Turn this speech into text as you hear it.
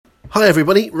Hi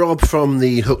everybody, Rob from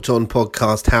the Hooked On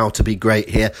podcast, How to Be Great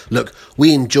here. Look,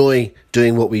 we enjoy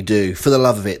doing what we do for the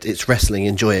love of it. It's wrestling,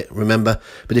 enjoy it, remember?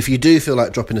 But if you do feel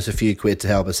like dropping us a few quid to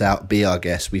help us out, be our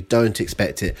guest. We don't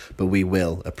expect it, but we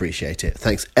will appreciate it.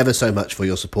 Thanks ever so much for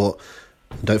your support.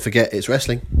 And don't forget, it's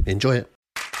wrestling. Enjoy it.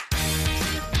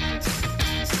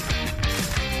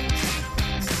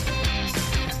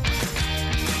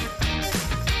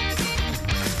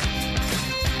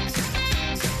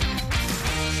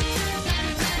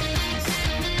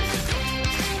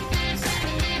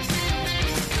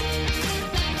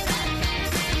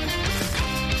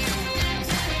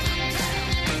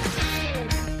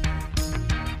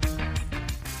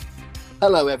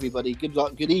 Hello everybody,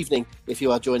 good evening if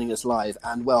you are joining us live,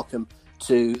 and welcome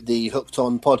to the Hooked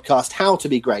On podcast, How to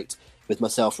Be Great, with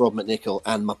myself, Rob McNichol,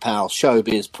 and my pal,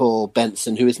 showbiz Paul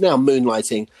Benson, who is now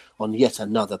moonlighting on yet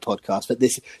another podcast. But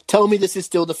tell me this is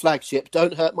still the flagship,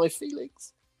 don't hurt my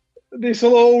feelings. This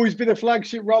will always be the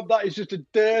flagship, Rob. That is just a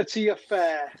dirty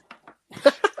affair.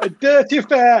 A dirty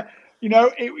affair,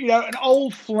 an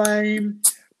old flame.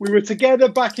 We were together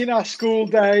back in our school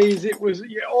days. It was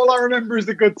all I remember is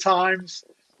the good times.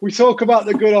 We talk about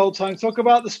the good old times, talk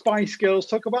about the Spice Girls,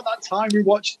 talk about that time we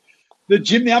watched the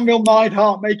Jim the Anvil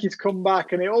Neidhart make his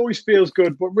comeback, and it always feels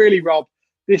good. But really, Rob,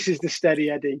 this is the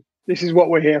steady Eddie. This is what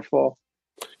we're here for.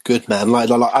 Good, man.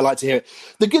 I like to hear it.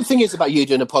 The good thing is about you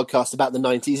doing a podcast about the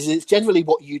 90s is it's generally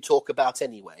what you talk about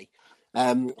anyway.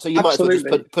 So you might as well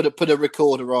just put a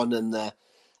recorder on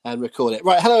and record it.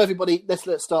 Right, hello everybody.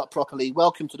 Let's start properly.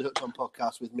 Welcome to the Hooked On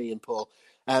podcast with me and Paul.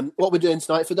 What we're doing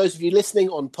tonight, for those of you listening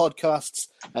on podcasts,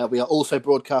 we are also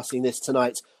broadcasting this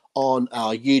tonight on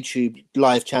our YouTube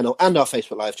live channel and our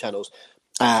Facebook live channels.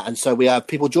 And so we have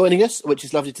people joining us, which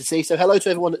is lovely to see. So hello to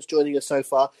everyone that's joining us so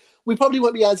far. We probably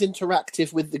won't be as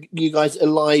interactive with you guys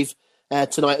live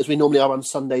tonight as we normally are on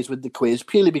Sundays with the quiz,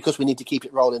 purely because we need to keep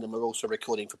it rolling and we're also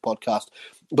recording for podcast.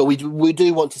 But we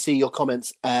do want to see your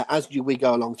comments as we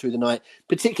go along through the night,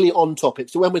 particularly on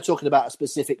topics. So when we're talking about a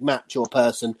specific match or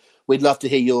person, we'd love to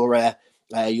hear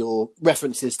your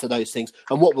references to those things.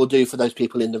 And what we'll do for those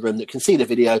people in the room that can see the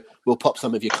video, we'll pop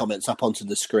some of your comments up onto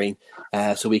the screen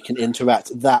so we can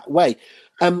interact that way.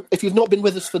 If you've not been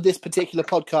with us for this particular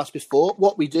podcast before,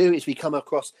 what we do is we come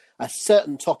across a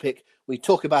certain topic, we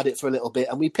talk about it for a little bit,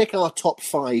 and we pick our top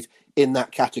 5 in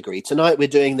that category. Tonight we're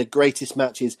doing the greatest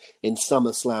matches in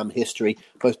SummerSlam history.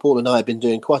 Both Paul and I have been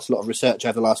doing quite a lot of research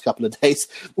over the last couple of days,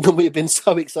 and we've been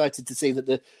so excited to see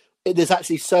that there's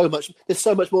actually so much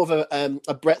more of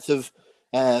a breadth of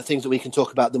things that we can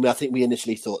talk about than I think we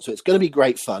initially thought. So it's going to be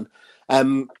great fun.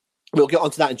 We'll get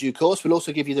onto that in due course. We'll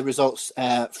also give you the results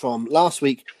from last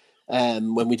week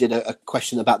when we did a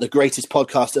question about the greatest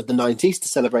podcast of the 90s to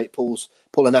celebrate Paul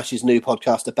and Ash's new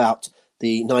podcast about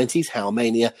the 90s,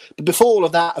 Howmania. But before all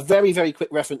of that, a very, very quick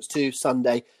reference to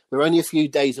Sunday. We're only a few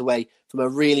days away from a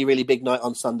really, really big night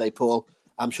on Sunday, Paul.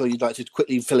 I'm sure you'd like to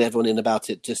quickly fill everyone in about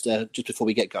it just before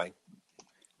we get going.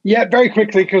 Yeah, very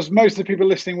quickly, because most of the people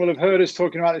listening will have heard us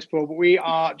talking about this, Paul, but we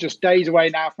are just days away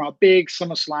now from our big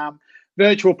SummerSlam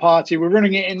virtual party. We're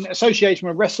running it in association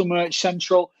with WrestleMerch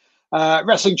Central.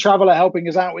 Wrestling Traveller helping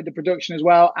us out with the production as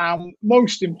well. And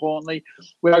most importantly,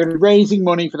 we are going to be raising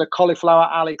money for the Cauliflower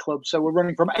Alley Club. So we're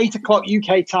running from 8 o'clock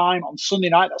UK time on Sunday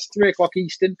night. That's 3 o'clock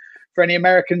Eastern for any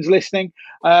Americans listening.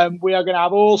 We are going to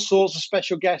have all sorts of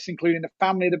special guests, including the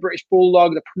family of the British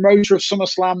Bulldog, the promoter of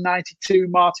SummerSlam 92,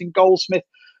 Martin Goldsmith,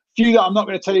 a few that I'm not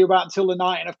going to tell you about until the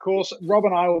night. And of course, Rob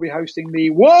and I will be hosting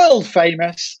the world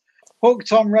famous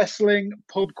Hooked On Wrestling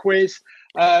pub quiz.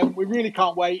 We really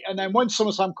can't wait. And then when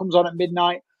SummerSlam comes on at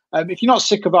midnight, if you're not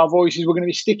sick of our voices, we're going to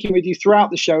be sticking with you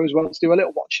throughout the show as well to do a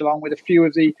little watch along with a few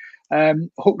of the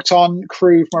Hooked On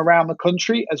crew from around the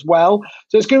country as well.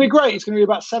 So it's going to be great. It's going to be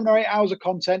about 7 or 8 hours of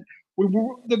content.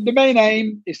 The main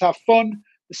aim is to have fun.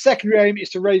 The secondary aim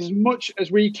is to raise as much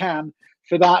as we can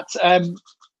for that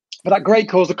great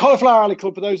cause. The Cauliflower Alley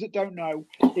Club, for those that don't know,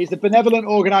 is the benevolent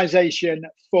organisation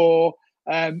for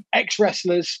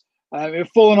ex-wrestlers who have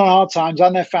fallen on hard times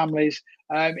and their families.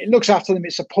 It looks after them.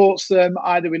 It supports them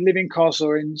either with living costs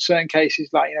or in certain cases,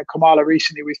 like Kamala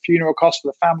recently with funeral costs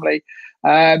for the family.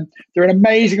 They're an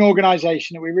amazing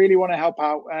organisation that we really want to help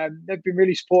out. They've been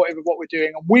really supportive of what we're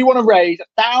doing, and we want to raise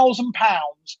 £1,000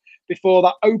 before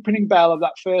that opening bell of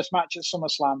that first match at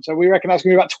SummerSlam. So we reckon that's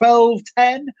going to be about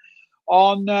 12:10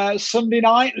 on Sunday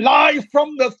night, live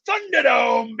from the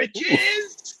Thunderdome,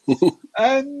 bitches.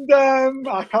 And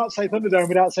I can't say Thunderdome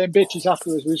without saying bitches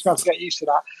afterwards. We're just going to have to get used to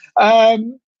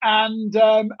that.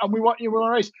 we want you to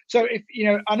race. So if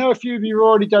I know a few of you have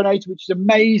already donated, which is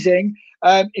amazing.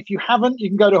 If you haven't, you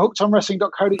can go to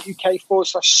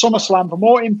hookedonwrestling.co.uk/SummerSlam for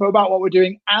more info about what we're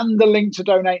doing and the link to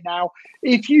donate now.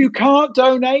 If you can't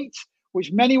donate,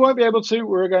 which many won't be able to,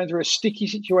 we're going through a sticky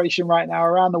situation right now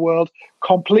around the world.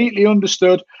 Completely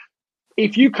understood.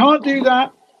 If you can't do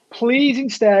that, please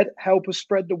instead help us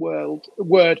spread the word.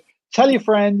 Tell your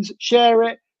friends, share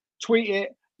it, tweet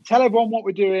it. Tell everyone what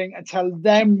we're doing and tell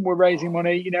them we're raising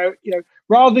money.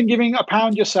 Rather than giving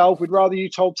 £1 yourself, we'd rather you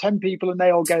told 10 people and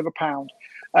they all gave £1.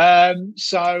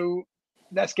 So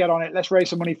let's get on it. Let's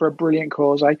raise some money for a brilliant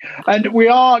cause, eh? And we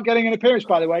are getting an appearance,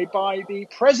 by the way, by the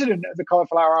president of the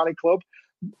Cauliflower Alley Club,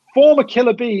 former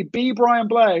Killer B, Brian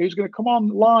Blair, who's going to come on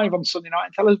live on Sunday night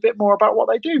and tell us a bit more about what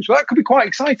they do. So that could be quite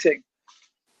exciting.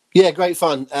 Yeah, great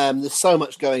fun. There's so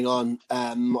much going on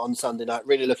Sunday night.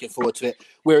 Really looking forward to it.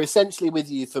 We're essentially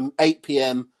with you from 8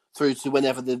 p.m. through to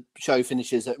whenever the show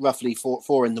finishes at roughly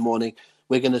 4 in the morning.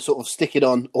 We're going to sort of stick it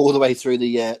on all the way through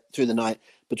the night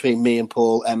between me and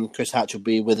Paul. Chris Hatch will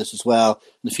be with us as well,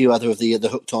 and a few other of the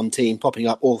Hooked On team popping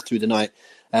up all through the night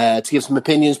to give some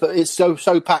opinions. But it's so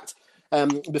packed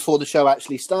before the show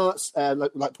actually starts.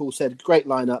 Like Paul said, great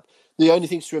lineup. The only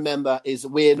things to remember is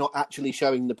we're not actually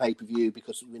showing the pay-per-view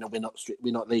because we're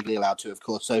not legally allowed to, of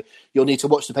course. So you'll need to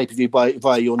watch the pay-per-view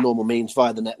via your normal means,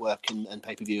 via the network and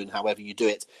pay-per-view and however you do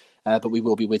it. But we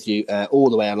will be with you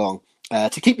all the way along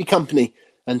to keep you company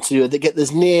and to get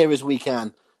as near as we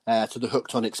can to the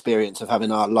Hooked On experience of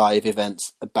having our live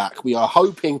events back. We are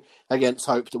hoping against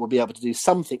hope that we'll be able to do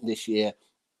something this year,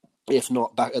 if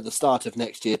not back at the start of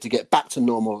next year, to get back to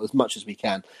normal as much as we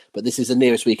can. But this is the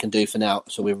nearest we can do for now,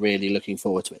 so we're really looking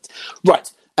forward to it. Right,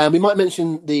 we might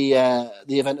mention the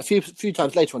event a few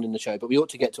times later on in the show, but we ought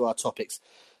to get to our topics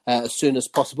as soon as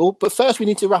possible. But first, we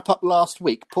need to wrap up last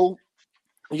week. Paul,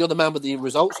 you're the man with the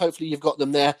results. Hopefully you've got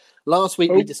them there. Last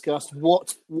week we discussed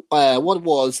what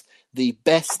was the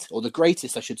best, or the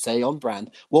greatest, I should say, on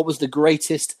brand. What was the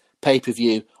greatest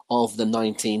pay-per-view of the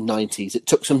 1990s? It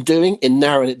took some doing in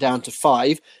narrowing it down to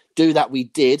 5. Do that we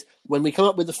did. When we come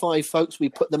up with the 5, folks, we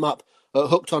put them up at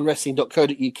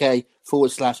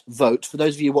hookedonwrestling.co.uk/vote. For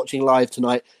those of you watching live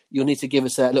tonight, you'll need to give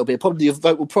us a little bit. Probably a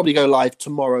vote will probably go live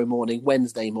tomorrow morning,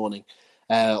 Wednesday morning,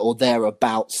 or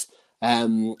thereabouts,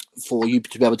 for you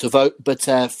to be able to vote. But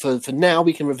for now,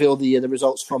 we can reveal the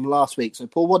results from last week. So,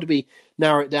 Paul, what did we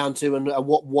narrow it down to, and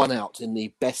what won out in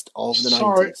the best of the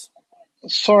 90s?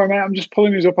 Sorry, mate. I'm just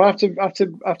pulling these up. I have to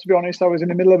be honest. I was in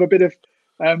the middle of a bit of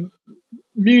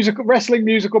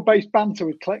musical based banter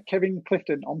with Kevin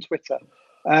Clifton on Twitter.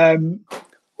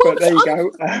 But there you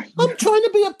go. I'm trying to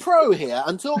be a pro here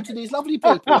and talk to these lovely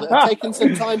people that have taken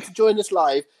some time to join us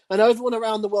live, and everyone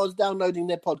around the world is downloading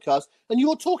their podcast, and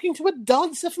you're talking to a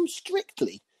dancer from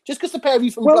Strictly just because the pair of you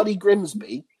from bloody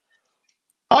Grimsby.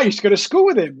 I used to go to school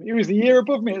with him. He was the year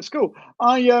above me at school.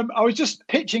 I was just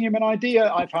pitching him an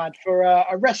idea I've had for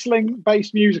a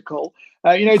wrestling-based musical,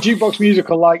 jukebox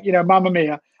musical like, Mamma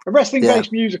Mia, a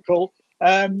wrestling-based musical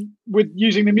with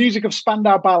using the music of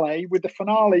Spandau Ballet with the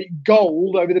finale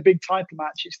gold over the big title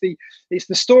match. It's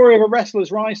the story of a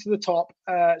wrestler's rise to the top,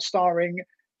 starring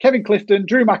Kevin Clifton,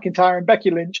 Drew McIntyre, and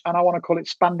Becky Lynch, and I want to call it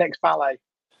Spandex Ballet.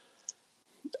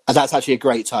 That's actually a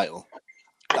great title.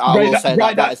 I will say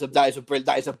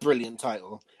that is a brilliant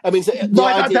title. I mean,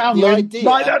 write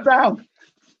that down.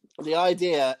 The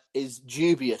idea is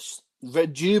dubious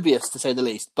to say the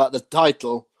least, but the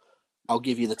title, I'll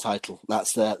give you the title.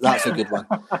 That's a good one.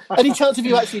 Any chance of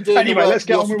you actually doing anyway? Let's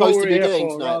get on with what we're here for,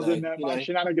 tonight, rather than my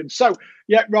shenanigans. So,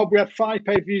 yeah, Rob, we had 5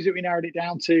 pay-per-views that we narrowed it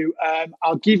down to.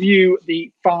 I'll give you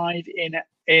the 5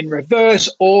 in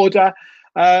reverse order.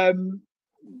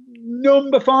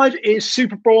 Number 5 is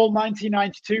Super Brawl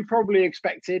 1992, probably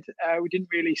expected. We didn't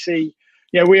really see,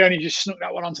 we only just snuck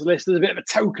that one onto the list as a bit of a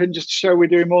token just to show we're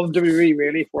doing more than WWE,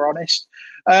 really, if we're honest.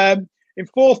 In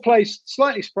 4th place,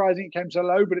 slightly surprising it came so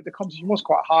low, but the competition was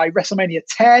quite high, WrestleMania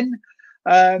 10.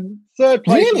 3rd place.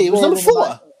 Really? It was number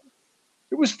 4?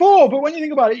 It was 4, but when you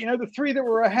think about it, the 3 that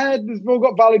were ahead, they've all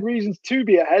got valid reasons to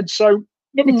be ahead. So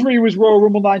number 3 was Royal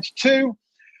Rumble 92.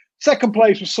 2nd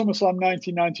place was SummerSlam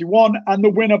 1991, and the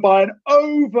winner by an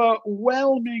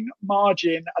overwhelming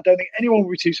margin, I don't think anyone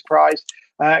would be too surprised,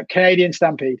 Canadian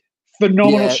Stampede.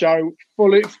 Phenomenal show,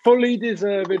 fully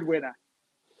deserved winner.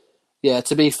 Yeah,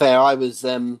 to be fair, I was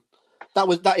that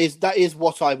is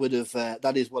what I would have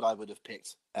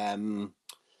picked. It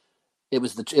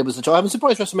was the choice. I'm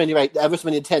surprised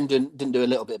WrestleMania 10 didn't do a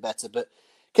little bit better, but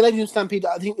Canadian Stampede,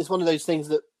 I think, is one of those things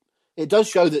that it does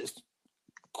show that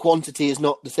quantity is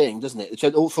not the thing, doesn't it?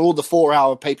 So for all the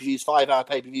 4-hour pay-per-views, 5-hour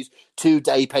pay-per-views,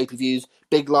 2-day pay-per-views,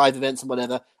 big live events and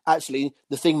whatever, actually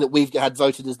the thing that we've had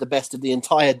voted as the best of the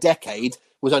entire decade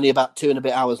was only about 2 and a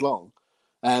bit hours long.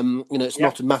 It's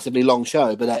not a massively long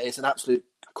show, but it's an absolute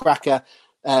cracker.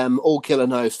 All killer,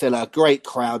 no filler. Great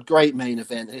crowd, great main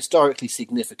event, historically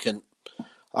significant,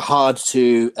 hard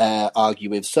to argue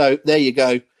with. So there you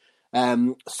go.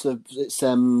 So it's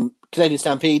Canadian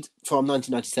Stampede from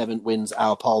 1997 wins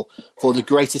our poll for the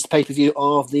greatest pay-per-view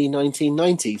of the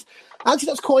 1990s. Actually,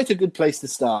 that's quite a good place to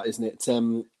start, isn't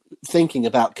it? Thinking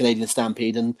about Canadian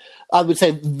Stampede, and I would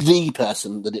say the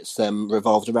person that it's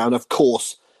revolved around, of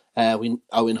course,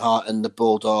 Owen Hart and the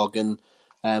Bulldog and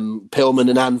Pillman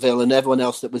and Anvil and everyone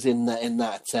else that was in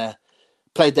that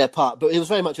played their part. But it was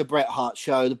very much a Bret Hart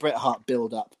show, the Bret Hart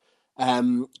build-up.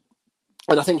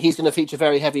 And I think he's going to feature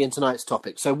very heavy in tonight's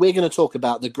topic. So we're going to talk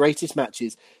about the greatest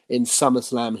matches in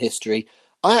SummerSlam history.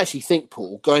 I actually think,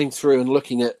 Paul, going through and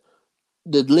looking at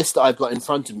the list that I've got in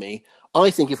front of me,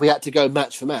 I think if we had to go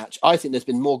match for match, I think there's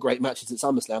been more great matches at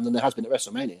SummerSlam than there has been at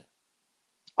WrestleMania.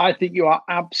 I think you are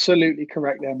absolutely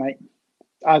correct there, mate.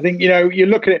 I think, you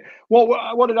look at it.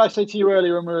 What did I say to you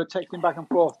earlier when we were texting back and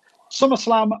forth?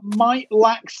 SummerSlam might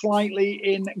lack slightly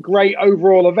in great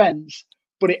overall events,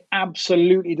 but it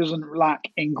absolutely doesn't lack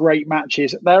in great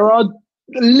matches. There are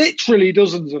literally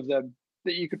dozens of them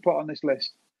that you could put on this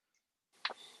list.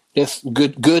 Yes,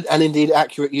 good and indeed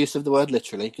accurate use of the word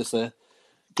literally, because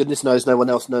goodness knows no one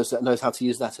else knows how to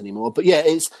use that anymore. But yeah,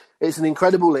 it's an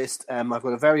incredible list. I've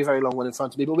got a very, very long one in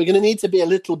front of me, but we're going to need to be a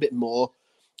little bit more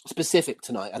specific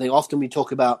tonight. I think often we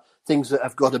talk about things that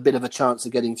have got a bit of a chance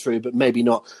of getting through, but maybe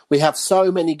not. We have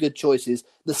so many good choices.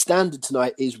 The standard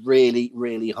tonight is really,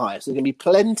 really high. So there's going to be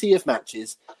plenty of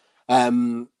matches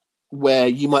where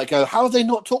you might go, how have they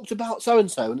not talked about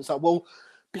so-and-so? And it's like, well,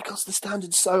 because the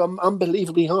standard's so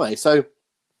unbelievably high. So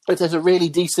if there's a really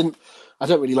decent, I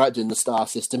don't really like doing the star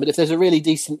system, but if there's a really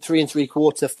decent 3 3/4,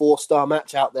 4-star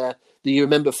match out there that you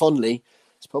remember fondly,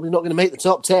 it's probably not going to make the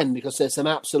top 10 because there's some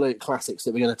absolute classics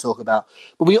that we're going to talk about.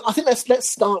 But I think let's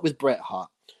start with Bret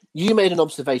Hart. You made an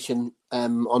observation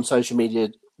on social media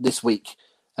this week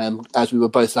as we were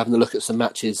both having a look at some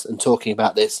matches and talking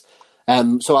about this.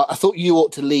 So I thought you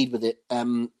ought to lead with it.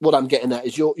 What I'm getting at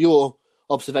is your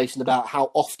observation about how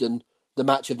often the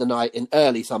match of the night in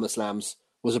early SummerSlams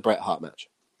was a Bret Hart match.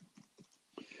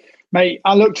 Mate,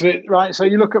 I looked at it, right? So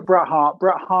you look at Bret Hart.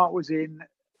 Bret Hart was in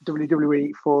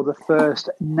WWE for the first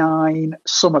 9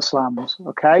 SummerSlams,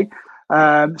 okay?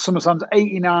 SummerSlams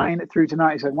 89 through to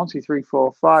 97. 1, 2, 3,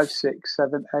 4, 5, 6,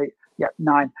 7, 8. Yeah,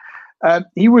 9.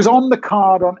 He was on the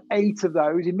card on 8 of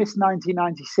those. He missed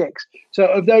 1996. So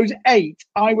of those 8,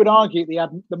 I would argue he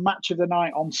had the match of the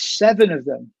night on 7 of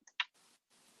them.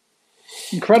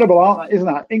 Incredible, isn't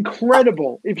that?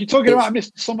 Incredible. If you're talking about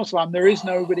Mr. SummerSlam, there is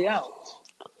nobody else.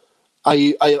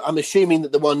 I'm assuming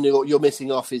that the one you're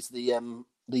missing off is the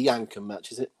Yankum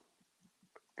match, is it?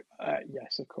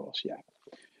 Yes, of course, yeah.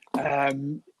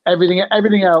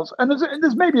 Everything else, and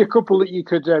there's maybe a couple that you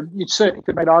certainly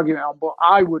could make an argument on, but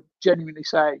I would genuinely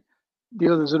say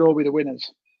the others would all be the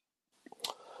winners.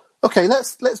 Okay,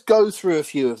 let's go through a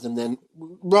few of them then,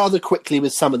 rather quickly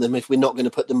with some of them, if we're not going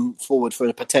to put them forward for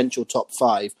a potential top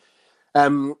 5.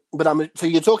 So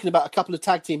you're talking about a couple of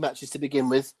tag team matches to begin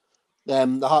with.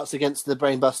 The Hearts against the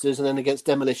Brainbusters and then against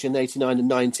Demolition 89 and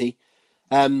 90.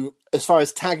 As far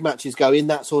as tag matches go in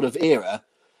that sort of era,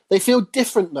 they feel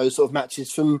different, those sort of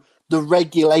matches, from the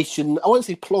regulation, I won't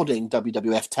say plodding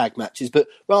WWF tag matches, but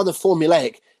rather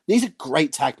formulaic. These are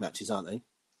great tag matches, aren't they?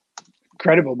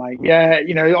 Incredible, mate. Yeah,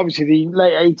 obviously the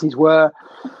late 80s were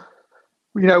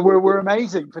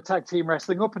amazing for tag team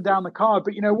wrestling up and down the card.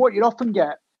 But what you'd often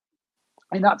get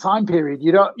in that time period,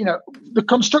 the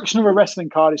construction of a wrestling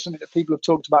card is something that people have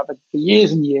talked about for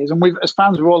years and years, and as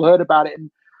fans, we've all heard about it. And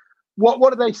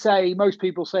what do they say? Most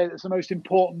people say that it's the most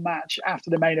important match after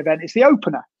the main event. It's the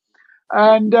opener.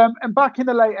 And back in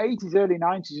the late 80s, early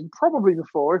 90s, and probably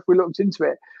before, if we looked into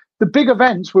it, the big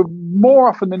events were more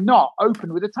often than not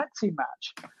opened with a tag team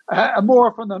match. And more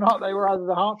often than not, they were either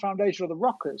the Hart Foundation or the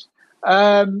Rockers.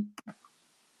 Got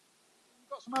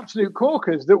some absolute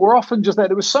corkers that were often just there.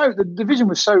 The division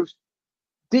was so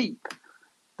deep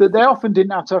that they often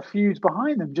didn't have to have feuds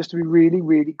behind them just to be really,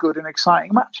 really good and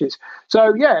exciting matches.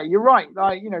 So, yeah, you're right.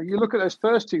 You look at those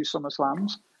first 2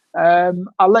 SummerSlams.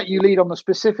 I'll let you lead on the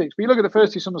specifics, but you look at the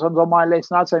first 2 SummerSlams on my list,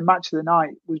 and I'd say match of the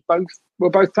night were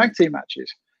both tag team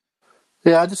matches.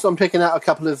 Yeah, I'm picking out a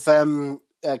couple of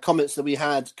comments that we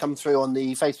had come through on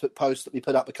the Facebook post that we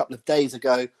put up a couple of days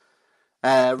ago.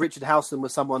 Richard Howson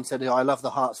was someone said, I love the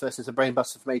Hearts versus the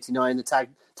Brainbuster from '89. The tag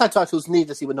titles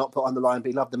needlessly were not put on the line, but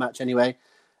he loved the match anyway.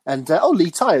 And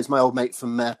Lee Tyers, my old mate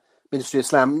from Ministry of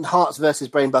Slam, Hearts versus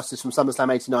Brainbusters from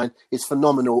SummerSlam '89 is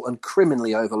phenomenal and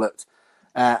criminally overlooked.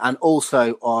 And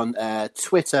also on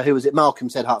Twitter, who was it? Malcolm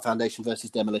said Heart Foundation versus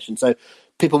Demolition. So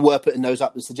people were putting those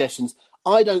up as suggestions.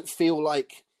 I don't feel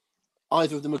like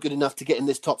either of them are good enough to get in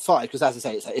this top 5 because, as I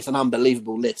say, it's an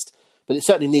unbelievable list. But it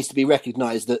certainly needs to be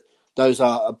recognised that those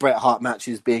are Bret Hart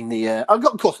matches being the... of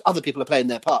course, other people are playing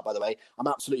their part, by the way. I'm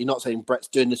absolutely not saying Bret's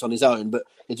doing this on his own, but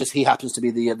he happens to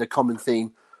be the common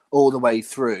theme all the way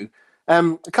through.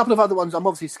 A couple of other ones, I'm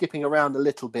obviously skipping around a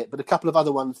little bit, but a couple of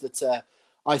other ones that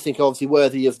I think are obviously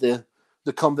worthy of the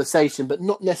conversation, but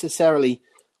not necessarily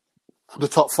the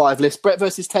top 5 list. Bret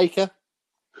versus Taker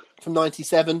from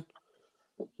 '97.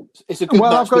 It's a good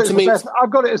match, but to me...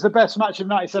 I've got it as the best match of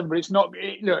 '97, but it's not...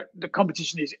 Look, the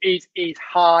competition is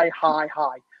high.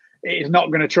 It is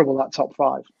not going to trouble that top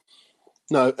 5.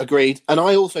 No, agreed. And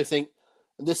I also think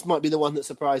this might be the one that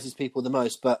surprises people the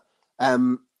most, but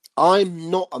I'm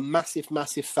not a massive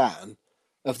fan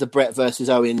of the Bret versus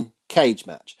Owen cage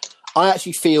match. I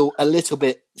actually feel a little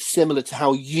bit similar to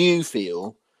how you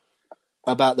feel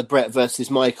about the Bret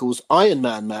versus Michaels Iron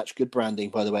Man match. Good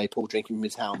branding, by the way. Paul drinking from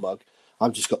his Hound mug.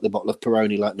 I've just got the bottle of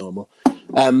Peroni like normal.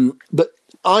 But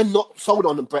I'm not sold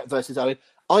on Bret versus Owen.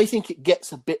 I think it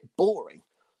gets a bit boring.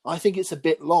 I think it's a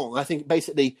bit long. I think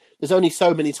basically there's only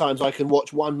so many times I can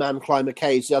watch one man climb a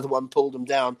cage, the other one pull them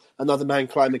down, another man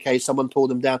climb a cage, someone pull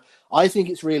them down. I think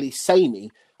it's really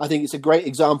samey. I think it's a great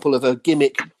example of a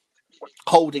gimmick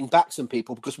holding back some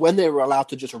people because when they were allowed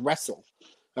to just wrestle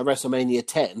at WrestleMania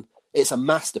 10, it's a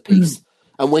masterpiece.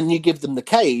 And when you give them the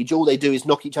cage, all they do is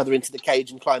knock each other into the cage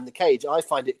and climb the cage. I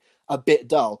find it a bit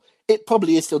dull. It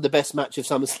probably is still the best match of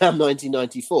SummerSlam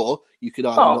 1994. You could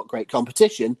argue not great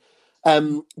competition.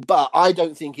 But I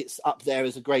don't think it's up there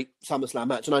as a great SummerSlam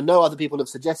match. And I know other people have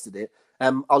suggested it.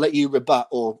 I'll let you rebut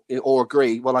or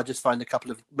agree while I just find a couple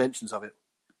of mentions of it.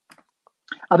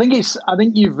 I think you've...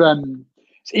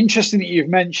 it's interesting that you've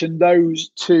mentioned those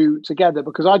two together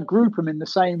because I'd group them in the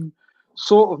same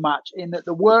sort of match in that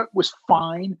the work was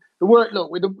fine. The work,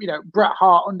 look, with Bret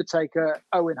Hart, Undertaker,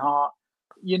 Owen Hart,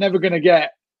 you're never going to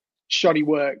get shoddy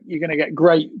work. You're going to get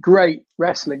great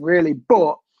wrestling, really.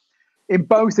 But in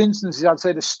both instances, I'd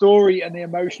say the story and the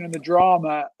emotion and the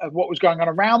drama of what was going on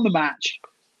around the match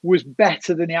was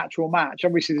better than the actual match.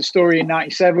 Obviously, the story in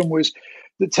 '97 was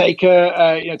that Taker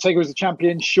was the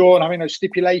champion, Shawn having those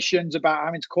stipulations about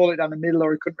having to call it down the middle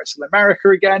or he couldn't wrestle America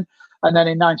again. And then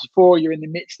in '94, you're in the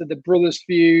midst of the brothers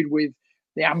feud with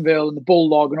the Anvil and the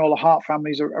Bulldog and all the Hart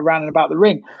families around and about the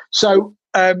ring. So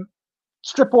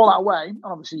strip all that away. And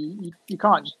obviously, you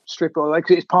can't just strip it all away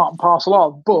because it's part and parcel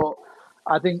of. But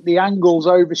I think the angles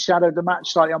overshadowed the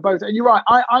match slightly on both. And you're right.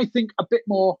 I think a bit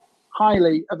more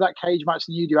highly of that cage match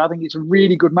than you do. I think it's a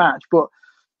really good match. But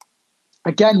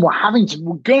again, we're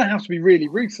going to have to be really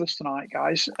ruthless tonight,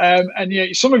 guys.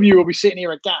 And some of you will be sitting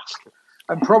here aghast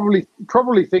and probably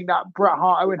think that Bret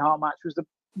Hart Owen Hart match was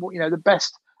the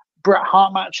best Bret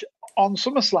Hart match on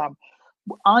SummerSlam.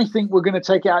 I think we're going to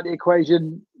take it out of the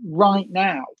equation right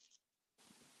now.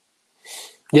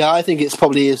 Yeah, I think it's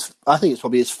probably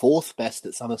his fourth best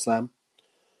at SummerSlam.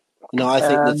 I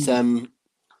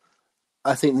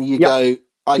think that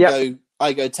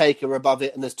I go Taker above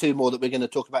it, and there's two more that we're going to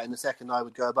talk about in a second. I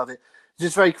would go above it.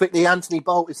 Just very quickly, Anthony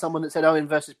Bolt is someone that said Owen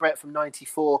versus Bret from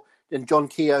 '94, and John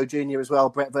Keogh Jr. as well.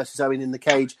 Bret versus Owen in the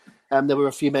cage. There were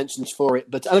a few mentions for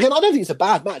it, but again, I don't think it's a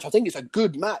bad match. I think it's a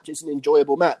good match. It's an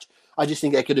enjoyable match. I just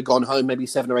think they could have gone home maybe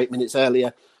 7 or 8 minutes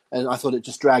earlier, and I thought it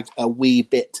just dragged a wee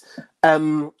bit.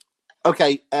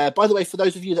 Okay. By the way, for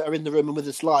those of you that are in the room and with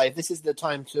us live, this is the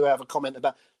time to have a comment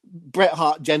about Bret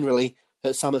Hart generally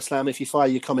at SummerSlam. If you fire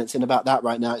your comments in about that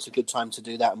right now, it's a good time to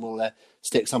do that, and we'll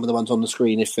stick some of the ones on the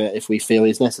screen if we feel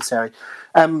is necessary.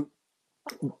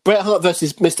 Bret Hart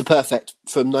versus Mr. Perfect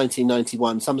from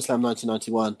 1991, SummerSlam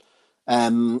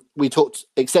 1991. We talked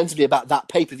extensively about that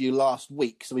pay-per-view last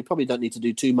week, so we probably don't need to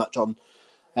do too much on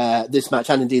this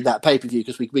match and indeed that pay-per-view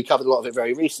because we covered a lot of it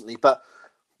very recently. But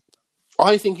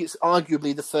I think it's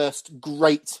arguably the first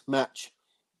great match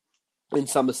in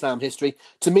SummerSlam history.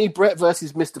 To me, Bret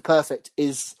versus Mr. Perfect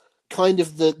is kind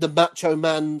of the Macho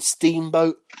Man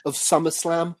Steamboat of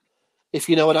SummerSlam, if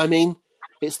you know what I mean.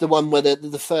 It's the one where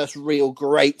the first real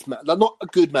great match, not a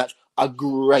good match, a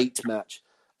great match.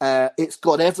 It's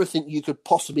got everything you could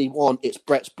possibly want. It's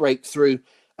Bret's breakthrough.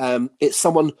 It's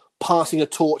someone passing a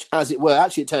torch, as it were.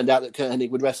 Actually, it turned out that Kurt Hennig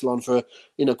would wrestle on for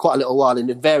quite a little while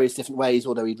in various different ways,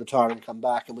 although he'd retire and come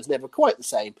back and was never quite the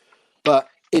same. But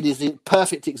it is the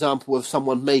perfect example of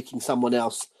someone making someone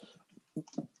else,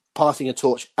 passing a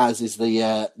torch, as is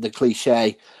the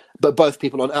cliche. But both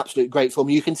people on absolute great form.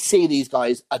 You can see these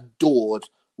guys adored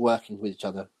working with each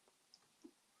other.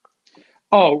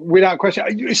 Oh, without question.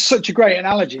 It's such a great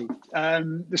analogy.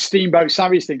 The Steamboat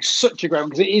Savage thing, such a great one,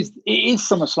 because it is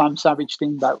SummerSlam Savage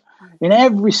Steamboat in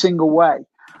every single way.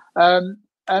 And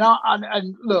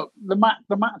look, the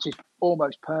match is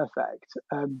almost perfect,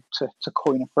 to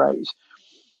coin a phrase.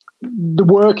 The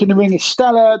work in the ring is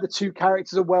stellar. The two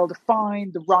characters are well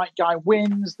defined. The right guy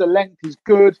wins. The length is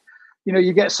good. You know,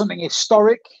 you get something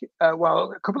historic.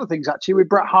 Well, a couple of things actually, with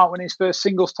Bret Hart winning his first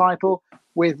singles title,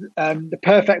 with the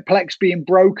Perfect Plex being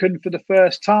broken for the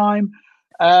first time.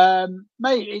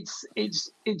 Mate, it's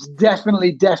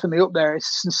definitely up there. It's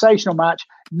a sensational match.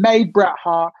 Made Bret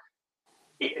Hart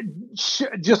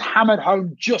just hammered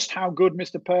home just how good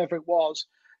Mr. Perfect was.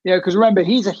 You know, because remember,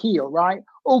 he's a heel, right?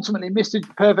 Ultimately, Mr.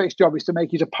 Perfect's job is to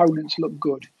make his opponents look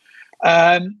good,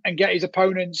 and get his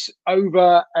opponents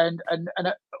over and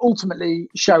ultimately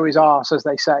show his arse, as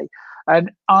they say.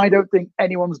 And I don't think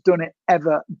anyone's done it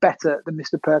ever better than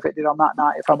Mr. Perfect did on that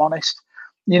night, if I'm honest.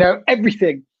 You know,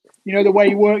 everything. You know, the way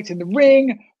he worked in the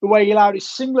ring, the way he allowed his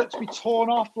singlet to be torn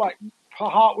off. Like,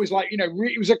 Hart was like, you know,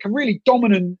 it was like a really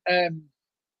dominant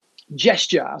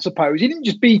gesture, I suppose. He didn't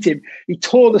just beat him, he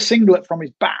tore the singlet from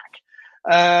his back,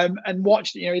 and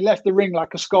watched, you know, he left the ring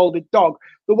like a scalded dog.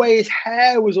 The way his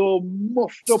hair was all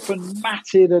muffed up and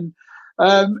matted, and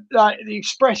like the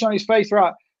expression on his face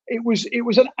throughout, it was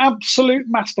an absolute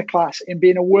masterclass in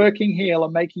being a working heel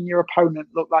and making your opponent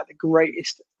look like the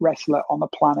greatest wrestler on the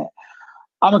planet.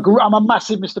 I'm a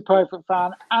massive Mr. Perfect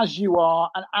fan, as you are,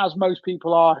 and as most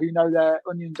people are who know their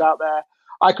onions out there.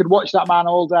 I could watch that man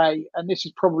all day, and this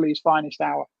is probably his finest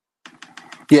hour.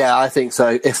 Yeah, I think so.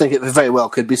 I think it very well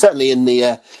could be. Certainly in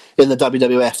the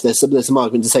WWF, there's some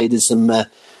argument to say there's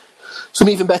some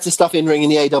even better stuff in ring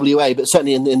in the AWA, but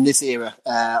certainly in this era,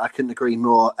 I couldn't agree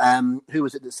more. Who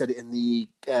was it that said it in the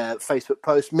Facebook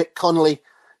post? Mick Connolly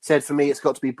said, "For me, it's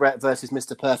got to be Bret versus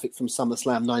Mr. Perfect from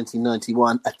SummerSlam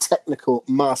 1991, a technical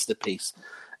masterpiece."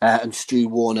 And Stu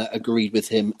Warner agreed with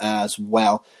him as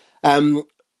well.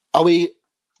 Are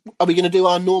we going to do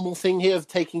our normal thing here of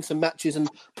taking some matches and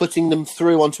putting them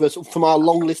through onto us from our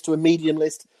long list to a medium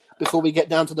list before we get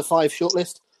down to the 5 short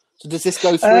list? So does this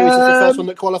go through? Is this the first one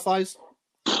that qualifies?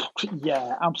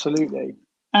 Yeah, absolutely.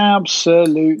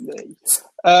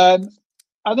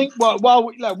 I think why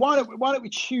don't we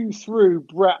chew through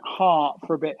Bret Hart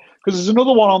for a bit, because there's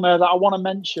another one on there that I want to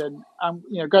mention.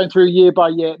 You know, going through year by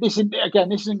year. This isn't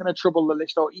going to trouble the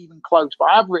list or even close, but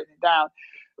I have written it down.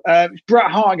 It's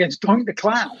Bret Hart against Doink the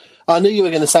Clown. I knew you were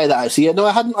going to say that, actually. Yeah, no,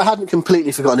 I hadn't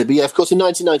completely forgotten it. But yeah, of course, in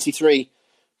 1993,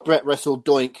 Bret wrestled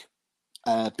Doink,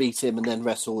 beat him, and then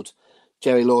wrestled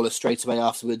Jerry Lawler straight away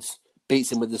afterwards.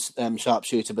 Beats him with the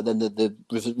sharpshooter, but then the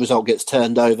result gets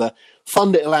turned over.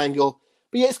 Fun little angle.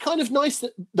 But yeah, it's kind of nice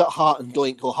that Hart and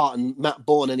Doink, or Hart and Matt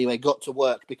Bourne anyway, got to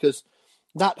work, because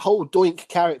that whole Doink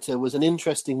character was an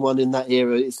interesting one in that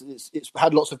era. It's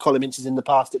had lots of column inches in the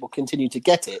past. It will continue to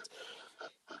get it.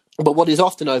 But what is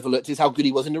often overlooked is how good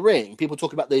he was in the ring. People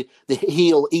talk about the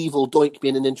heel, evil Doink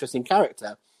being an interesting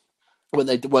character when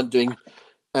they weren't doing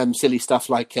silly stuff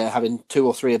like having 2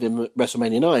 or 3 of him at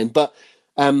WrestleMania 9. But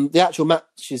the actual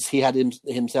matches he had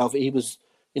himself, he was,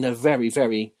 you know, very,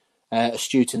 very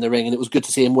astute in the ring, and it was good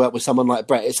to see him work with someone like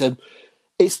Bret.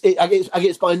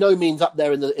 It's by no means up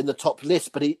there in the top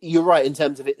list, but you're right in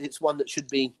terms of it. It's one that should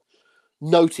be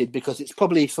noted, because it's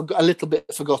probably a little bit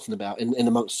forgotten about in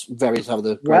amongst various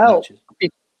other great matches.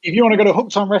 If you want to go to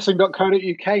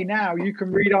hookedonwrestling.co.uk now, you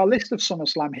can read our list of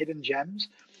SummerSlam hidden gems.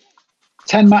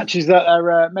 10 matches that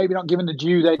are maybe not given the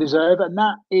due they deserve, and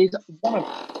that is one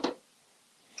of them.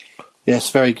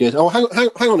 Yes, very good. Oh, hang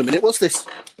on a minute. What's this?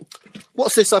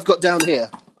 What's this I've got down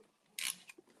here?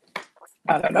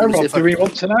 I don't know, Rob. Do we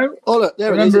want to know? Oh, look,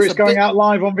 there Remember, it is. It's going out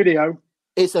live on video.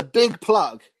 It's a big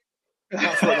plug.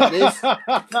 That's what that is.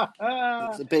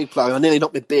 It's a big plug. I nearly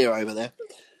knocked my beer over there.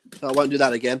 So I won't do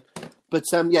that again. But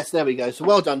yes, there we go. So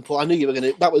well done, Paul. I knew you were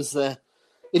going to. That was.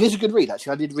 It is a good read,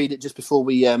 actually. I did read it just before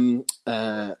we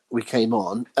came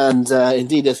on, and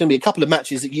indeed, there's going to be a couple of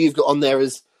matches that you've got on there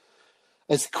as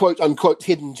quote unquote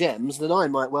hidden gems that I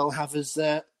might well have as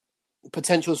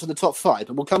potentials for the top 5.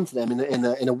 But we'll come to them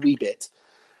in a wee bit.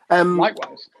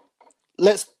 Likewise.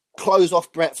 Let's close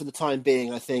off Bret for the time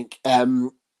being, I think.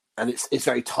 And it's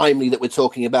very timely that we're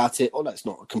talking about it. Oh, that's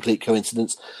not a complete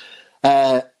coincidence.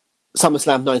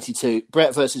 SummerSlam 92,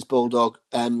 Bret versus Bulldog.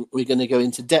 We're going to go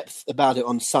into depth about it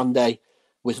on Sunday.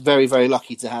 We're very, very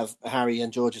lucky to have Harry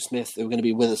and Georgia Smith who are going to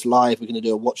be with us live. We're going to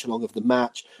do a watch-along of the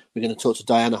match. We're going to talk to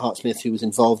Diana Hart-Smith, who was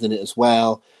involved in it as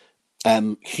well.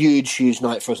 Huge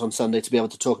night for us on Sunday to be able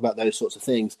to talk about those sorts of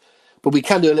things. But we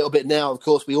can do a little bit now. Of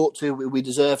course, we ought to. We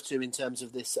deserve to in terms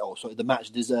of this. The match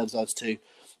deserves us to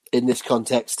in this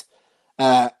context.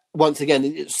 Once again,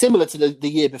 it's similar to the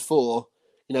year before.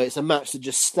 It's a match that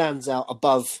just stands out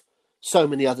above so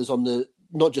many others on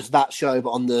not just that show,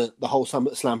 but on the whole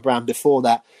SummerSlam brand before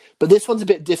that. But this one's a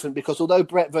bit different because although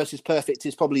Bret versus Perfect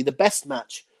is probably the best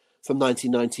match from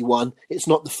 1991, it's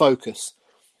not the focus.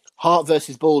 Hart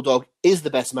versus Bulldog is the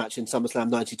best match in SummerSlam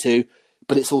 92,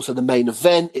 but it's also the main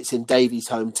event. It's in Davey's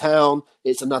hometown.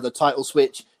 It's another title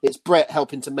switch. It's Bret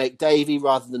helping to make Davey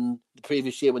rather than the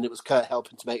previous year when it was Kurt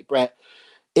helping to make Bret.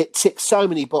 It ticks so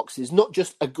many boxes, not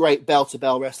just a great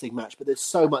bell-to-bell wrestling match, but there's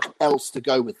so much else to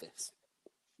go with this.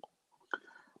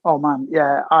 Oh man,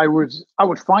 yeah, I would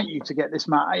fight you to get this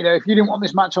match. If you didn't want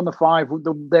this match on the 5,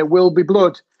 there will be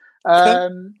blood.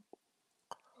 It's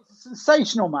a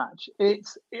sensational match.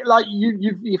 It's like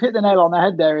you've hit the nail on the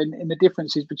head there in the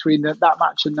differences between that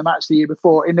match and the match the year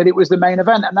before, in that it was the main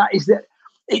event, and that is that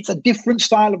it's a different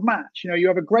style of match. You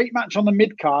have a great match on the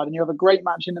mid card, and you have a great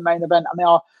match in the main event,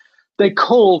 and they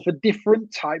call for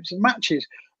different types of matches.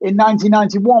 In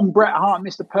 1991, Bret Hart and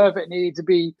Mr. Perfect needed to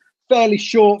be fairly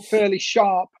short, fairly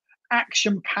sharp,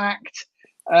 action-packed,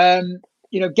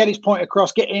 get his point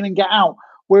across, get in and get out.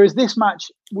 Whereas this match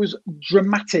was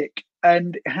dramatic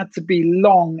and it had to be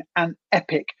long and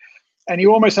epic. And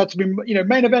you almost had to be,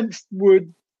 main events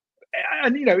would,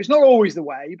 and, it's not always the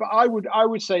way, but I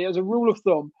would say as a rule of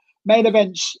thumb, main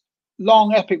events,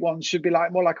 long, epic ones should be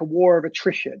more like a war of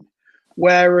attrition.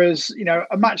 Whereas,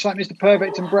 a match like Mr.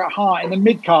 Perfect and Bret Hart in the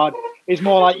mid-card is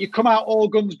more like you come out all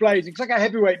guns blazing. It's like a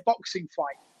heavyweight boxing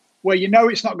fight where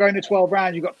it's not going to 12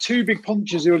 rounds. You've got 2 big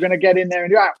punchers who are going to get in there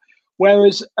and do out.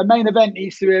 Whereas a main event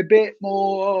needs to be a bit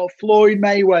more Floyd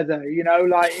Mayweather,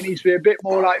 it needs to be a bit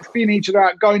more like feeling each other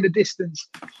out, going the distance.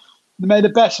 May the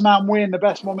best man win, the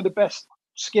best one with the best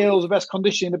skills, the best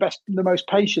conditioning, the most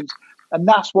patience. And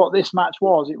that's what this match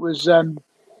was. It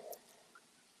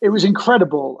was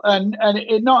incredible. And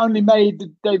it not only made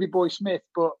Davey Boy Smith,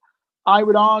 but I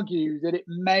would argue that it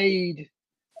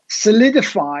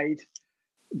solidified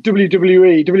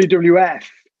WWE, WWF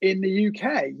in the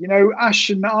UK. Ash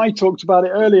and I talked about it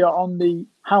earlier on the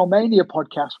Howlmania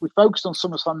podcast. We focused on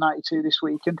SummerSlam 92 this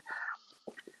week. And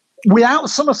without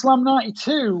SummerSlam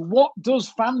 92, what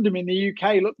does fandom in the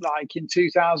UK look like in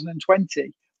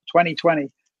 2020,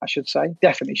 I should say,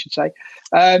 definitely should say.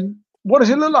 What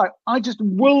does it look like?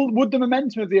 Would the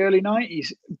momentum of the early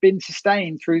 90s been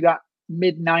sustained through that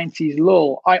mid-90s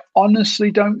lull? I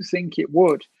honestly don't think it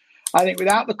would. I think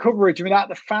without the coverage and without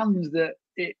the fans that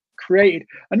it created,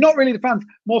 and not really the fans,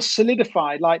 more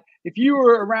solidified. Like if you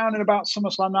were around and about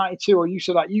SummerSlam 92 or you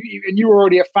saw that, and you were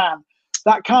already a fan,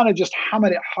 that kind of just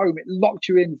hammered it home. It locked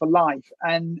you in for life.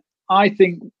 And I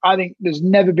think there's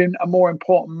never been a more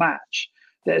important match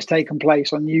that has taken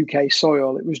place on UK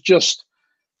soil. It was just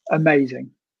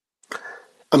amazing.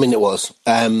 I mean, it was.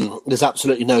 There's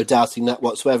absolutely no doubting that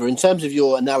whatsoever. In terms of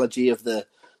your analogy of the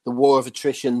war of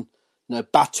attrition,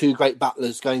 2 great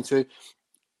battlers going through,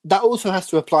 that also has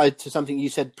to apply to something you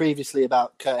said previously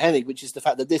about Curt Hennig, which is the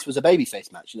fact that this was a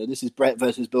babyface match. This is Bret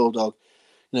versus Bulldog.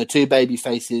 2 baby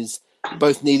faces,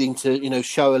 both needing to,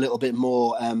 show a little bit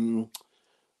more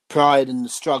pride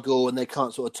and struggle, and they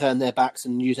can't sort of turn their backs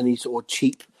and use any sort of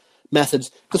cheap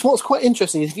methods. Because what's quite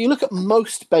interesting is if you look at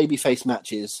most babyface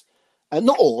matches, and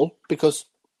not all, because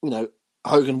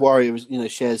Hogan Warrior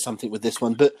shares something with this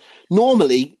one, but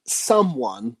normally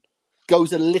someone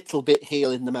goes a little bit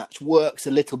heel in the match, works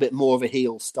a little bit more of a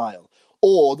heel style,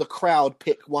 or the crowd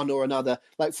pick one or another.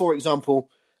 Like for example,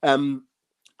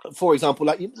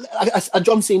 like a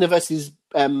John Cena versus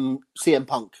CM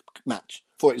Punk match,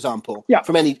 for example,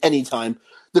 from any time.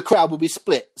 The crowd will be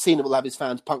split. Cena will have his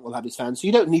fans, Punk will have his fans. So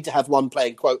you don't need to have one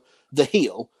playing, quote, the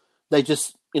heel. They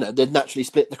just, they'd naturally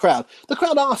split the crowd. The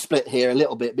crowd are split here a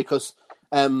little bit because,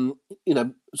 some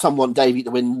want Davey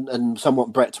to win and some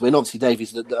want Bret to win. Obviously,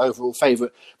 Davey's the overall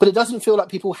favourite. But it doesn't feel like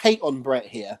people hate on Bret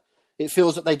here. It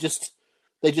feels that they just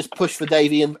push for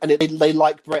Davey and they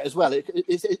like Bret as well.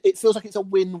 It feels like it's a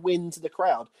win-win to the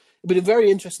crowd. It would have been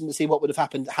very interesting to see what would have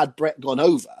happened had Bret gone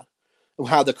over, and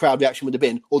how the crowd reaction would have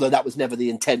been, although that was never the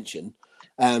intention.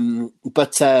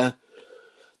 But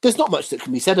there's not much that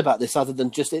can be said about this other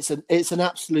than just it's an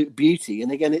absolute beauty.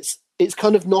 And again, it's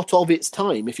kind of not of its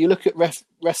time. If you look at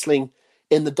wrestling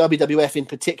in the WWF in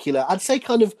particular, I'd say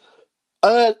kind of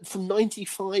from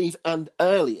 95 and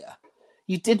earlier,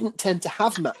 you didn't tend to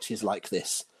have matches like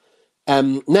this.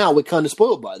 Now we're kind of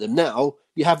spoiled by them. Now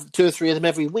you have 2 or 3 of them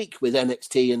every week with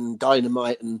NXT and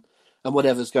Dynamite and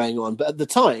whatever's going on. But at the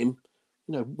time,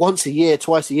 once a year,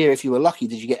 twice a year, if you were lucky,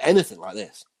 did you get anything like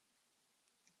this?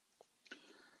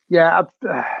 Yeah,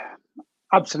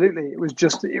 absolutely. It was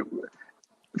just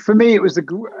for me. It was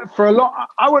for a lot.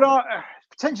 I would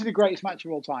potentially the greatest match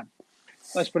of all time.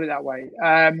 Let's put it that way.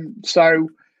 So,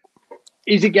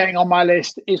 is it getting on my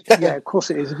list? Yeah, of course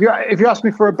it is. If you ask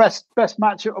me for a best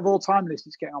match of all time list,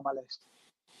 it's getting on my list.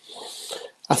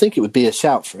 I think it would be a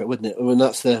shout for it, wouldn't it? I mean,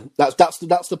 that's the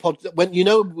pod.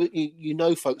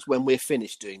 When folks, when we're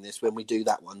finished doing this, when we do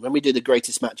that one, when we do the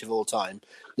greatest match of all time,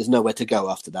 there's nowhere to go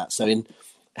after that. So in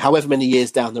however many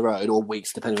years down the road, or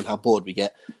weeks, depending on how bored we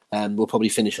get, we'll probably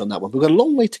finish on that one. We've got a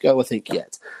long way to go, I think,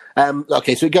 yet.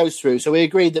 Okay, so it goes through. So we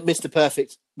agreed that Mr.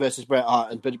 Perfect versus Bret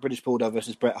Hart and British Bulldog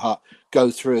versus Bret Hart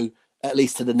go through at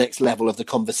least to the next level of the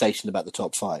conversation about the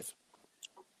top 5.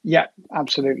 Yeah,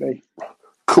 absolutely.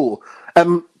 Cool.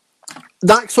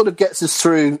 That sort of gets us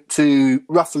through to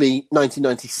roughly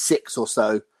 1996 or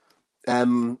so.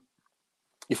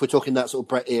 If we're talking that sort of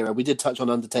Bret era, we did touch on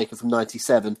Undertaker from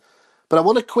 97. But I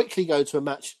want to quickly go to a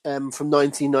match from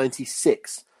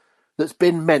 1996 that's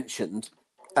been mentioned.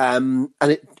 And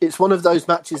it's one of those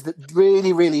matches that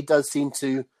really, really does seem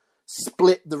to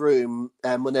split the room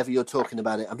whenever you're talking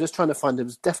about it. I'm just trying to find, there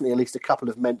was definitely at least a couple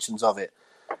of mentions of it.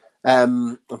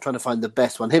 I'm trying to find the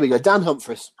best one. Here we go. Dan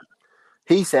Humphries.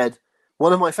 He said,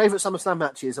 one of my favourite SummerSlam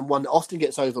matches and one that often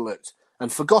gets overlooked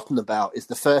and forgotten about is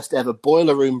the first ever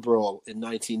Boiler Room Brawl in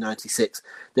 1996.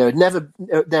 There had never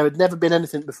been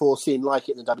anything before seen like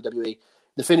it in the WWE.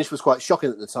 The finish was quite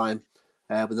shocking at the time,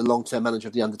 with the long-term manager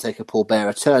of The Undertaker, Paul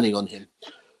Bearer, turning on him.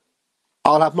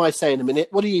 I'll have my say in a minute.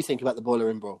 What do you think about the Boiler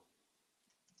Room Brawl?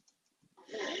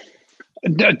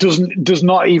 It does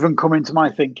not even come into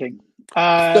my thinking.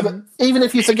 Even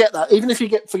if you forget that, even if you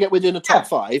forget we're doing a top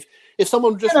 5, if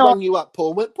someone just rang you up,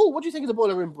 Paul, what do you think of the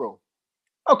Boiler Room Brawl?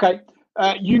 Okay.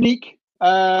 Unique,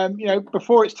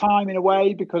 before its time in a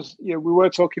way, because we were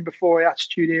talking before the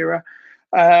Attitude Era.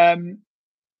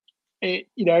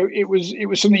 It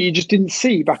was something you just didn't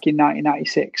see back in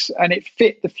 1996, and it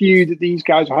fit the feud that these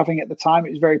guys were having at the time.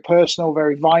 It was very personal,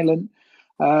 very violent.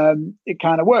 It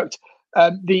kind of worked.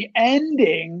 The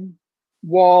ending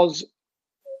was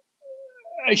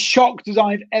as shocked as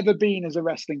I've ever been as a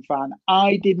wrestling fan.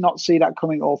 I did not see that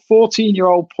coming. Or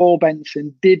 14-year-old Paul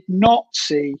Benson did not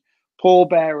see Paul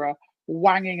Bearer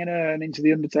wanging an urn into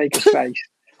the Undertaker's face.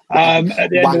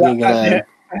 At the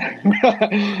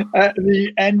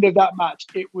end of that match,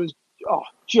 it was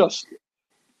just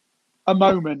a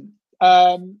moment.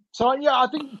 I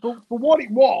think for what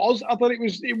it was, I thought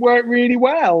it worked really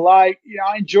well. I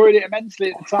enjoyed it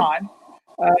immensely at the time,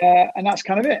 and that's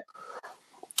kind of it.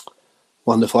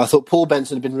 Wonderful. I thought Paul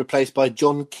Benson had been replaced by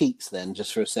John Keats then,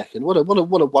 just for a second. What a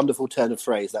wonderful turn of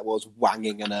phrase that was,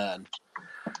 wanging an urn.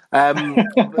 Anyway,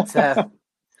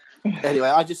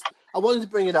 I wanted to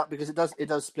bring it up because it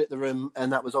does split the room,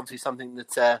 and that was obviously something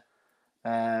that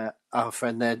our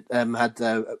friend there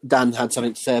Dan had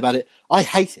something to say about it. I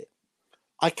hate it.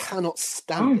 I cannot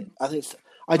stand it.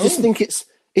 I just think it's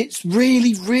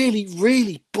really, really,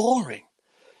 really boring.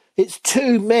 It's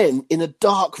 2 men in a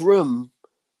dark room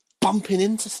bumping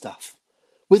into stuff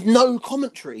with no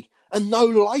commentary and no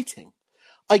lighting.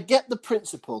 I get the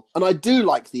principle, and I do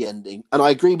like the ending, and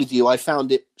I agree with you. I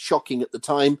found it shocking at the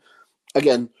time.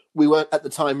 Again, we weren't at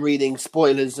the time reading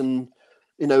spoilers and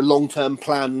long-term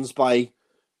plans by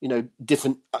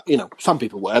different. Some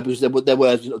people were, because there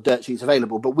were dirt sheets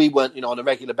available, but we weren't on a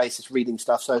regular basis reading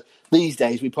stuff. So these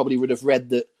days, we probably would have read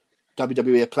that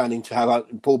WWE are planning to have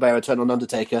Paul Bearer turn on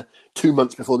Undertaker 2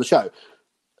 months before the show.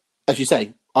 As you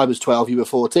say, I was 12, you were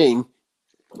 14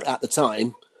 at the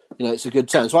time. It's a good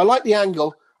turn. So I like the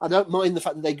angle. I don't mind the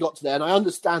fact that they got to there, and I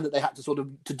understand that they had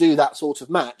to do that sort of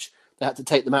match. They had to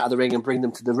take them out of the ring and bring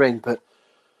them to the ring, but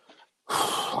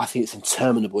I think it's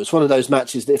interminable. It's one of those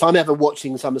matches that if I'm ever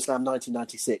watching SummerSlam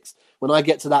 1996, when I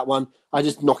get to that one, I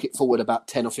just knock it forward about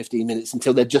 10 or 15 minutes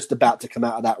until they're just about to come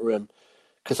out of that room,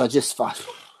 because I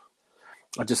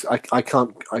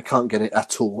can't get it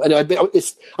at all. Anyway,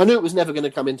 I knew it was never going to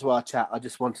come into our chat. I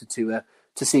just wanted to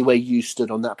see where you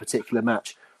stood on that particular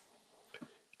match.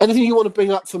 Anything you want to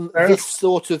bring up from this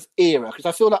sort of era? Because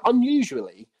I feel like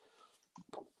unusually,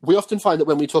 we often find that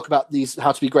when we talk about these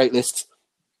How to Be Great lists,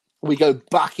 we go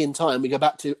back in time. We go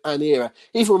back to an era.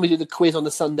 Even when we do the quiz on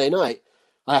the Sunday night,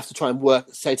 I have to try and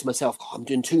say to myself, I'm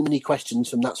doing too many questions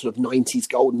from that sort of 90s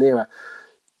golden era.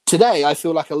 Today, I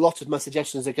feel like a lot of my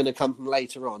suggestions are going to come from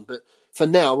later on. But for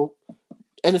now,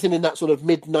 anything in that sort of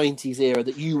mid-90s era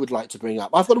that you would like to bring up?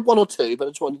 I've got 1 or 2, but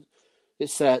I just want,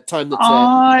 It's time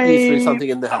that you threw something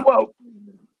in the hat.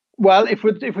 Well, if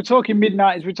we're talking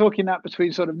mid-90s, we're talking that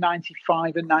between sort of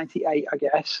 95 and 98, I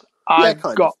guess. Yeah,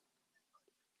 I've got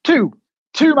two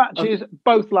matches,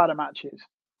 both ladder matches.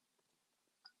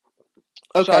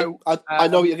 Okay, so, I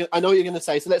know what you're going to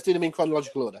say. So let's do them in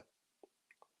chronological order.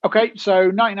 Okay, so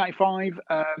 1995,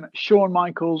 Shawn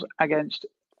Michaels against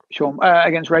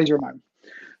Razor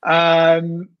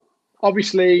Ramon.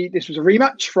 Obviously, this was a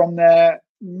rematch from their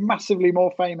massively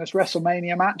more famous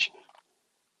WrestleMania match.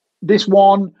 This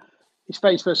one is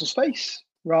face versus face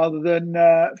rather than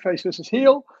face versus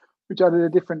heel, which added a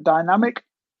different dynamic.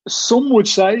 Some would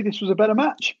say this was a better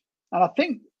match, and I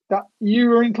think that you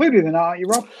were included in that, aren't you,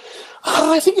 Rob?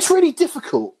 I think it's really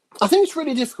difficult.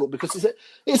 Because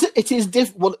it is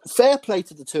different. Well, fair play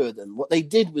to the two of them. What they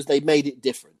did was they made it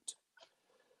different.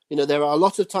 You know, there are a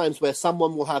lot of times where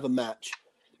someone will have a match.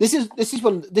 This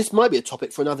might be a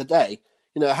topic for another day.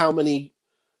 You know, how many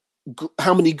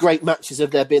great matches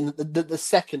have there been? The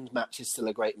second match is still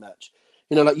a great match.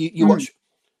 You know, like you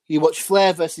watch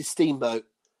Flair versus Steamboat,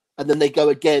 and then they go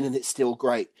again, and it's still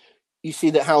great. You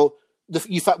see that how.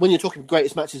 When you're talking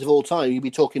greatest matches of all time, you'd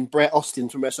be talking Bret Austin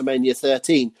from WrestleMania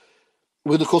 13.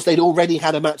 Well, of course, they'd already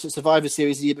had a match at Survivor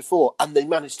Series the year before, and they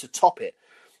managed to top it.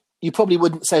 You probably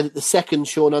wouldn't say that the second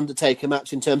Shawn Undertaker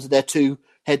match, in terms of their two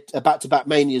back-to-back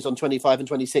Manias on 25 and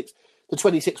 26, the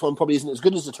 26th one probably isn't as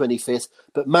good as the 25th,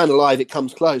 but man alive, it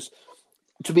comes close.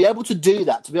 To be able to do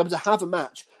that, to be able to have a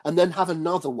match and then have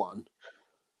another one,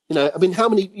 you know, I mean, how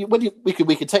many?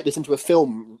 We could take this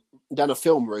into down a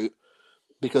film route.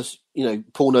 Because, you know,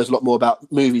 Paul knows a lot more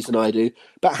about movies than I do.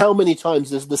 But how many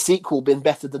times has the sequel been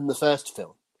better than the first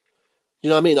film? You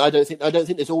know what I mean? I don't think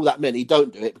there's all that many.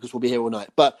 Don't do it because we'll be here all night.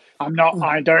 But I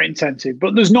don't intend to.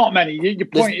 But there's not many. Your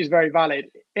point is very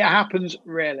valid. It happens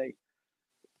rarely.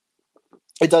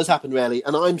 It does happen rarely.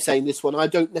 And I'm saying this one, I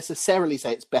don't necessarily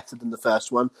say it's better than the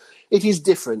first one. It is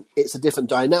different. It's a different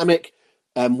dynamic.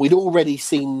 We'd already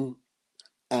seen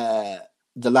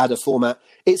the ladder format.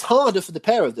 It's harder for the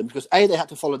pair of them because A, they had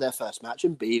to follow their first match,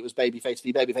 and B, it was babyface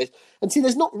v babyface. And see,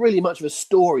 there's not really much of a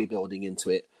story building into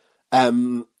it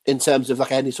in terms of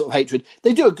like any sort of hatred.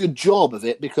 They do a good job of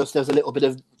it because there's a little bit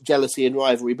of jealousy and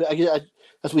rivalry. But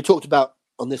as we talked about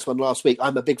on this one last week,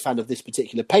 I'm a big fan of this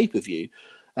particular pay-per-view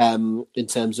in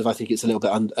terms of I think it's a little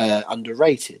bit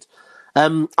underrated. I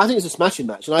think it's a smashing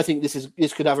match, and I think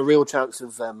this could have a real chance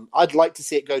of. I'd like to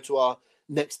see it go to our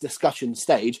next discussion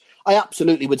stage. I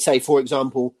absolutely would say, for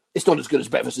example, it's not as good as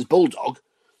Bret versus Bulldog,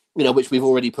 you know, which we've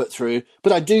already put through.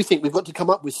 But I do think we've got to come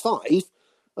up with 5,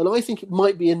 and I think it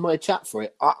might be in my chat for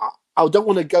it. I don't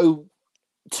want to go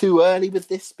too early with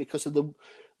this because of the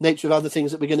nature of other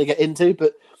things that we're going to get into,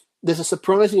 but there's a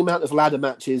surprising amount of ladder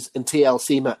matches and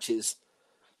TLC matches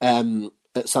at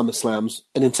SummerSlams.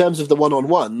 And in terms of the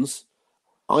one-on-ones,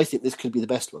 I think this could be the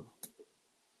best one.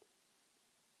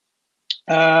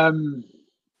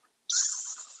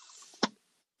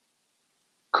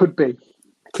 Could be.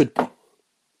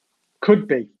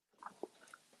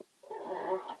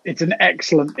 It's an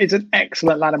excellent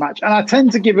ladder match, and I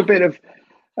tend to give a bit of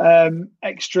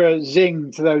extra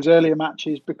zing to those earlier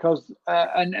matches because,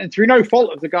 and through no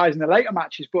fault of the guys in the later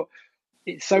matches, but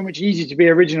it's so much easier to be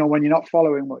original when you're not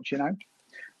following much, you know.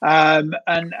 And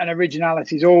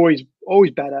originality is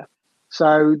always better.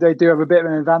 So they do have a bit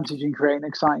of an advantage in creating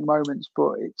exciting moments,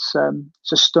 but it's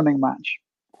a stunning match.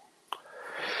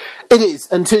 It is,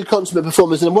 and 2 consummate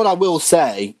performers. And what I will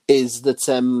say is that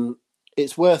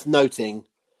it's worth noting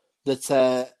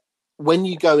that when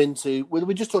you go into...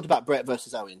 we just talked about Bret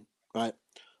versus Owen, right?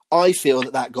 I feel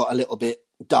that got a little bit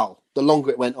dull. The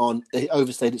longer it went on, it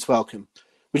overstayed its welcome.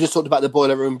 We just talked about the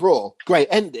Boiler Room Brawl. Great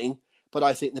ending, but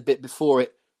I think the bit before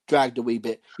it dragged a wee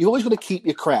bit. You've always got to keep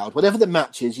your crowd. Whatever the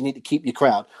match is, you need to keep your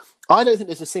crowd. I don't think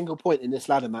there's a single point in this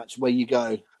ladder match where you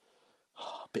go...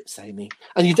 bit samey,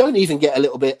 and you don't even get a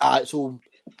little bit it's all,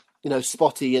 you know,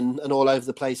 spotty and all over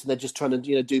the place, and they're just trying to,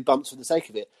 you know, do bumps for the sake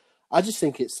of it. I just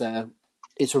think it's a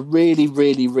really,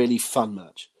 really, really fun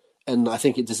match, and I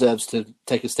think it deserves to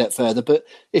take a step further. But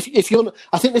if you're,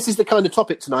 I think this is the kind of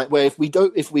topic tonight where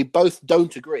if we both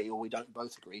don't agree, or we don't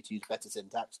both agree, to use better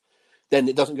syntax, then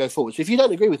it doesn't go forward. So if you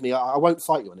don't agree with me, I won't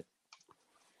fight you on it.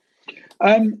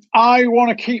 I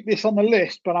want to keep this on the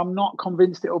list, but I'm not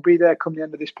convinced it'll be there come the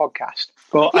end of this podcast.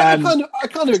 But yeah, I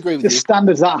kind of agree with you. The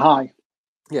standard's that high.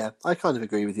 Yeah, I kind of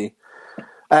agree with you.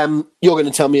 You're going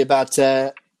to tell me about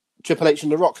Triple H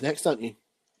and The Rock next, aren't you?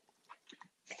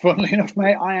 Funnily enough,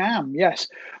 mate, I am, yes.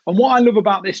 And what I love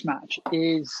about this match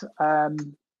is, for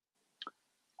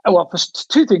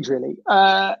 2 things, really.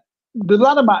 the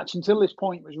ladder match until this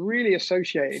point was really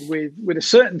associated with a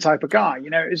certain type of guy. You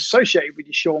know, it's associated with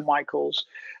your Shawn Michaels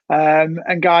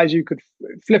and guys who could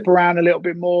flip around a little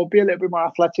bit more, be a little bit more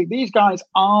athletic. These guys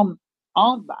aren't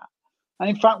that, and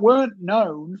in fact weren't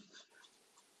known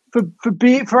for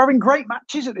having great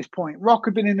matches at this point. Rock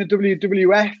had been in the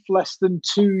WWF less than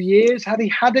 2 years. Had he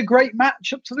had a great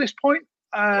match up to this point?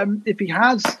 If he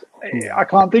has, I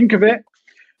can't think of it.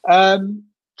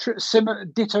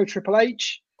 Ditto Triple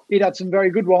H. He'd had some very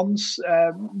good ones,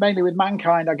 mainly with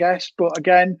Mankind, I guess. But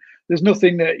again, there's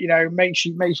nothing that makes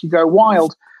you go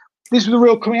wild. This was a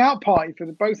real coming out party for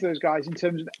both of those guys in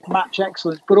terms of match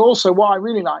excellence. But also, what I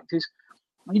really liked is,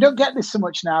 you don't get this so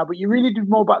much now, but you really did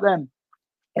more back then.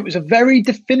 It was a very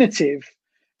definitive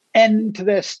end to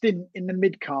their stint in the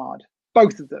mid card,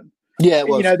 both of them. Yeah, it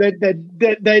was. You know,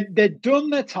 they'd done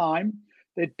their time.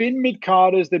 They'd been mid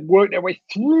carders. They'd worked their way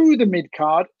through the mid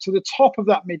card to the top of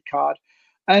that mid card.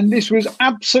 And this was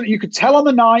absolutely, you could tell on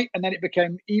the night, and then it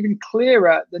became even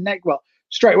clearer the next, well,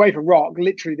 straight away for Rock,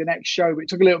 literally the next show, but it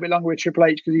took a little bit longer with Triple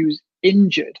H because he was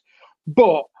injured.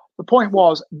 But the point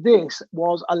was, this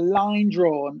was a line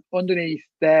drawn underneath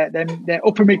their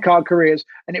upper mid-card careers,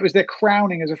 and it was their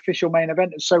crowning as official main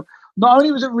eventers. So not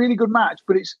only was it a really good match,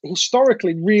 but it's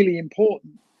historically really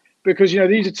important because,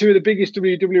 these are two of the biggest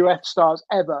WWF stars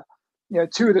ever.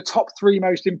 Two of the top three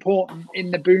most important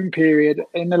in the boom period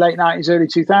in the late 90s, early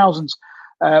 2000s,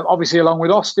 obviously along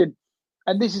with Austin.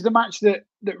 And this is the match that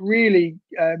really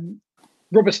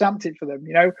rubber stamped it for them.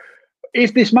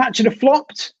 If this match had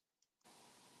flopped,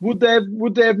 would they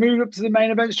have moved up to the main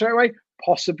event straight away?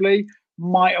 Possibly.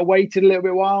 Might have waited a little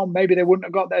bit while. Maybe they wouldn't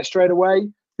have got there straight away.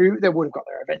 They would have got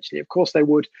there eventually. Of course they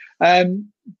would.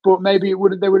 But maybe they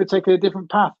would have taken a different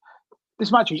path.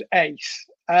 This match was ace.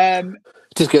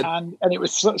 It is good. And it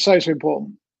was so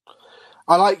important.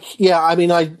 I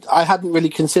hadn't really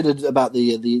considered about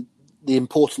the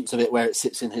importance of it, where it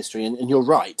sits in history. And you're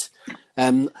right.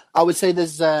 I would say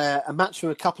there's a match from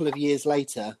a couple of years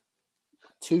later,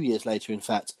 2 years later, in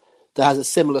fact, that has a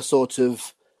similar sort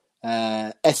of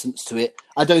essence to it.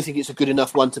 I don't think it's a good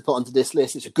enough one to put onto this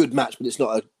list. It's a good match, but it's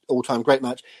not an all-time great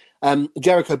match.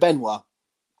 Jericho Benoit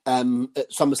at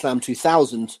SummerSlam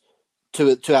 2000,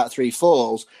 two out of 3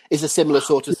 falls, is a similar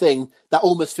sort of thing that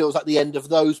almost feels like the end of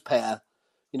those pair.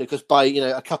 Because by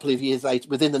a couple of years later,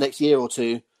 within the next year or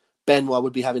two, Benoit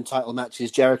would be having title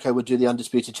matches. Jericho would do the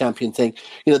undisputed champion thing.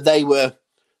 They were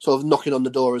sort of knocking on the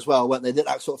door as well, weren't they?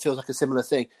 That sort of feels like a similar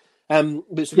thing. But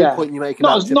it's a good point you make.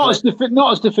 Not as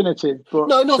definitive, but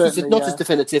not as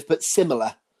definitive, but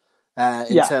similar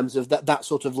in terms of that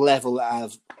sort of level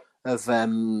of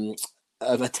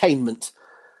attainment.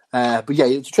 But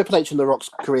Triple H and The Rock's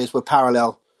careers were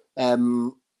parallel. A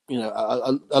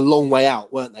long way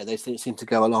out, weren't they? They seemed to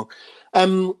go along.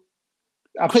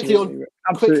 Quickly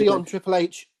on Triple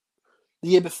H. The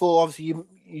year before, obviously,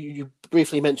 you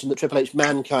briefly mentioned that Triple H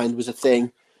Mankind was a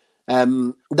thing.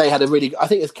 They had I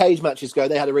think as cage matches go,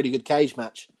 they had a really good cage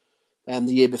match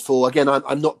the year before. Again,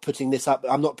 I'm not putting this up.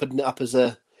 I'm not putting it up as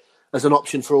an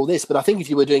option for all this. But I think if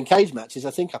you were doing cage matches,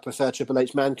 I think I prefer Triple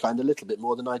H Mankind a little bit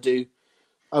more than I do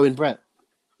Owen Brett.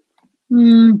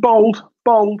 Bold.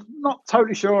 Not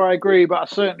totally sure I agree, but I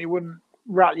certainly wouldn't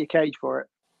rattle your cage for it.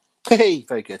 Hey,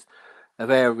 very good.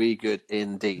 Very good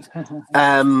indeed.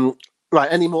 Right,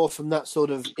 any more from that sort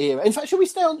of era? In fact, should we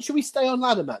stay on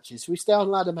ladder matches? Should we stay on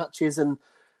ladder matches and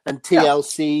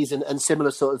TLCs and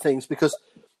similar sort of things? Because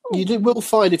will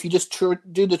find if you just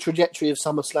do the trajectory of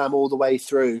SummerSlam all the way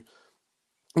through,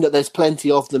 that there's plenty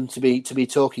of them to be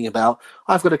talking about.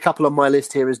 I've got a couple on my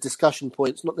list here as discussion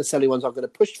points, not necessarily ones I'm going to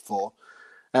push for.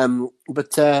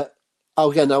 But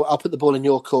I'll put the ball in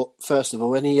your court first of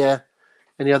all. Any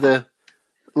other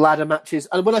ladder matches?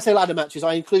 And when I say ladder matches,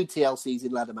 I include TLCs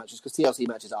in ladder matches because TLC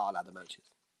matches are ladder matches.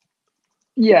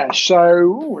 Yeah,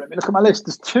 so let me look at my list.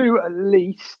 There's 2 at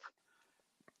least.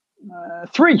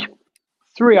 3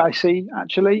 I see,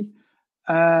 actually.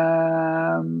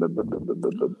 I'll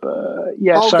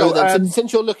go then.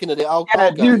 Since you're looking at it, I'll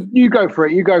go. You go for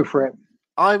it.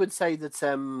 I would say that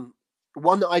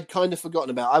one that I'd kind of forgotten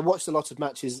about. I watched a lot of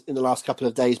matches in the last couple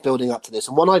of days building up to this,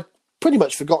 and one I'd pretty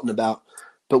much forgotten about,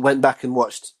 but went back and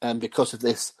watched because of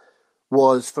this,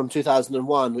 was from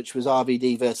 2001, which was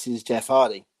RVD versus Jeff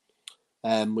Hardy,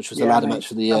 which was a ladder match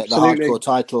for the hardcore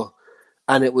title,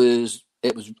 and it was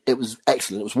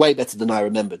excellent. It was way better than I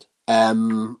remembered.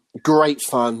 Great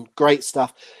fun, great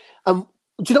stuff. Do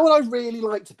you know what I really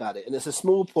liked about it? And it's a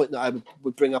small point that I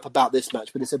would bring up about this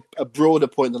match, but it's a broader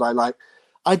point that I like.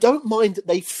 I don't mind that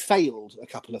they failed a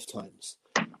couple of times.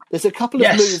 There's a couple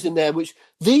of moves in there which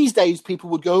these days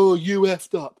people would go, "Oh, you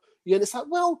effed up." Yeah, and it's like,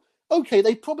 well, okay,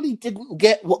 they probably didn't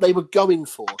get what they were going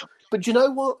for. But you know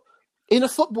what? In a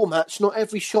football match, not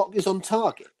every shot is on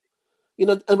target. You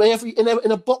know, and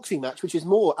in a boxing match, which is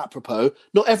more apropos,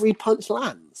 not every punch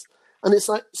lands. And it's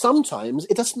like, sometimes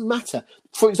it doesn't matter.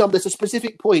 For example, there's a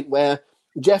specific point where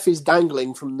Jeff is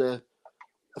dangling from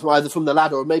either from the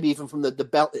ladder or maybe even from the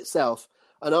belt itself,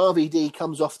 and RVD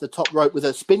comes off the top rope with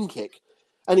a spin kick,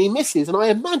 and he misses, and I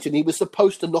imagine he was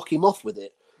supposed to knock him off with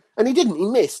it. And he didn't, he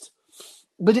missed.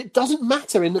 But it doesn't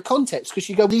matter in the context, because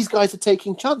you go, these guys are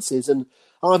taking chances, and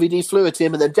RVD flew at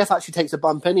him, and then Jeff actually takes a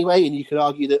bump anyway, and you could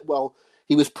argue that, well,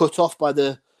 he was put off by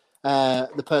the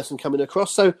person coming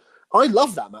across. So I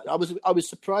love that match. I was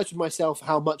surprised with myself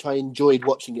how much I enjoyed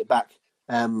watching it back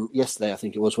yesterday, I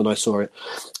think it was, when I saw it.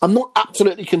 I'm not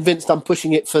absolutely convinced I'm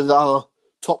pushing it for our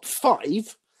top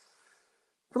 5,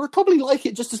 but I probably like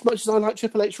it just as much as I like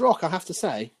Triple H Rock, I have to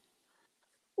say.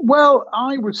 Well,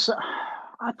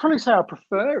 I'd probably say I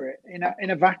prefer it in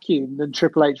a vacuum than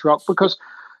Triple H Rock, because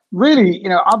really,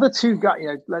 other two guys,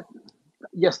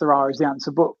 yes, there are is the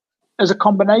answer, but as a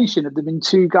combination, have there been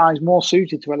two guys more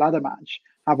suited to a ladder match,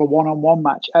 have a one-on-one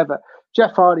match ever?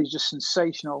 Jeff Hardy's just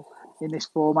sensational in this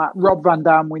format. Rob Van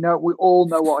Dam, we all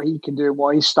know what he can do and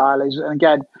what his style is, and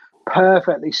again,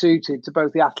 perfectly suited to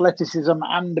both the athleticism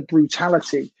and the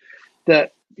brutality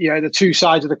that, the two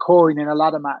sides of the coin in a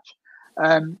ladder match.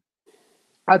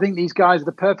 I think these guys are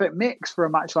the perfect mix for a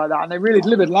match like that, and they really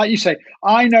delivered. Like you say,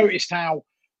 I noticed how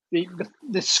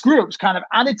the screw-ups kind of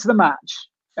added to the match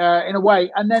in a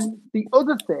way, and then the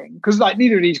other thing, because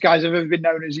neither of these guys have ever been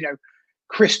known as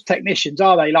crisp technicians,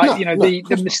 are they?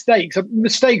 The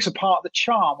mistakes are part of the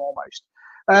charm almost.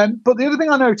 But the other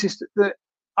thing I noticed that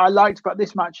I liked about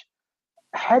this match,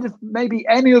 ahead of maybe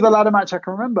any other ladder match I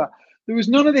can remember, there was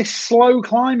none of this slow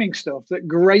climbing stuff that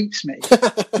grates me.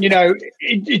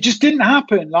 It just didn't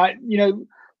happen.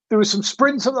 There was some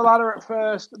sprints up the ladder at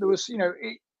first. There was,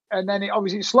 and then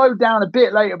it slowed down a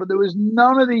bit later, but there was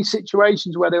none of these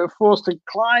situations where they were forced to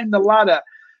climb the ladder,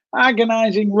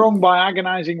 agonizing rung by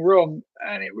agonizing rung,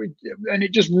 and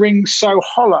it just rings so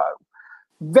hollow.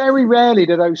 Very rarely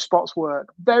do those spots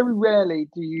work. Very rarely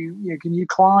can you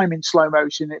climb in slow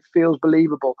motion. It feels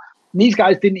believable. And these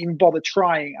guys didn't even bother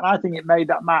trying, and I think it made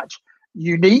that match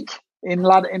unique in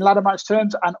ladder match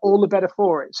terms, and all the better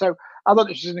for it. So I thought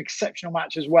this was an exceptional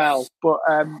match as well. But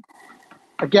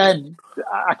again,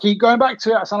 I keep going back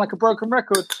to it. I sound like a broken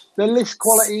record. The list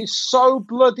quality is so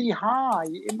bloody high.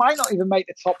 It might not even make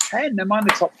the top 10. They might the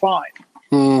top 5.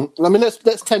 I mean,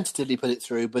 let's tentatively put it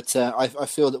through, but I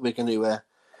feel that we're going to.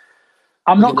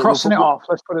 I'm not crossing it off.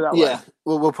 Let's put it that way. Yeah,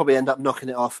 we'll probably end up knocking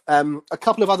it off. A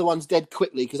couple of other ones dead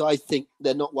quickly, because I think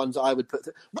they're not ones I would put.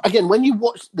 Again, when you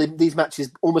watch these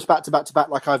matches almost back to back,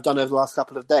 like I've done over the last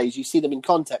couple of days, you see them in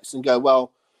context and go,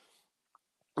 well,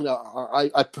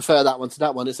 I prefer that one to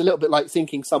that one. It's a little bit like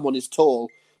thinking someone is tall,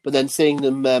 but then seeing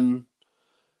them,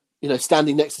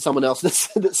 standing next to someone else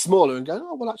that's smaller and going,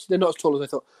 oh, well, actually, they're not as tall as I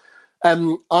thought.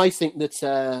 I think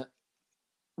that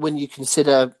when you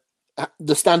consider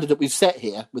the standard that we've set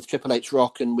here with Triple H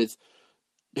Rock and with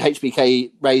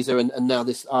HBK Razor and now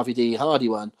this RVD Hardy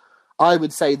one, I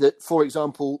would say that, for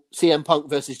example, CM Punk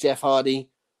versus Jeff Hardy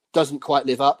doesn't quite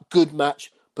live up. Good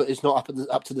match, but it's not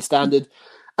up to the standard.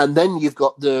 And then you've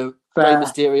got the Rey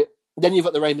Mysterio. Then you've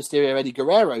got the Rey Mysterio Eddie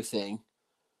Guerrero thing,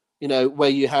 where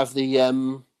you have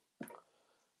the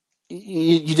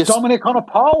you just Dominic on a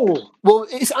pole. Well,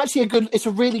 it's actually it's a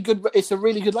really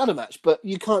good ladder match, but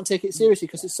you can't take it seriously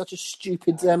because it's such a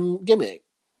stupid gimmick.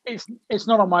 It's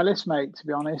not on my list, mate. To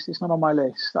be honest, it's not on my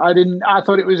list. I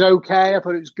thought it was okay. I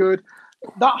thought it was good.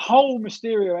 That whole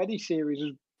Mysterio Eddie series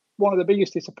was one of the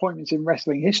biggest disappointments in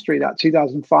wrestling history. That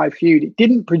 2005 feud. It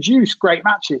didn't produce great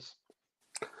matches.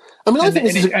 I mean,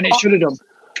 it should have done.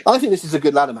 I think this is a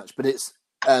good ladder match, but it's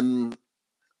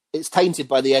tainted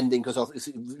by the ending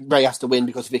because Ray has to win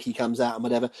because Vicky comes out and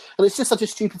whatever. And it's just such a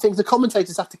stupid thing. The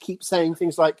commentators have to keep saying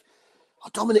things like, oh,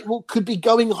 Dominic could be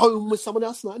going home with someone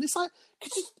else now. And it's like,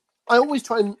 I always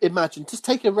try and imagine, just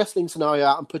take a wrestling scenario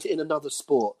out and put it in another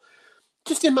sport.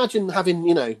 Just imagine having,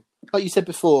 like you said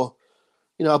before,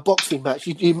 a boxing match.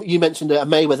 You mentioned a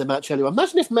Mayweather match earlier.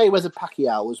 Imagine if Mayweather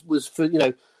Pacquiao was for,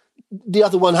 the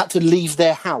other one had to leave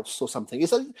their house or something.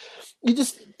 It's like,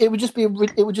 it would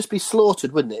just be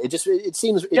slaughtered, wouldn't it? It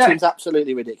seems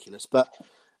absolutely ridiculous. But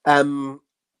anyway,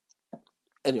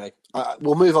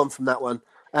 we'll move on from that one.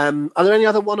 Are there any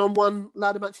other one-on-one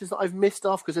ladder matches that I've missed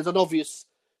off? Because there's an obvious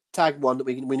tag one that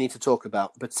we need to talk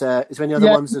about. But is there any other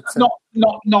ones that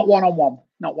not one-on-one?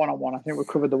 Not one-on-one. I think we've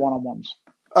covered the one-on-ones.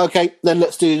 Okay, then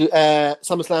let's do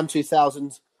SummerSlam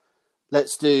 2000.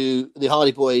 let's do the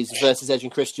Hardy Boys versus Edge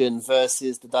and Christian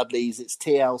versus the Dudleys. It's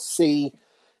TLC.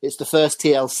 It's the first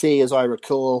TLC, as I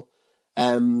recall.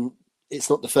 It's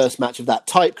not the first match of that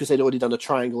type because they'd already done a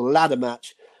triangle ladder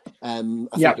match, I think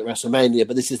at WrestleMania,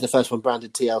 but this is the first one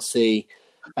branded TLC.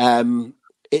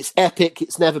 It's epic.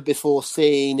 It's never before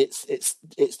seen. It's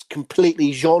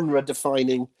completely genre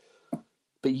defining,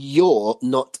 but you're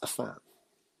not a fan.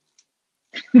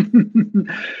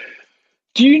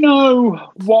 Do you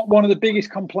know what one of the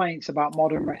biggest complaints about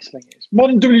modern wrestling is?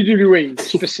 Modern WWE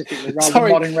specifically, rather than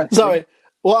modern wrestling. Sorry,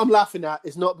 what I'm laughing at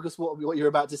is not because what you're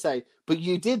about to say, but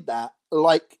you did that.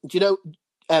 Like, do you know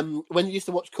when you used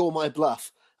to watch Call My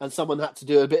Bluff and someone had to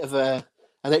do a bit of an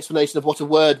explanation of what a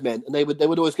word meant, and they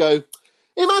would always go,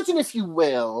 "Imagine if you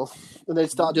will," and they'd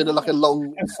start doing a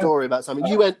long story about something.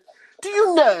 You went, "Do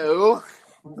you know?"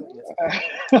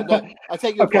 No, I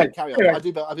take your point. Carry on.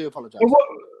 Anyway, I do apologise.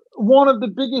 One of the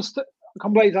biggest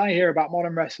complaints I hear about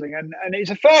modern wrestling, and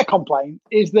it's a fair complaint,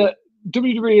 is that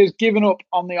WWE has given up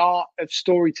on the art of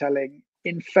storytelling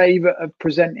in favour of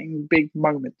presenting big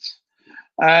moments.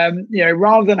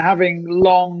 Rather than having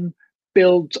long,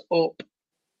 built-up,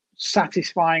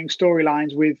 satisfying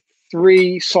storylines with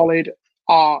 3 solid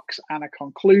arcs and a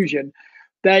conclusion,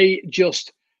 they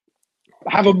just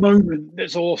have a moment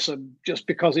that's awesome just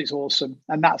because it's awesome,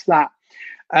 and that's that.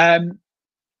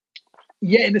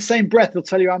 Yet in the same breath, they'll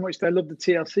tell you how much they love the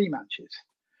TLC matches,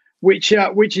 which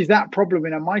is that problem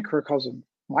in a microcosm.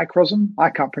 Microcosm?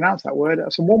 I can't pronounce that word.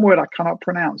 That's one word I cannot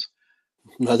pronounce.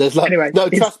 No,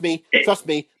 trust me.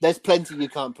 There's plenty you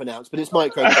can't pronounce, but it's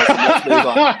microcosm. Let's move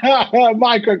on.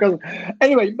 Microcosm.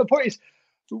 Anyway, the point is,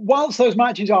 whilst those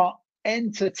matches are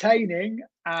entertaining,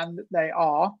 and they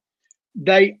are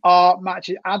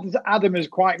matches. Adam has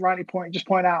quite rightly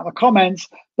pointed out in the comments,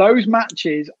 those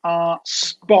matches are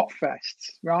spot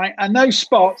fests, right? And those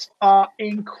spots are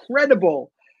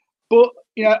incredible. But,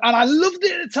 and I loved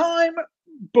it at the time,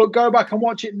 but go back and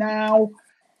watch it now,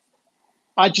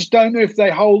 I just don't know if they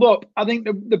hold up. I think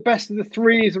the best of the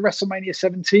 3 is the WrestleMania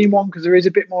 17 one, because there is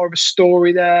a bit more of a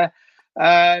story there.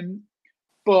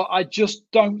 But I just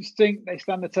don't think they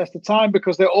stand the test of time,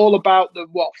 because they're all about the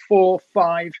 4,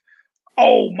 5,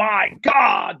 oh my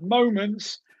God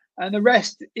moments, and the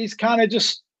rest is kind of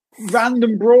just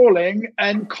random brawling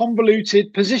and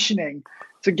convoluted positioning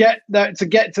to get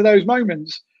to those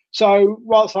moments. So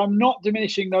whilst I'm not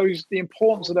diminishing the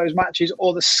importance of those matches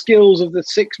or the skills of the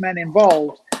 6 men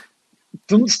involved,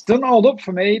 doesn't hold up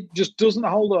for me. Just doesn't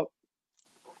hold up.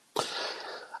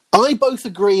 I both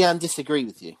agree and disagree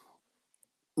with you.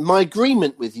 My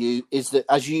agreement with you is that,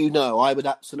 as you know, I would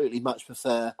absolutely much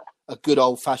prefer a good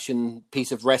old-fashioned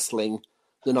piece of wrestling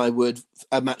than I would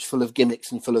a match full of gimmicks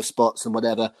and full of spots and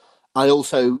whatever. I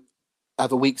also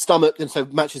have a weak stomach, and so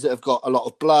matches that have got a lot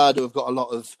of blood or have got a lot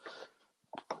of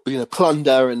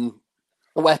plunder and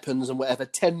weapons and whatever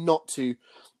tend not to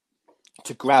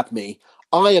grab me.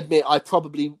 I admit I'll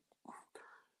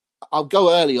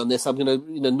go early on this. I'm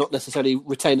going to not necessarily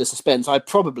retain the suspense. I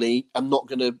probably am not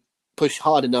going to push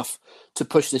hard enough to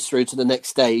push this through to the next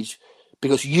stage,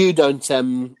 because you don't.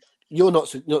 You're not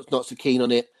so keen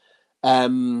on it,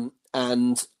 and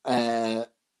I'm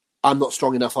not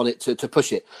strong enough on it to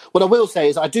push it. What I will say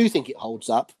is I do think it holds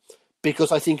up,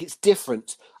 because I think it's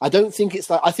different. I don't think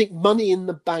it's I think Money in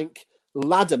the Bank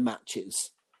ladder matches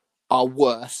are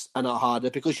worse and are harder,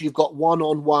 because you've got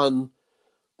one-on-one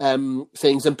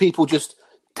things, and people just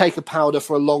take a powder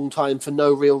for a long time for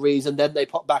no real reason, then they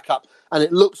pop back up, and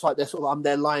it looks like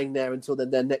they're lying there until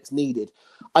they're next needed.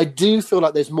 I do feel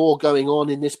like there's more going on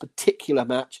in this particular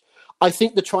match. I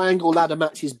think the triangle ladder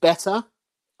match is better,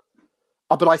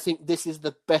 but I think this is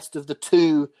the best of the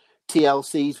 2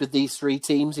 TLCs with these 3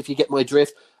 teams, if you get my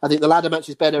drift. I think the ladder match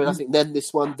is better, and I think then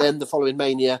this one, then the following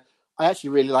Mania. I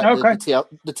actually really like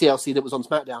the TLC that was on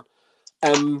SmackDown.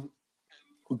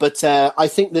 But I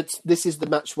think that this is the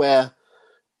match where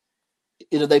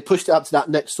they pushed it up to that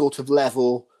next sort of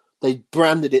level. They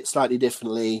branded it slightly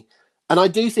differently, and I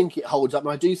do think it holds up.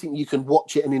 And I do think you can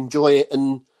watch it and enjoy it,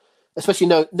 and especially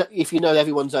if you know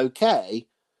everyone's okay.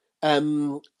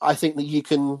 I think that you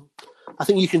can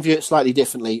view it slightly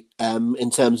differently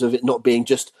in terms of it not being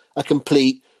just a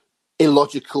complete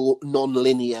illogical,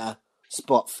 non-linear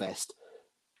spot fest.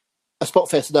 A spot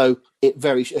fest, though, it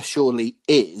very assuredly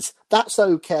is. That's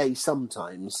okay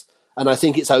sometimes, and I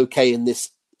think it's okay in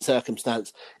this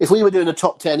circumstance. If we were doing a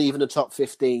top 10, even a top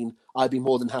 15, I'd be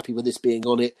more than happy with this being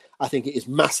on it. I think it is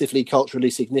massively culturally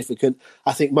significant.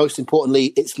 I think most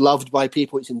importantly, it's loved by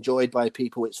people, it's enjoyed by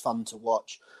people, it's fun to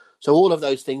watch. So all of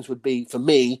those things would be, for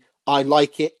me, I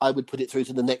like it. I would put it through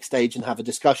to the next stage and have a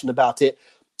discussion about it.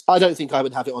 I don't think I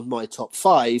would have it on my top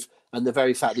 5, and the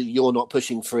very fact that you're not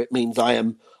pushing for it means I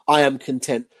am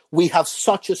content. We have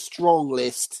such a strong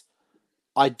list.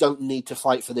 I don't need to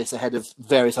fight for this ahead of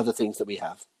various other things that we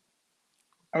have.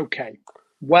 Okay.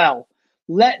 Well,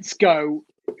 let's go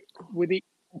with the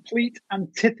complete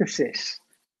antithesis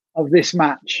of this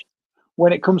match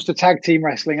when it comes to tag team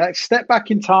wrestling. Let's step back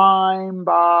in time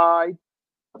by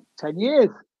 10 years.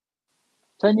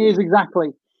 10 years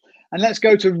exactly. And let's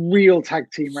go to real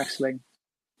tag team wrestling.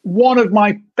 One of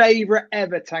my favorite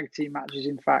ever tag team matches,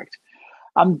 in fact.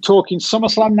 I'm talking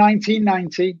SummerSlam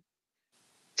 1990,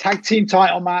 tag team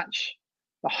title match,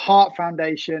 the Hart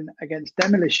Foundation against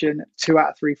Demolition, 2 out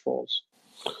of 3 falls.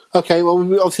 Okay, well,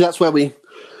 obviously that's where we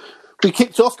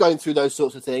kicked off going through those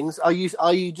sorts of things. Are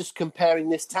you just comparing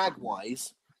this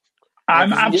tag-wise?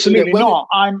 I'm absolutely not.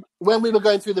 When we were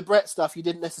going through the Brett stuff, you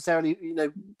didn't necessarily,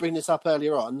 bring this up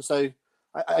earlier on. So,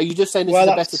 are you just saying this is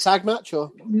a better tag match,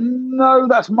 or no?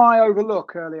 That's my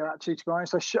overlook earlier. Actually, to be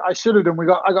honest, I should have done.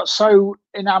 I got so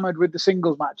enamored with the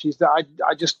singles matches that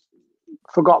I just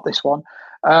forgot this one.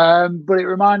 But it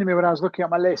reminded me when I was looking at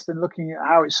my list and looking at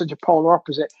how it's such a polar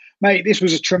opposite. Mate, this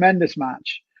was a tremendous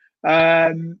match.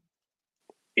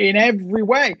 In every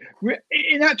way.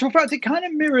 In actual fact, it kind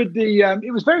of mirrored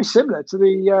it was very similar to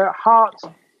the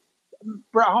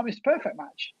Bret Hart Mr. Perfect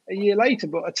match a year later,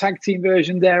 but a tag team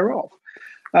version thereof.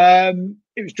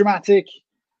 It was dramatic.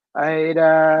 It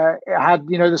had,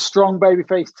 the strong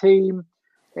babyface team.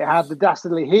 It had the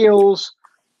dastardly heels.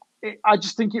 I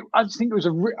think it was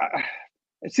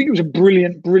a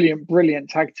brilliant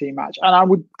tag team match, and I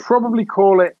would probably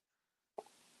call it.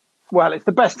 Well, it's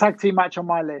the best tag team match on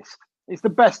my list. It's the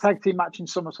best tag team match in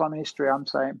SummerSlam history, I'm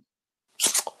saying.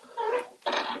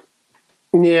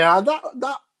 Yeah,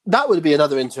 that would be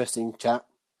another interesting chat.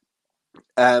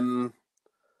 I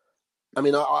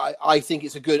think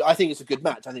it's a good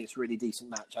match. I think it's a really decent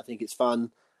match. I think it's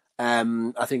fun.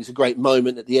 I think it's a great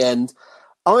moment at the end.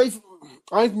 I've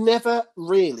never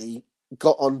really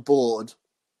got on board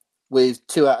with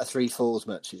 2 out of 3 falls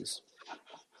matches.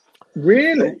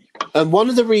 Really? And one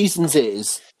of the reasons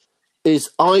is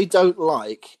I don't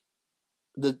like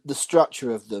the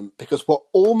structure of them, because what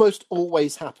almost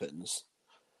always happens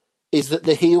is that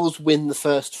the heels win the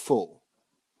first fall.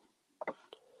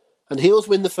 And heels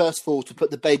win the first fall to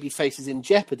put the baby faces in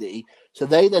jeopardy, so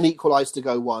they then equalise to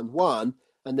go 1-1,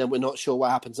 and then we're not sure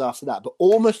what happens after that. But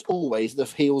almost always the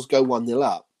heels go 1-0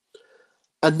 up.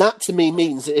 And that to me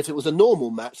means that if it was a normal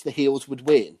match, the heels would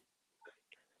win.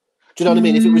 Do you know what I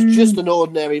mean? If it was just an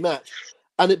ordinary match.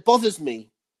 And it bothers me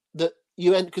that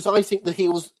you end, because I think the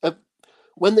heels,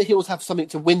 when the heels have something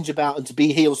to whinge about and to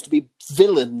be heels, to be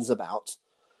villains about,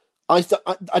 I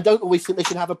don't always think they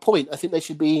should have a point. I think they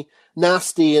should be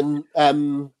nasty and,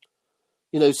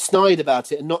 snide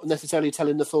about it and not necessarily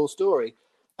telling the full story.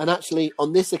 And actually,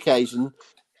 on this occasion,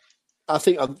 I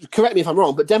think, correct me if I'm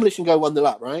wrong, but Demolition go 1-0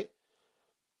 up, right?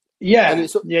 Yeah, and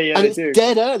it's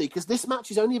dead early, because this match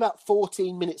is only about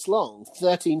 14 minutes long,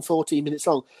 13, 14 minutes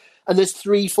long, and there's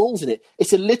 3 falls in it.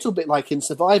 It's a little bit like in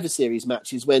Survivor Series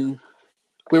matches when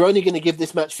we're only going to give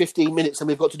this match 15 minutes and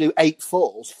we've got to do 8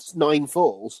 falls, 9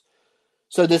 falls.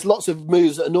 So there's lots of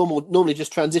moves that are normally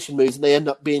just transition moves, and they end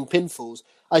up being pinfalls.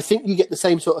 I think you get the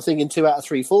same sort of thing in 2 out of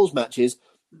 3 falls matches,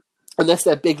 unless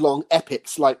they're big, long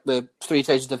epics like the 3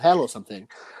 Stages of Hell or something.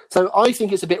 So I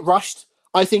think it's a bit rushed.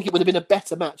 I think it would have been a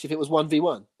better match if it was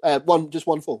 1v1, just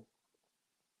 1 fall.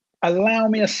 Allow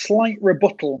me a slight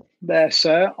rebuttal there,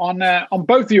 sir, on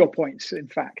both of your points, in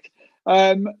fact.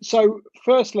 So,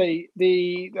 firstly,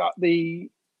 the 2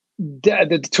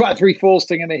 out of 3 falls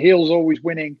thing and the heels always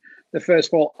winning the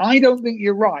first fall. I don't think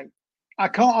you're right. I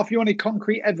can't offer you any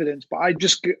concrete evidence, but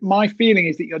my feeling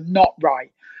is that you're not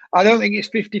right. I don't think it's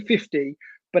 50-50,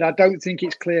 but I don't think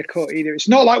it's clear cut either. It's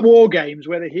not like War Games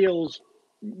where the heels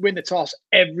win the toss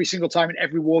every single time in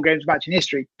every War Games match in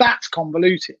history. That's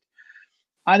convoluted.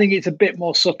 I think it's a bit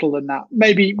more subtle than that.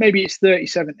 Maybe it's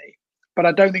 30-70, but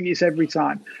I don't think it's every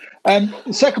time. The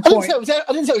second point, I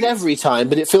didn't say it was every time,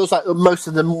 but it feels like most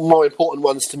of the more important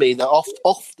ones to me, they're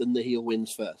often the heel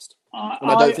wins first.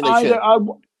 And I don't think they should.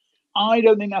 I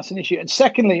don't think that's an issue. And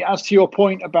secondly, as to your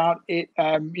point about it,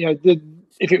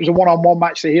 if it was a one-on-one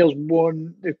match, the heels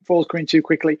won, the falls coming too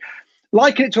quickly.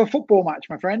 Liken it to a football match,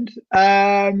 my friend.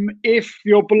 If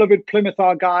your beloved Plymouth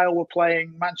Argyle were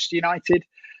playing Manchester United,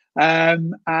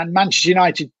 and Manchester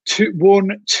United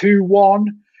won 2-1,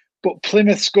 but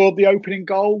Plymouth scored the opening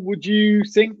goal, would you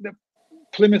think that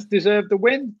Plymouth deserved the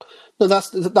win? No,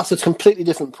 that's a completely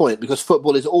different point, because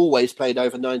football is always played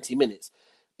over 90 minutes.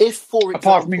 If, for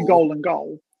example, apart from in goal and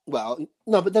goal. Well,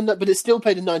 no, but it's still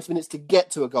played in 90 minutes to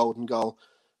get to a golden goal.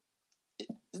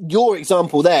 your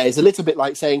example there is a little bit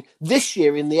like saying this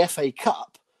year in the FA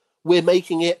Cup, we're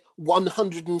making it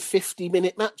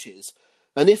 150-minute matches.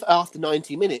 And if after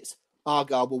 90 minutes,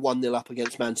 Argyle were 1-0 up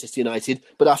against Manchester United,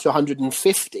 but after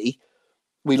 150,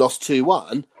 we lost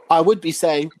 2-1, I would be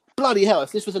saying, bloody hell,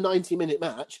 if this was a 90-minute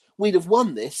match, we'd have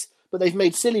won this, but they've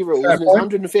made silly rules and it's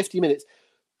 150 minutes.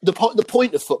 The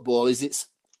point of football is it's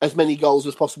as many goals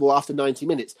as possible after 90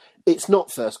 minutes. It's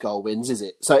not first goal wins, is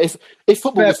it? So if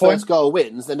football was first goal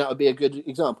wins, then that would be a good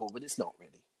example, but it's not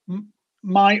really.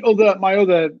 My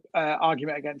other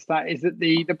argument against that is that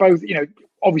the both,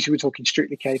 obviously we're talking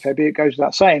strictly kayfabe, it goes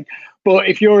without saying, but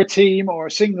if you're a team or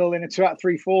a single in a 2 out of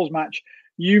 3 falls match,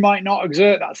 you might not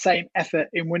exert that same effort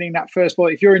in winning that first ball.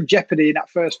 If you're in jeopardy in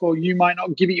that first ball, you might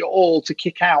not give it your all to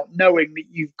kick out, knowing that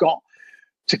you've got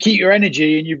to keep your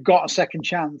energy and you've got a second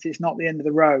chance. It's not the end of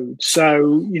the road.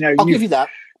 So, I'll give you that.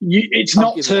 It's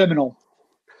not terminal.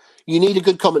 You need a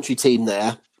good commentary team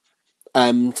there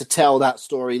to tell that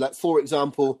story. Like, for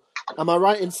example, am I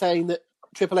right in saying that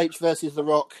Triple H versus The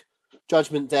Rock,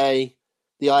 Judgment Day,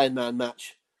 the Iron Man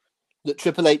match, that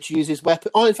Triple H uses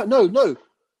weapon? Oh, in fact, no.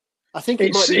 I think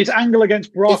it's Angle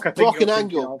against Brock. It's Brock and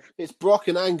Angle. It's Brock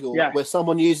and Angle, where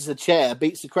someone uses a chair,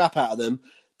 beats the crap out of them,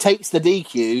 takes the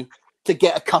DQ to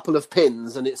get a couple of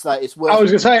pins, and it's like it's worth. I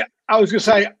was gonna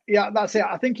say, yeah, that's it.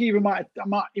 I think he might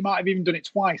have even done it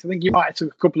twice. I think he might have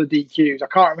took a couple of DQs. I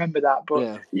can't remember that,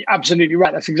 but you're absolutely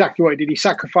right. That's exactly what he did. He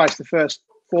sacrificed the first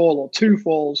fall or 2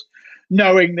 falls,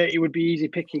 knowing that it would be easy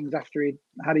pickings after he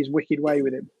had his wicked way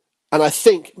with him. And I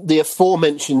think the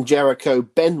aforementioned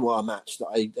Jericho-Benoit match that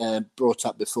I brought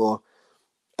up before,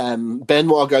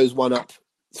 Benoit goes 1-up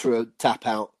through a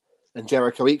tap-out, and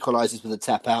Jericho equalises with a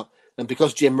tap-out. And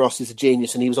because Jim Ross is a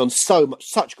genius, and he was on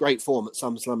such great form at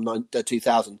SummerSlam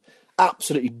 2000,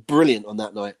 absolutely brilliant on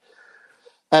that night,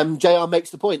 JR makes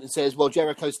the point and says, well,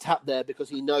 Jericho's tapped there because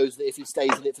he knows that if he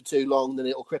stays in it for too long, then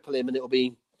it'll cripple him and it'll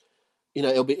be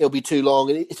too long,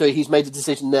 and so he's made a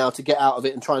decision now to get out of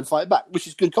it and try and fight back, which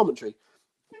is good commentary.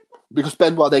 Because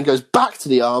Benoit then goes back to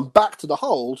the arm, back to the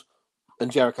hold,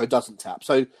 and Jericho doesn't tap.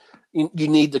 So you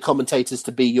need the commentators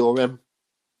to be your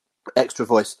extra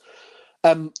voice.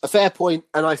 A fair point,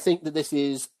 and I think that this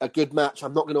is a good match.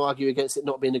 I'm not going to argue against it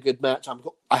not being a good match.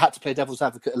 I had to play devil's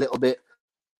advocate a little bit.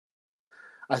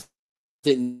 I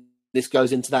think this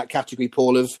goes into that category,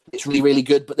 Paul, of it's really, really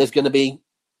good, but there's going to be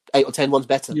 8 or 10 ones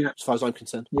better, as far as I'm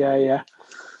concerned. Yeah.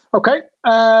 Okay.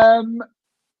 I'll let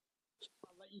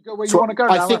you go where you want to go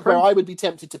now, I think where I would be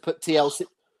tempted to put TLC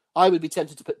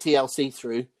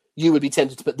through, you would be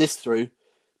tempted to put this through,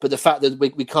 but the fact that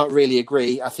we can't really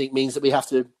agree, I think, means that we have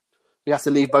to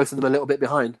leave both of them a little bit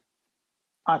behind.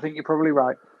 I think you're probably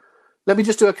right. Let me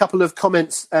just do a couple of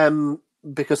comments,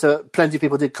 because plenty of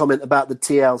people did comment about the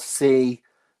TLC,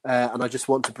 and I just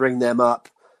want to bring them up.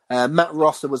 Matt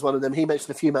Rosser was one of them. He mentioned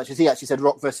a few matches. He actually said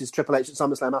Rock versus Triple H at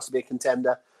SummerSlam has to be a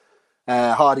contender.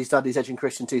 Hardy, Dudley's Edge and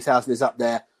Christian 2000 is up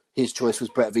there. His choice was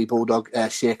Brett v. Bulldog,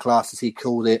 sheer class, as he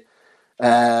called it.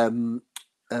 There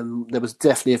was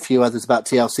definitely a few others about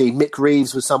TLC. Mick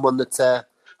Reeves was someone that, I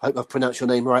hope I've pronounced your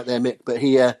name right there, Mick, but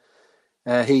he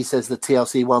says the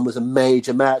TLC one was a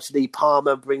major match. Lee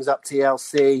Palmer brings up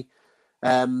TLC.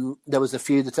 There was a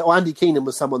few that... Andy Keenan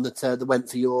was someone that went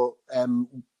for your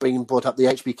brought up the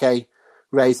HBK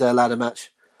Razor ladder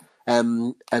match.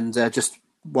 Just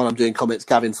while I'm doing comments,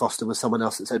 Gavin Foster was someone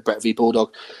else that said Brett v.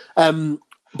 Bulldog.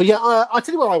 But yeah, I'll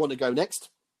tell you where I want to go next.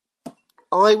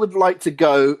 I would like to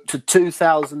go to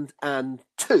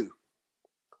 2002.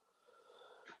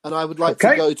 And I would like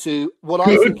to go to what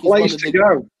I think is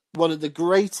one of the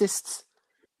greatest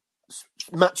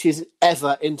matches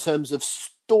ever in terms of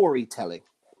storytelling.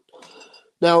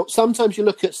 Now, sometimes you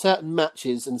look at certain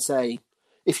matches and say,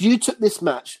 if you took this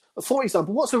match, for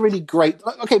example, what's a really great...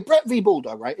 Okay, Brett v.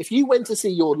 Bulldog, right? If you went to see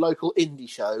your local indie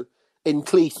show in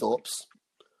Cleethorpes,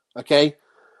 okay,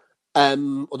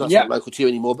 well, that's not local to you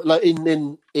anymore, but like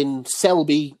in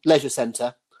Selby Leisure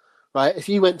Centre, right? If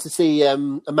you went to see a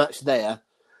match there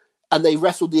and they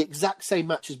wrestled the exact same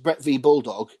match as Brett v.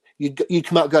 Bulldog, you'd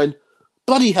come out going,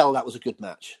 bloody hell, that was a good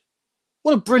match.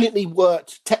 What a brilliantly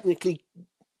worked, technically,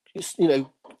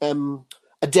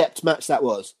 adept match that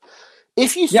was.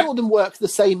 If you saw them work the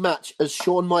same match as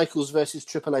Shawn Michaels versus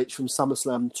Triple H from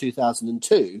SummerSlam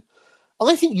 2002,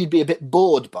 I think you'd be a bit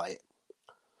bored by it.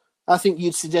 I think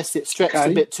you'd suggest it stretched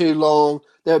a bit too long,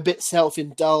 they're a bit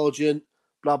self-indulgent,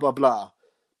 blah, blah, blah.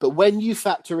 But when you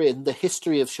factor in the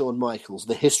history of Shawn Michaels,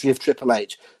 the history of Triple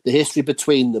H, the history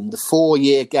between them, the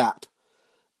 4-year gap,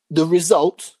 the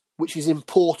result, which is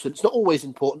important, it's not always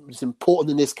important, but it's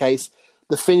important in this case,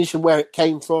 the finish and where it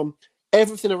came from,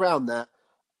 everything around that,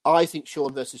 I think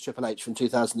Shawn versus Triple H from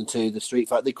 2002, the street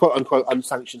fight, the quote-unquote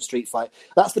unsanctioned street fight,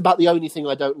 that's about the only thing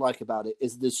I don't like about it,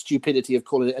 is the stupidity of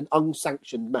calling it an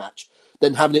unsanctioned match,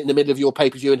 then having it in the middle of your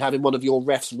pay-per-view and having one of your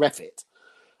refs ref it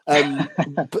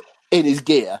in his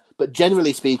gear. But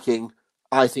generally speaking,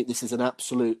 I think this is an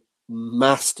absolute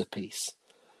masterpiece.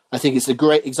 I think it's a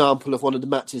great example of one of the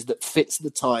matches that fits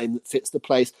the time, that fits the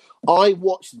place. I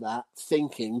watched that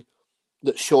thinking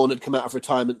that Shawn had come out of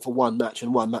retirement for one match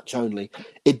and one match only.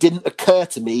 It didn't occur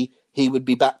to me he would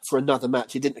be back for another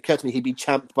match. It didn't occur to me he'd be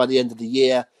champed by the end of the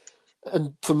year.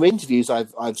 And from interviews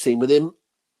I've seen with him,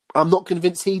 I'm not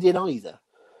convinced he did either.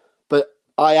 But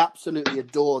I absolutely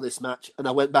adore this match, and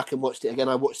I went back and watched it again.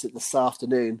 I watched it this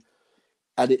afternoon,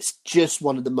 and it's just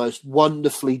one of the most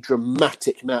wonderfully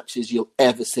dramatic matches you'll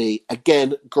ever see.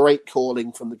 Again, great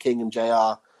calling from the King and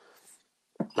JR.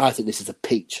 I think this is a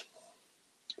peach.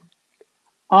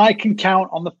 I can count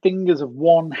on the fingers of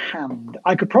one hand.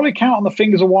 I could probably count on the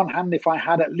fingers of one hand if I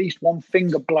had at least one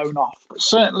finger blown off. But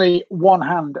certainly one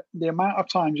hand, the amount of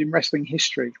times in wrestling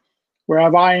history where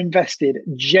have I invested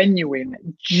genuine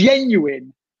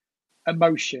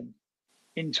emotion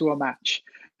into a match.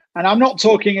 And I'm not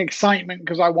talking excitement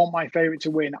because I want my favorite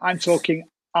to win. I'm talking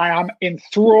I am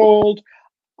enthralled.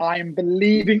 I am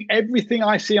believing everything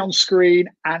I see on screen,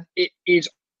 and it is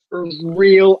as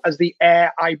real as the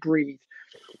air I breathe.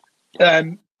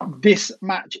 This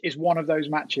match is one of those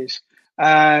matches.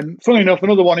 Funnily enough,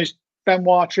 another one is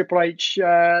Benoit, Triple H,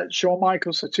 Shawn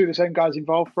Michaels, so two of the same guys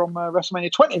involved from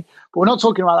WrestleMania 20. But we're not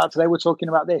talking about that today. We're talking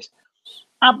about this.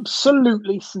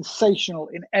 Absolutely sensational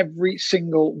in every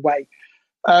single way.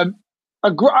 A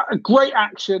great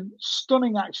action,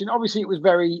 stunning action. Obviously, it was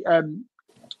very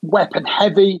weapon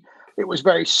heavy. It was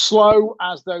very slow,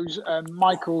 as those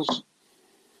Michaels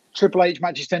Triple H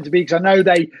matches tend to be, because I know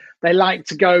they like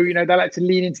to go, they like to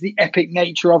lean into the epic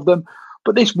nature of them.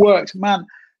 But this worked, man.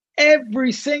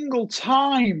 Every single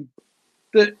time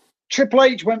that Triple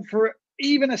H went for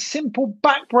even a simple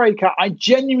backbreaker, I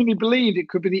genuinely believed it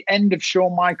could be the end of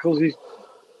Shawn Michaels'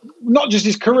 not just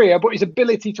his career, but his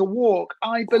ability to walk.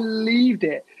 I believed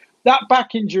it. That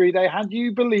back injury, they had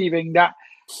you believing that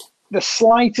the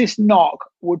slightest knock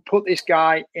would put this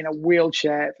guy in a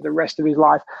wheelchair for the rest of his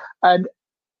life. And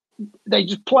they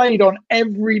just played on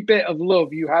every bit of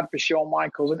love you had for Shawn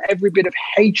Michaels and every bit of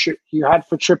hatred you had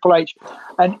for Triple H.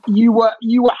 And you were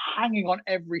hanging on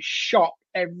every shot,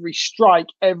 every strike,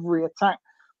 every attack.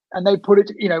 And they put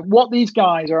it, what these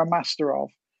guys are a master of,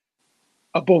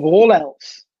 above all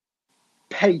else,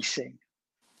 pacing.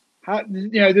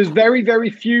 There's very, very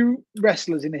few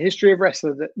wrestlers in the history of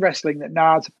wrestling that know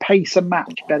how to pace a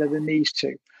match better than these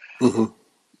two. Mm-hmm.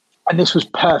 And this was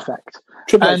perfect.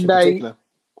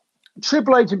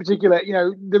 Triple H in particular,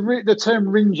 the term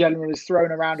ring general is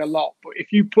thrown around a lot. But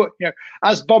if you put,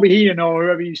 as Bobby Heenan or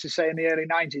whoever used to say in the early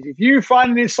 90s, if you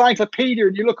find an encyclopedia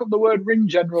and you look up the word ring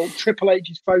general, Triple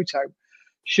H's photo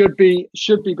should be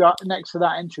next to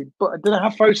that entry. But do they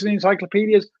have photos in the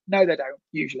encyclopedias? No, they don't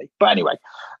usually. But anyway,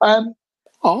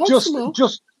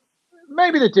 just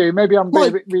maybe they do. Maybe I'm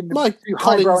reading my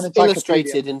Collins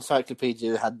Illustrated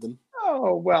encyclopedia had them.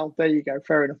 Oh, well, there you go.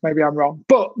 Fair enough. Maybe I'm wrong.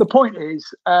 But the point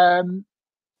is,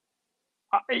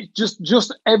 it's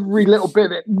just every little bit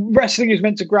of it. Wrestling is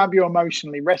meant to grab you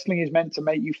emotionally. Wrestling is meant to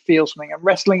make you feel something. And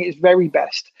wrestling at its very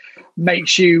best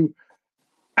makes you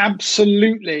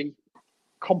absolutely,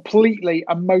 completely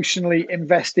emotionally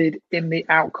invested in the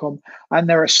outcome. And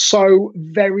there are so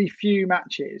very few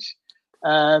matches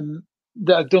that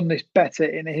have done this better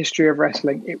in the history of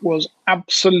wrestling. It was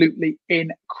absolutely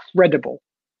incredible.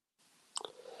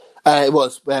 It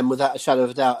was, without a shadow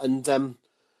of a doubt. And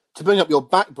to bring up your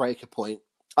backbreaker point,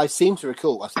 I seem to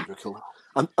recall.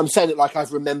 I'm saying it like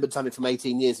I've remembered something from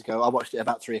 18 years ago. I watched it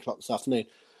about 3 o'clock this afternoon.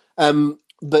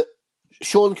 But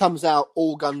Shawn comes out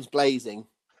all guns blazing,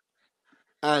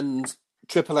 and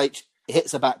Triple H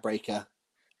hits a backbreaker,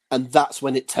 and that's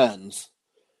when it turns.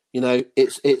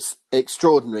 It's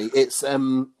extraordinary. It's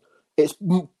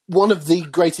one of the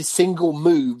greatest single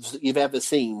moves that you've ever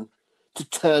seen to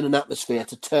turn an atmosphere,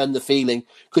 to turn the feeling.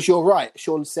 Because you're right,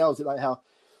 Shawn sells it like how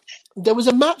there was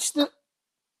a match that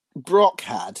Brock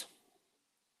had.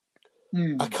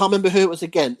 I can't remember who it was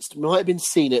against. It might have been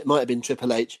Cena, it might have been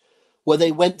Triple H, where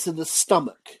they went to the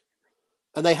stomach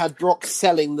and they had Brock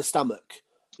selling the stomach.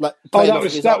 That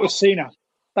was Cena.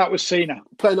 That was Cena.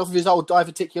 Playing off of his old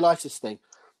diverticulitis thing.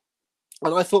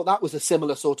 And I thought that was a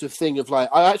similar sort of thing of I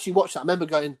actually watched that. I remember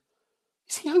going,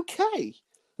 is he okay?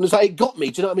 And it's it got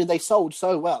me. Do you know what I mean? They sold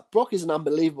so well. Brock is an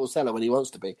unbelievable seller when he wants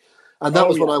to be. And that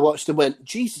was when I watched and went,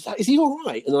 Jesus, is he all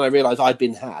right? And then I realised I'd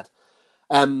been had.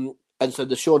 And so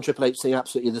the Shawn Triple H thing,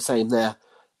 absolutely the same there.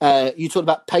 You talked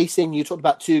about pacing. You talked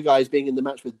about two guys being in the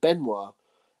match with Benoit.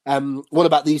 What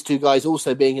about these two guys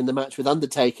also being in the match with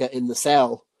Undertaker in the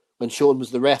cell when Shawn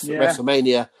was the ref at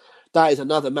WrestleMania? That is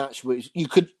another match which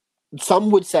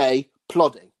some would say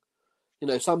plodding.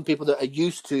 Some people that are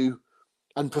used to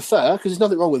and prefer, because there's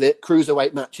nothing wrong with it,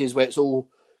 cruiserweight matches where it's all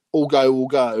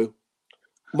go,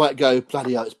 might go,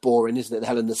 bloody hell, it's boring, isn't it? The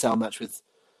Hell in the Cell match with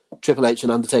Triple H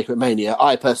and Undertaker at Mania.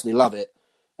 I personally love it.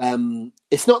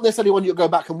 It's not necessarily one you'll go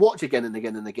back and watch again and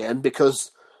again and again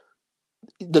because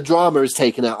the drama is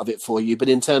taken out of it for you. But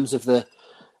in terms of the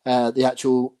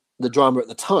drama at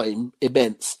the time,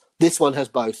 events, this one has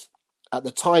both. At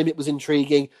the time, it was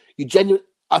intriguing.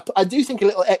 I do think a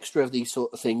little extra of these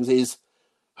sort of things is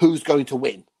who's going to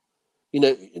win.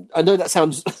 I know that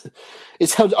sounds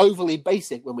overly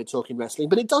basic when we're talking wrestling,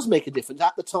 but it does make a difference.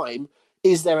 At the time,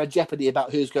 is there a jeopardy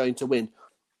about who's going to win?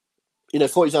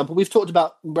 For example, we've talked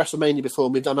about WrestleMania before,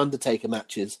 and we've done Undertaker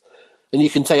matches. And you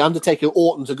can say Undertaker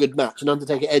Orton's a good match and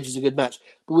Undertaker Edge is a good match.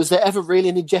 But was there ever really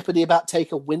any jeopardy about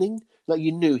Taker winning? Like,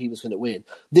 you knew he was going to win.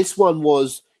 This one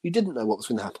was, you didn't know what was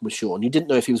going to happen with Shawn. You didn't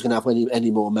know if he was going to have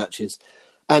any more matches.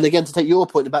 And again, to take your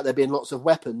point about there being lots of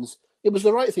weapons, it was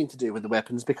the right thing to do with the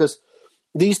weapons because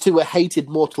these two were hated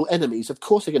mortal enemies. Of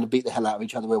course they're going to beat the hell out of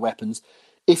each other with weapons.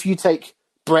 If you take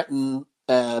Bret and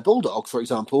Bulldog, for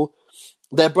example,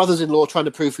 they're brothers-in-law trying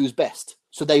to prove who's best.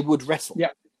 So they would wrestle.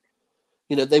 Yeah.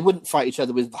 They wouldn't fight each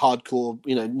other with hardcore,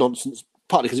 nonsense,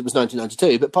 partly because it was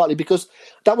 1992, but partly because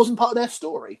that wasn't part of their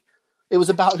story. It was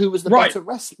about who was the better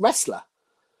wrestler.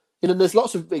 There's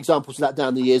lots of examples of that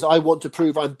down the years. I want to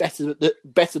prove I'm better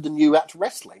than you at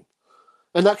wrestling.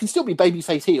 And that can still be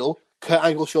babyface heel. Kurt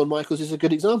Angle, Shawn Michaels is a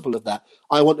good example of that.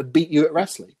 I want to beat you at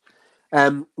wrestling.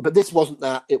 But this wasn't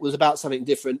that. It was about something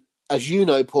different. As you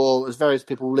know, Paul, as various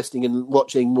people listening and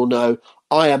watching will know,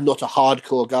 I am not a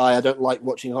hardcore guy. I don't like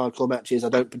watching hardcore matches. I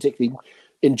don't particularly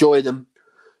enjoy them.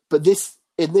 But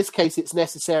in this case, it's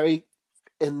necessary.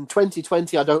 In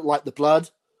 2020, I don't like the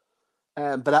blood.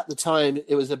 But at the time,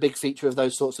 it was a big feature of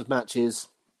those sorts of matches.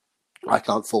 I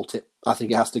can't fault it. I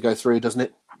think it has to go through, doesn't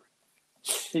it?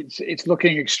 It's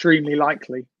looking extremely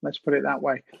likely. Let's put it that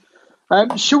way.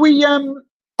 Should we...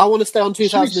 I want to stay on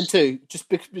 2002,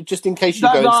 just in case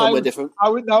you're going somewhere different. I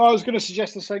was going to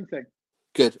suggest the same thing.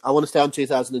 Good. I want to stay on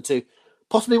 2002.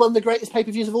 Possibly one of the greatest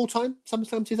pay-per-views of all time,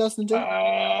 SummerSlam 2002?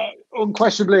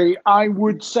 Unquestionably, I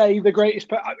would say the greatest,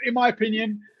 in my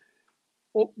opinion,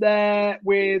 up there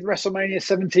with WrestleMania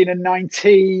 17 and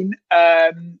 19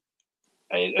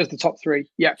 as the top three.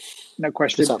 Yeah, no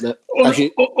question. It's up there.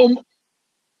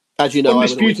 As you know,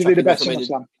 undisputedly the best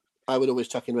SummerSlam. I would always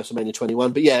chuck in WrestleMania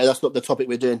 21. But yeah, that's not the topic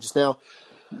we're doing just now.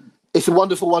 It's a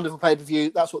wonderful, wonderful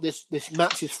pay-per-view. That's what this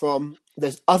match is from.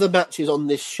 There's other matches on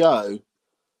this show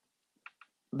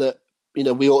that,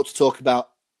 we ought to talk about.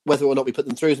 Whether or not we put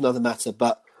them through is another matter.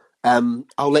 But I'll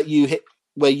let you hit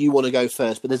where you want to go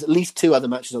first. But there's at least two other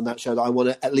matches on that show that I want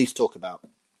to at least talk about.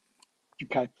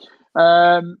 Okay.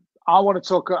 I want to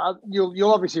talk...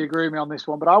 You'll obviously agree with me on this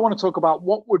one, but I want to talk about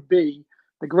what would be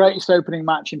the greatest opening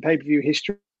match in pay-per-view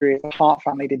history if the Hart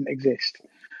family didn't exist.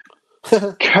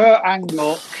 Kurt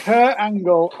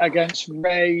Angle against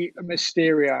Rey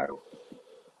Mysterio.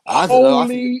 I don't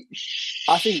know.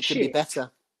 I think it could be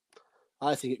better.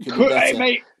 I think it could be better.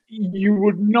 Mate, you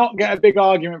would not get a big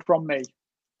argument from me.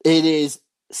 It is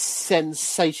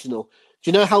sensational.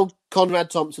 Do you know how Conrad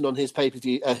Thompson on his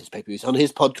pay-per-views, on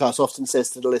his podcast often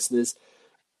says to the listeners,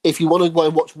 if you want to go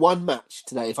and watch one match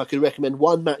today, if I could recommend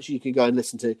one match you could go and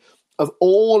listen to, of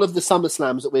all of the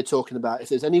SummerSlams that we're talking about, if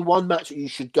there's any one match that you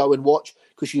should go and watch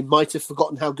because you might have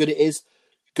forgotten how good it is,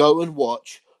 go and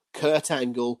watch Kurt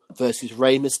Angle versus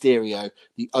Rey Mysterio,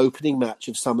 the opening match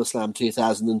of SummerSlam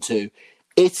 2002.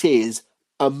 It is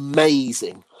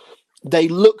amazing.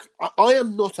 I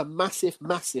am not a massive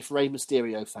Rey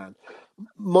Mysterio fan.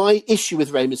 My issue with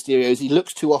Rey Mysterio is he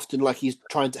looks too often like he's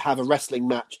trying to have a wrestling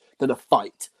match than a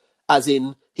fight. As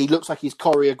in, he looks like he's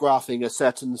choreographing a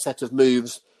certain set of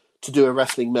moves to do a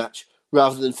wrestling match,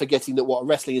 rather than forgetting that what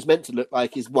wrestling is meant to look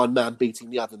like is one man beating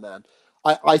the other man.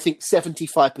 I think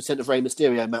 75% of Rey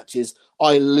Mysterio matches,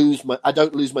 I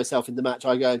don't lose myself in the match.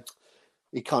 I go,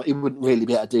 he wouldn't really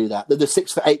be able to do that. The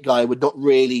 6'8" guy would not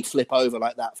really flip over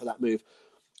like that for that move.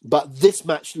 But this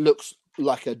match looks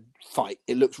like a fight.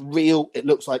 It looks real. It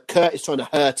looks like Kurt is trying to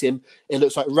hurt him. It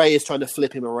looks like Rey is trying to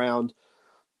flip him around.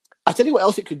 I tell you what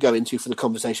else it could go into for the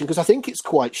conversation, because I think it's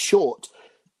quite short.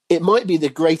 It might be the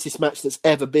greatest match that's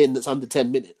ever been that's under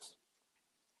 10 minutes.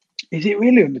 Is it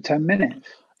really under 10 minutes?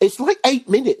 It's like 8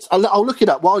 minutes. I'll look it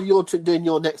up while you're doing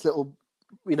your next little,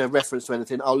 reference to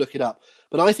anything. I'll look it up.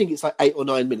 But I think it's like 8 or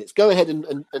 9 minutes. Go ahead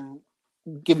and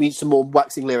give me some more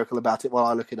waxing lyrical about it while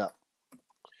I look it up.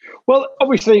 Well,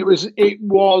 obviously, it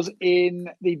was in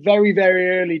the very,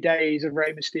 very early days of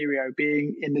Rey Mysterio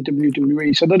being in the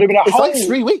WWE. So there'd have been like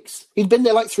 3 weeks. He'd been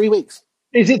there like 3 weeks.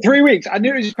 Is it 3 weeks? I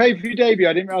knew it was his pay-per-view debut.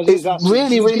 I didn't realize it was that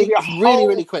really,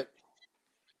 really quick.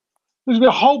 There's been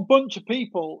a whole bunch of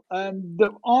people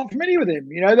that aren't familiar with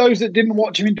him. You know, those that didn't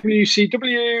watch him in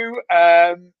WCW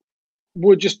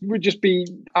would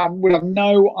have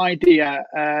no idea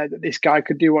that this guy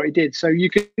could do what he did. So you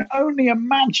can only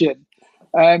imagine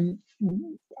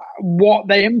what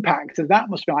the impact of that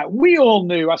must be like. We all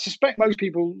knew. I suspect most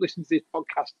people listening to this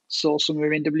podcast saw some of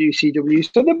him in WCW,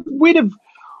 so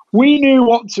we knew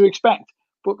what to expect.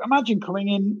 But imagine coming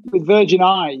in with virgin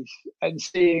eyes and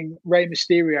seeing Rey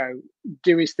Mysterio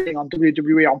do his thing on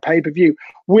WWE on pay-per-view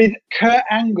with Kurt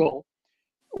Angle.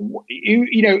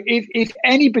 You know, if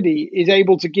anybody is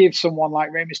able to give someone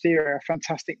like Rey Mysterio a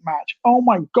fantastic match, oh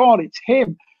my God, it's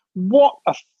him. What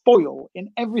a foil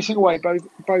in every single way,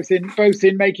 both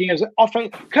in making us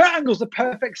offense. Kurt Angle's the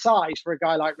perfect size for a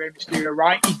guy like Rey Mysterio,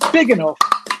 right? He's big enough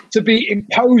to be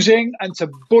imposing and to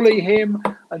bully him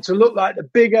and to look like the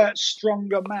bigger,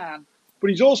 stronger man. But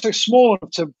he's also small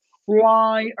enough to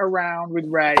fly around with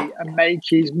Rey and make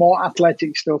his more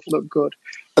athletic stuff look good.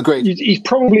 Agreed. He's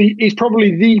probably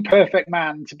the perfect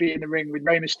man to be in the ring with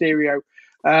Rey Mysterio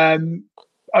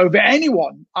over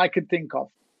anyone I could think of.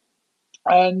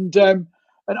 And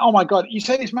oh my God, you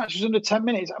say this match was under 10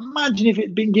 minutes. Imagine if it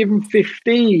had been given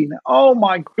 15. Oh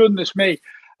my goodness me.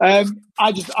 I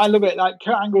love it. Like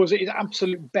Kurt Angle was at his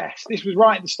absolute best. This was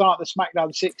right at the start of the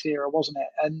SmackDown 6 era, wasn't it?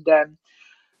 And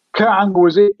Kurt Angle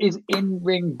was his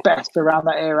in-ring best around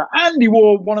that era. And he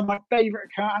wore one of my favourite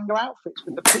Kurt Angle outfits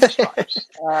with the pinstripes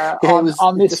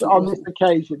on this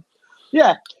occasion.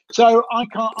 Yeah. So I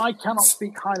cannot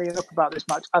speak highly enough about this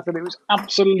match. I thought it was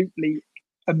absolutely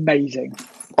amazing.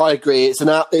 I agree.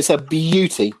 It's a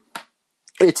beauty.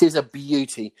 It is a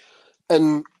beauty.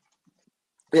 And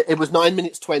it was 9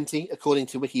 minutes 20, according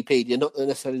to Wikipedia, not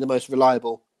necessarily the most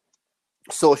reliable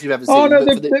source you've ever seen. Oh, no,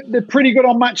 they're pretty good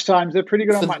on match times.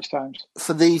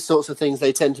 For these sorts of things,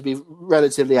 they tend to be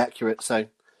relatively accurate. So,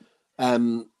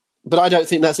 but I don't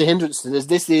think that's a hindrance to this.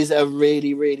 This is a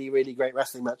really, really, really great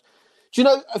wrestling match. Do you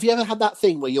know, have you ever had that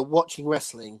thing where you're watching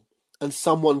wrestling and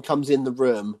someone comes in the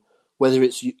room, whether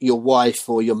it's your wife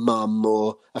or your mum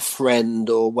or a friend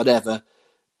or whatever,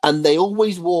 and they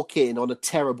always walk in on a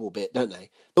terrible bit, don't they?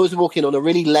 They always walk in on a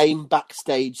really lame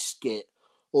backstage skit,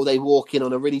 or they walk in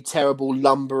on a really terrible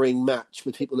lumbering match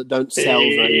with people that don't sell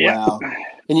very well.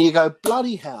 And you go,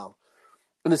 bloody hell.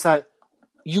 And it's like,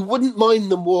 you wouldn't mind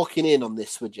them walking in on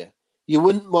this, would you? You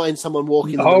wouldn't mind someone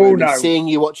walking in the room and seeing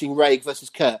you watching Rey versus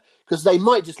Kurt, because they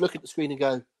might just look at the screen and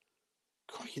go,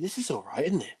 this is all right,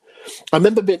 isn't it? I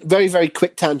remember being very, very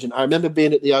quick tangent. I remember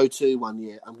being at the O2 one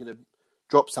year. I'm going to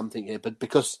drop something here, but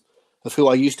because of who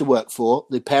I used to work for,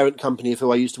 the parent company of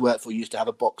who I used to work for used to have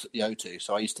a box at the O2.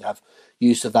 So I used to have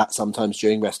use of that sometimes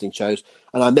during wrestling shows.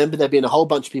 And I remember there being a whole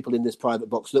bunch of people in this private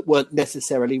box that weren't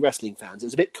necessarily wrestling fans. It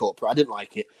was a bit corporate. I didn't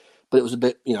like it, but it was a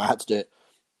bit, I had to do it.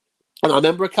 And I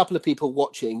remember a couple of people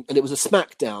watching, and it was a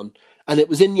SmackDown, and it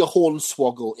was in your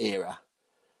Hornswoggle era.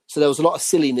 So there was a lot of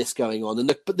silliness going on.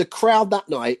 But the crowd that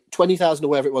night, 20,000 or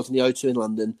wherever it was in the O2 in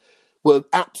London, were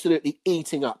absolutely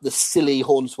eating up the silly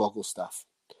Hornswoggle stuff.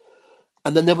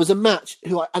 And then there was a match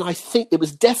I think it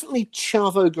was definitely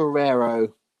Chavo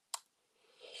Guerrero.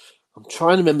 I'm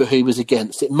trying to remember who he was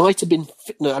against. It might have been,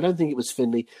 no, I don't think it was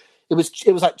Finlay. It was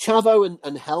like Chavo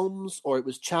and Helms, or it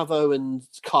was Chavo and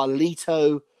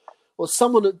Carlito, or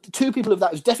someone, two people of that.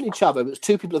 It was definitely Chavo, but it was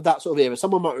two people of that sort of era.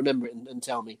 Someone might remember it and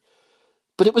tell me.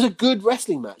 But it was a good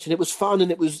wrestling match, and it was fun,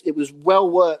 and it was well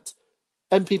worked.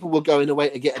 And people were going away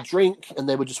to get a drink, and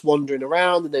they were just wandering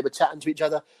around, and they were chatting to each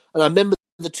other. And I remember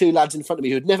the two lads in front of me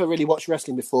who had never really watched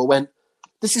wrestling before went,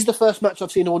 "This is the first match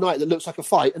I've seen all night that looks like a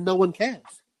fight, and no one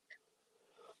cares."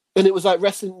 And it was like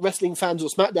wrestling fans or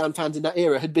SmackDown fans in that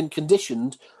era had been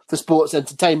conditioned for sports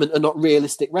entertainment and not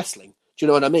realistic wrestling. Do you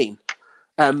know what I mean?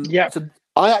 Yeah. So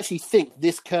I actually think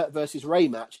this Kurt versus Rey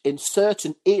match in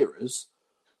certain eras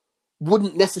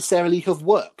wouldn't necessarily have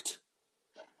worked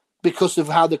because of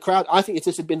how the crowd. I think if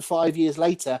this had been 5 years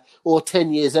later or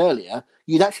 10 years earlier,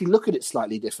 you'd actually look at it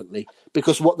slightly differently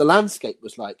because what the landscape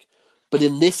was like. But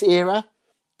in this era,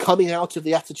 coming out of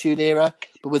the Attitude Era,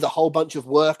 but with a whole bunch of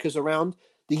workers around,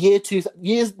 the years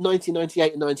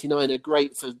 1998 and 99 are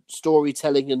great for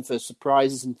storytelling and for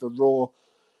surprises and for Raw.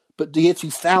 But the year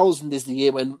 2000 is the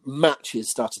year when matches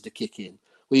started to kick in,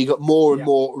 where you got more and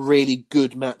more really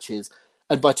good matches.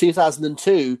 And by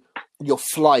 2002, you're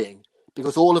flying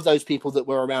because all of those people that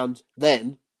were around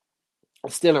then are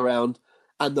still around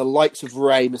and the likes of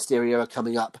Rey Mysterio are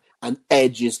coming up, and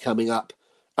Edge is coming up,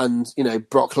 and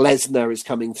Brock Lesnar is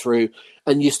coming through,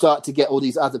 and you start to get all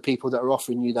these other people that are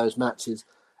offering you those matches.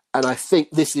 And I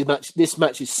think this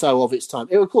match is so of its time.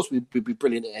 It, of course, would be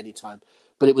brilliant at any time,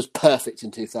 but it was perfect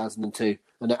in 2002,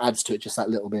 and it adds to it just that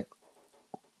little bit.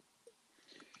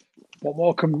 What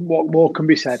more can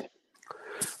be said?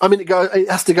 I mean, it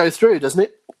has to go through, doesn't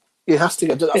it? It has to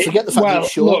go. Forget the fact that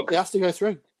it's short. Look, it has to go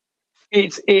through.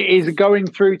 It is going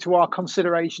through to our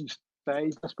consideration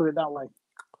stage. Let's put it that way.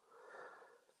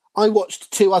 I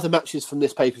watched 2 other matches from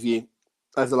this pay-per-view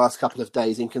over the last couple of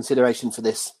days in consideration for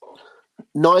this,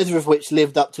 neither of which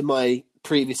lived up to my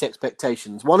previous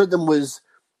expectations. One of them was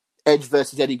Edge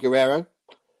versus Eddie Guerrero,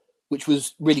 which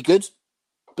was really good,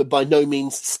 but by no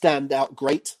means stand out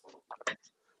great.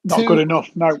 Not good enough,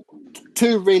 no.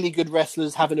 2 really good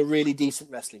wrestlers having a really decent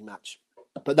wrestling match,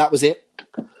 but that was it.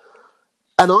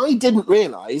 And I didn't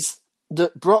realise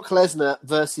that Brock Lesnar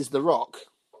versus The Rock,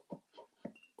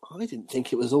 I didn't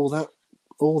think it was all that.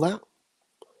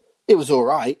 It was all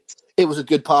right. It was a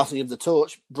good passing of the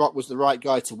torch. Brock was the right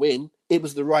guy to win. It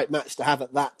was the right match to have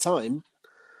at that time.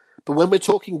 But when we're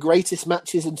talking greatest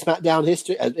matches in SmackDown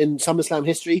history, in SummerSlam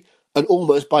history, and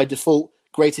almost by default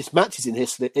greatest matches in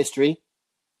history,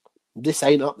 this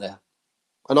ain't up there.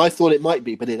 And I thought it might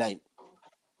be, but it ain't.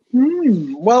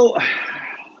 Well,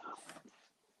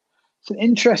 it's an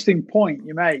interesting point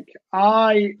you make.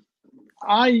 I'll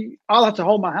have to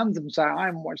hold my hands up and say I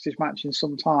haven't watched this match in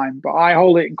some time, but I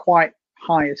hold it in quite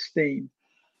high esteem.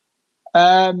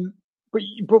 But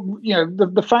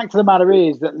the fact of the matter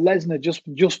is that Lesnar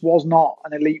just was not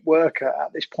an elite worker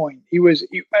at this point. He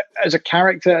as a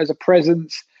character, as a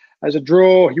presence, as a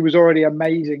draw, he was already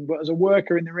amazing. But as a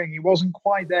worker in the ring, he wasn't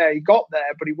quite there. He got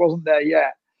there, but he wasn't there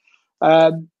yet.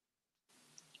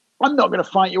 I'm not going to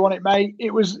fight you on it, mate.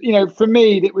 It was, for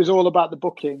me, it was all about the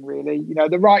booking, really.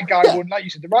 The right guy won, like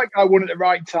you said, the right guy won at the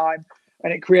right time,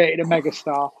 and it created a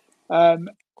megastar.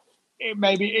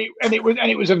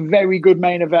 It was a very good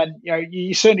main event.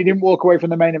 You certainly didn't walk away from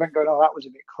the main event going, "Oh, that was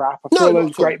a bit crap." After all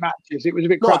those great matches, it was a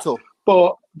bit crap.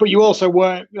 But you also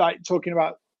weren't talking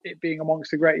about it being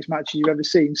amongst the greatest matches you've ever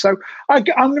seen. So I'm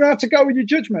going to have to go with your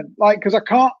judgment, because I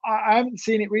haven't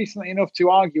seen it recently enough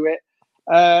to argue it.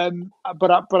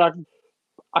 But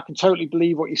I can totally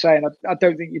believe what you're saying. I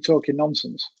don't think you're talking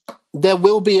nonsense. There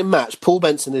will be a match. Paul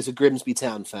Benson is a Grimsby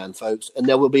Town fan, folks, and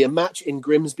there will be a match in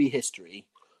Grimsby history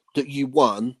that you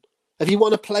won. Have you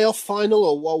won a playoff final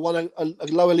or won a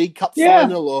lower league cup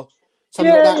final or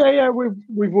something like that? Yeah.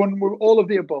 We've won all of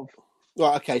the above.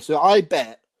 Right. Okay. So I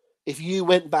bet if you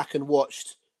went back and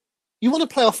watched, you won a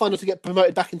playoff final to get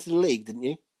promoted back into the league, didn't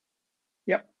you?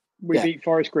 Yep. We beat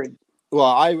Forest Green. Well,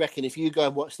 I reckon if you go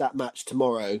and watch that match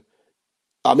tomorrow,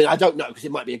 I mean, I don't know because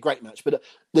it might be a great match, but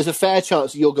there's a fair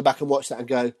chance that you'll go back and watch that and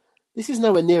go, this is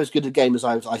nowhere near as good a game as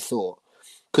I thought.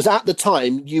 Because at the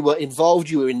time, you were involved,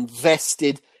 you were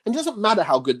invested, and it doesn't matter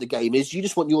how good the game is, you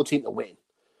just want your team to win.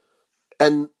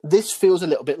 And this feels a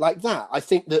little bit like that. I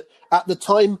think that at the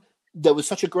time, there was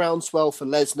such a groundswell for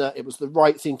Lesnar. It was the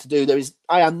right thing to do.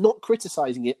 I am not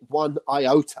criticising it one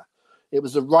iota. It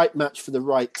was the right match for the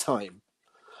right time.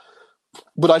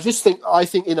 But I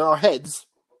think in our heads,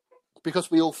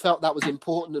 because we all felt that was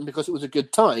important and because it was a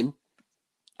good time,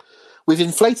 we've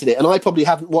inflated it. And I probably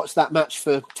haven't watched that match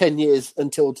for 10 years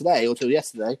until today or till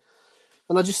yesterday.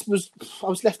 And I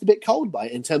was left a bit cold by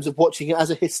it in terms of watching it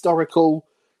as a historical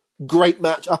great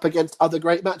match up against other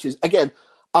great matches. Again,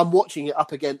 I'm watching it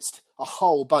up against a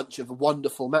whole bunch of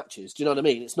wonderful matches. Do you know what I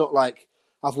mean? It's not like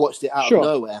I've watched it out of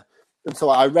nowhere. And so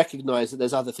I recognise that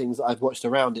there's other things that I've watched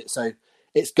around it. So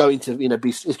it's going to,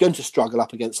 it's going to struggle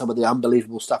up against some of the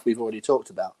unbelievable stuff we've already talked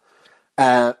about.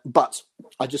 But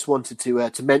I just wanted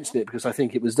to mention it because I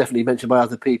think it was definitely mentioned by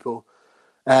other people.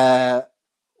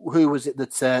 Who was it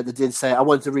that did say it? I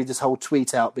wanted to read this whole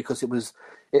tweet out because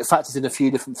it factors in a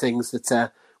few different things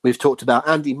that we've talked about.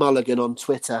 Andy Mulligan on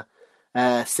Twitter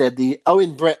said the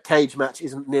Owen Brett cage match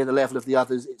isn't near the level of the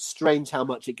others. It's strange how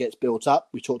much it gets built up.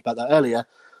 We talked about that earlier.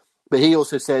 But he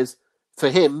also says, for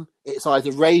him, it's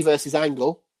either Ray versus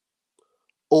Angle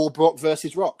or Brock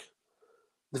versus Rock.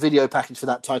 The video package for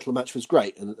that title match was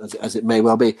great, and as it may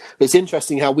well be. It's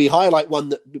interesting how we highlight one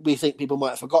that we think people might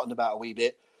have forgotten about a wee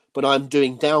bit, but I'm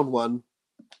doing down one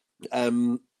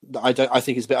that I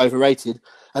think is a bit overrated.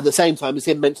 At the same time, as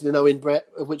him mentioning Owen Brett,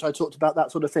 of which I talked about,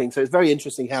 that sort of thing. So it's very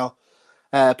interesting how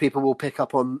people will pick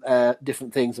up on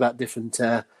different things about different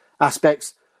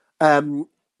aspects.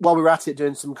 While we were at it,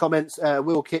 doing some comments,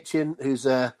 Will Kitchen, who's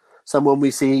someone we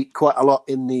see quite a lot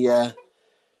in the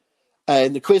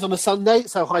in the quiz on a Sunday.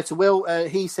 So hi to Will.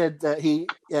 He said that he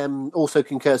also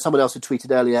concurs. Someone else had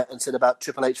tweeted earlier and said about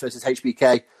Triple H versus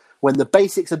HBK. When the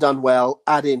basics are done well,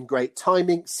 add in great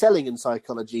timing, selling and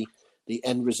psychology, the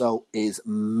end result is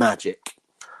magic.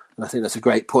 And I think that's a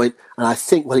great point. And I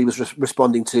think what he was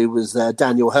responding to was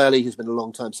Daniel Hurley, who's been a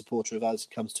long-time supporter of ours,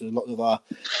 comes to a lot of our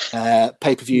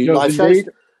pay-per-view live shows.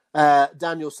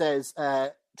 Daniel says,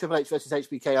 Triple H versus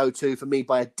HBK 02, for me,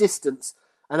 by a distance,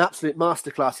 an absolute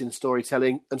masterclass in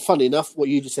storytelling. And funny enough, what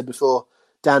you just said before,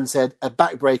 Dan said, a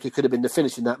backbreaker could have been the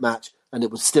finish in that match, and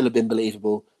it would still have been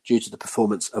believable due to the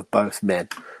performance of both men.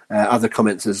 Other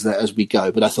comments as we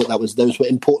go, but I thought those were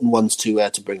important ones to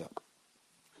bring up.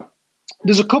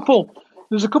 There's a couple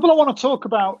I want to talk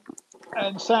about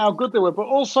and say how good they were, but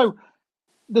also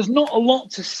there's not a lot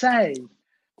to say.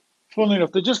 Funnily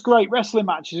enough, they're just great wrestling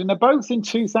matches, and they're both in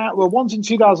 2000. Well, one's in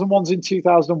 2000, one's in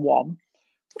 2001.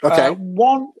 Okay.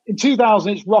 One in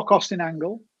 2000, it's Rock Austin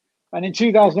Angle, and in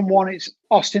 2001, it's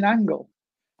Austin Angle.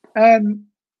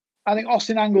 I think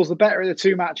Austin Angle's the better of the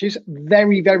two matches.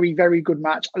 Very, very, very good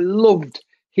match. I loved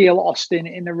heel Austin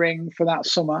in the ring for that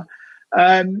summer.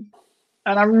 And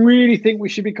I really think we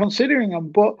should be considering them.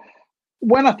 But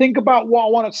when I think about what I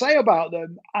want to say about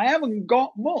them, I haven't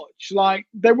got much. Like,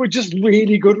 they were just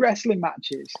really good wrestling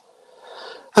matches.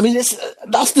 I mean,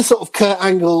 that's the sort of Kurt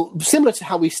Angle, similar to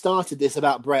how we started this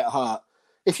about Bret Hart.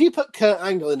 If you put Kurt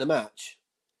Angle in a match,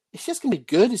 it's just going to be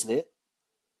good, isn't it?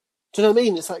 Do you know what I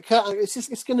mean? It's like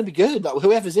it's going to be good. Like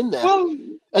whoever's in there,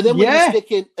 and then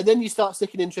when you start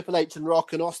sticking in Triple H and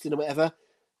Rock and Austin or whatever,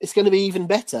 it's going to be even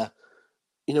better.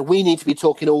 You know, we need to be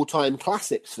talking all-time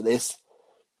classics for this,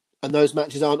 and those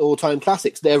matches aren't all-time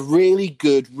classics. They're really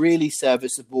good, really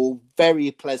serviceable,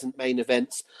 very pleasant main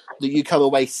events that you come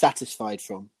away satisfied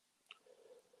from.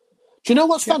 Do you know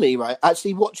what's funny? Right,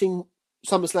 actually watching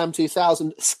SummerSlam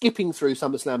 2000, skipping through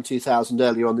SummerSlam 2000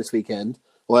 earlier on this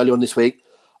week.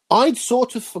 I'd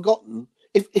sort of forgotten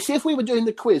if we were doing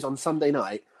the quiz on Sunday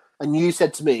night and you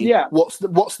said to me, what's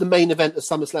the main event of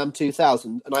SummerSlam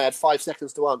 2000? And I had 5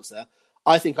 seconds to answer.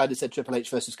 I think I'd have said Triple H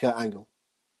versus Kurt Angle.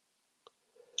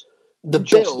 The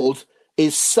build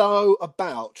is so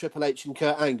about Triple H and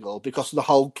Kurt Angle because of the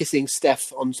whole kissing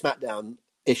Steph on SmackDown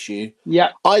issue.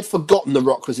 Yeah. I'd forgotten The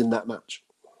Rock was in that match.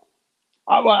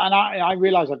 I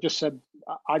realised I just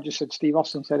said Steve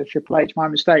Austin instead of Triple H. My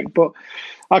mistake, but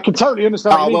I can totally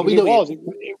understand. We know what you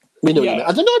meant.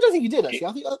 I don't think you did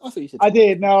actually. I thought you said. I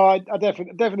did. No, I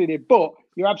definitely did. But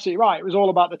you're absolutely right. It was all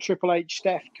about the Triple H,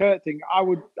 Steph, Kurt thing.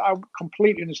 I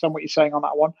completely understand what you're saying on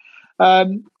that one.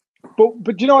 But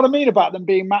do you know what I mean about them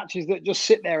being matches that just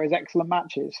sit there as excellent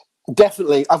matches?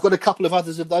 Definitely. I've got a couple of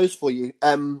others of those for you.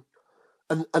 And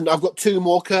I've got 2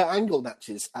 more Kurt Angle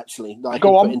matches actually. That I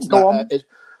can put into that.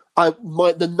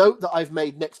 The note that I've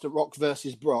made next to Rock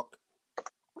versus Brock,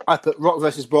 I put Rock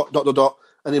versus Brock ...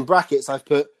 and in brackets I've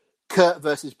put Kurt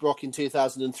versus Brock in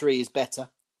 2003 is better.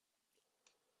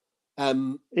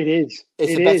 It is.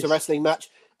 It's a better wrestling match.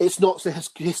 It's not so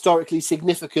historically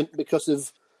significant because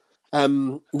of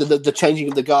the changing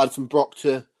of the guard from Brock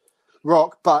to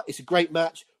Rock, but it's a great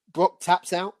match. Brock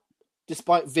taps out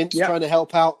despite Vince trying to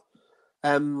help out.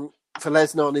 For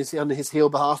Lesnar on his heel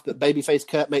behalf, but babyface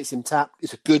Kurt makes him tap.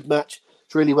 It's a good match.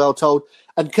 It's really well told.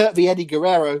 And Kurt v Eddie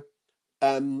Guerrero,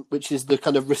 which is the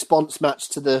kind of response match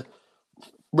to the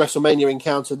WrestleMania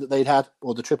encounter that they'd had,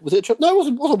 or the triple. Was it a triple? No, it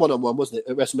wasn't one-on-one, wasn't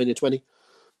it? At WrestleMania 20.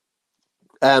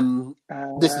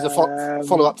 This is a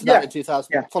follow up to that in 2000.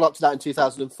 Yeah. Follow up to that in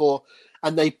 2004,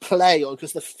 and they play on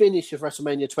because the finish of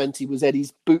WrestleMania 20 was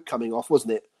Eddie's boot coming off,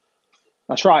 wasn't it?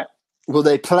 That's right. Well,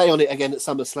 they play on it again at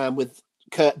SummerSlam with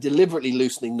Kurt deliberately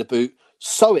loosening the boot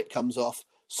so it comes off.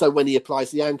 So when he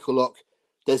applies the ankle lock,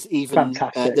 there's even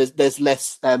there's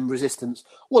less resistance.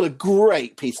 What a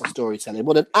great piece of storytelling!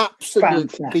 What an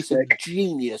absolute piece of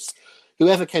genius!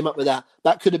 Whoever came up with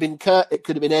that could have been Kurt. It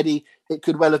could have been Eddie. It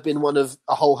could well have been one of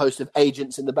a whole host of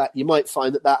agents in the back. You might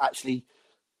find that actually,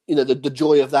 the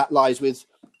joy of that lies with,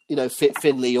 Fit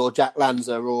Finlay or Jack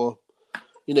Lanza or,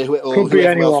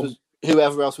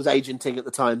 whoever else was agenting at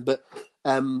the time. But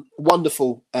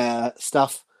wonderful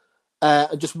stuff.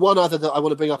 And just one other that I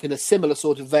want to bring up in a similar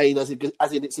sort of vein, as in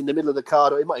it's in the middle of the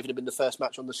card, or it might even have been the first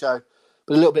match on the show,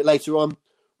 but a little bit later on.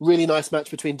 Really nice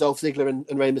match between Dolph Ziggler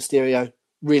and Rey Mysterio.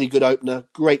 Really good opener,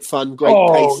 great fun, great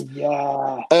pace.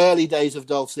 Yeah. Early days of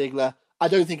Dolph Ziggler. I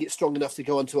don't think it's strong enough to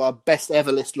go onto our best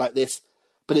ever list like this,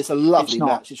 but it's a lovely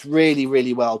match. It's really,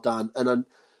 really well done, and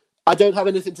I don't have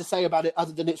anything to say about it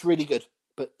other than it's really good.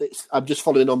 But I'm just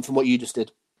following on from what you just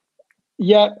did.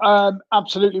 Yeah,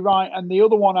 absolutely right. And the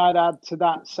other one I'd add to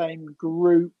that same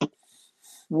group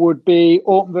would be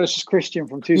Orton versus Christian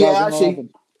from 2011.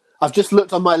 I've just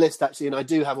looked on my list, actually, and I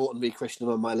do have Orton v Christian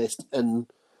on my list, and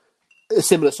a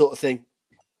similar sort of thing.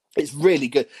 It's really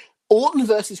good. Orton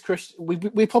versus Christian,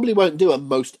 we probably won't do a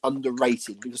most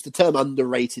underrated, because the term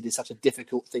underrated is such a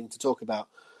difficult thing to talk about.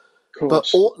 But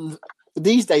Orton,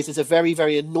 these days, there's a very,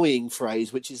 very annoying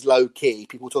phrase, which is low-key.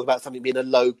 People talk about something being a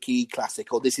low-key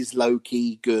classic, or this is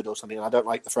low-key good, or something, and I don't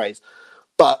like the phrase.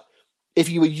 But if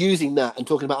you were using that and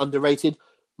talking about underrated,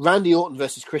 Randy Orton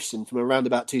versus Christian from around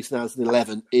about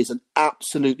 2011 is an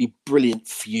absolutely brilliant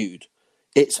feud.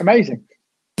 It's amazing.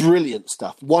 Brilliant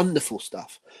stuff. Wonderful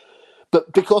stuff.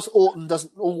 But because Orton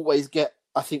doesn't always get,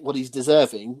 I think, what he's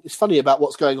deserving, it's funny about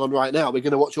what's going on right now. We're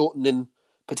going to watch Orton in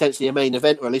potentially a main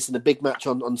event, or at least in a big match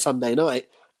on Sunday night.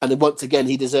 And then once again,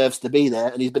 he deserves to be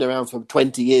there. And he's been around for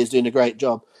 20 years doing a great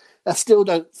job. I still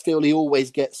don't feel he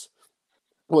always gets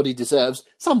what he deserves.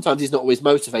 Sometimes he's not always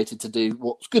motivated to do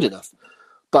what's good enough.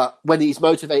 But when he's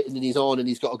motivated and he's on and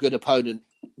he's got a good opponent,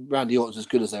 Randy Orton's as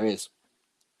good as there is.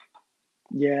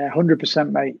 Yeah,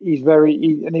 100%, mate. He's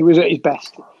and he was at his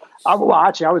best. Well,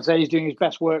 actually, I would say he's doing his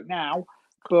best work now,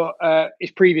 but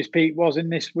his previous peak was in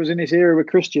this era with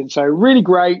Christian. So really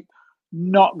great.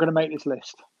 Not going to make this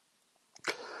list.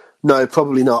 No,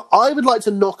 probably not. I would like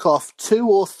to knock off 2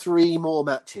 or 3 more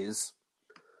matches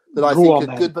that I think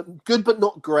are good, but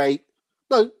not great.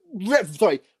 No,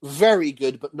 very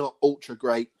good, but not ultra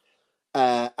great.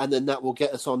 And then that will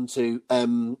get us on to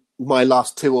my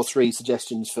last 2 or 3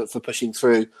 suggestions for pushing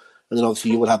through. And then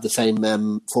obviously you will have the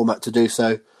same format to do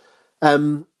so.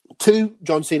 2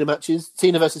 John Cena matches: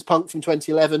 Cena versus Punk from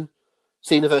 2011,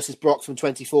 Cena versus Brock from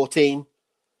 2014.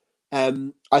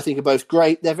 I think are both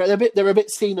great. They're a bit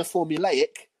Cena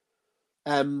formulaic,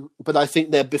 but I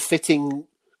think they're befitting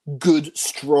good,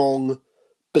 strong,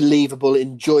 believable,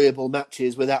 enjoyable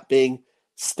matches without being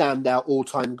standout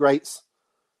all-time greats.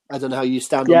 I don't know how you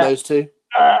stand on those 2.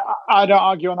 I don't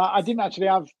argue on that. I didn't actually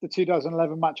have the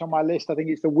 2011 match on my list. I think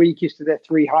it's the weakest of their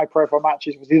 3 high-profile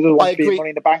matches. Was the other one being Money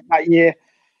in the Bank that year?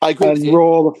 I agree with you.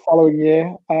 Raw the following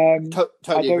year.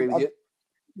 Totally agree with you.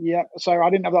 Yeah, so I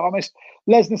didn't have that on my list.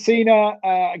 Lesnar Cena,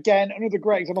 again, another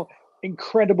great example.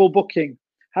 Incredible booking.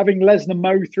 Having Lesnar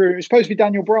mow through. It was supposed to be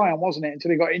Daniel Bryan, wasn't it?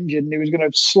 Until he got injured and he was going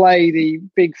to slay the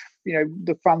big,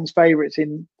 the fans' favourites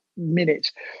in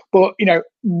minutes. But,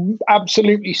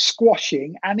 absolutely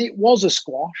squashing. And it was a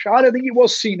squash. I don't think it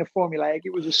was Cena formulaic.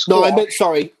 It was a squash. No,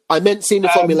 I meant Cena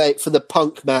formulaic for the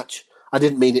Punk match. I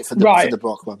didn't mean it for the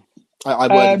Brock one. I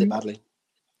worded it badly.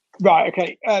 Right,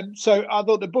 okay. So I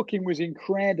thought the booking was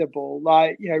incredible.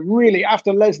 Like, really,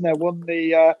 after Lesnar won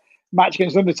the match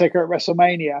against Undertaker at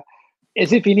WrestleMania,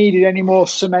 as if he needed any more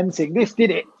cementing. This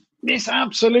did it. This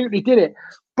absolutely did it.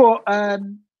 But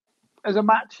as a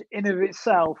match in of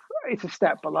itself, it's a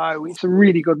step below. It's a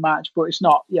really good match, but it's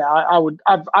not. Yeah,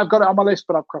 I've got it on my list,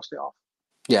 but I've crossed it off.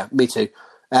 Yeah, me too.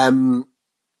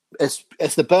 It's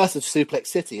the birth of Suplex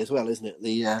City as well, isn't it?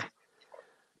 No,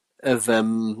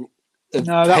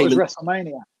 that was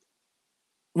WrestleMania.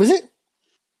 Was it?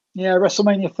 Yeah,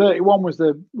 WrestleMania 31 was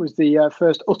the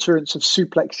first utterance of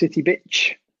Suplex City,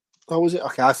 bitch. Oh, was it?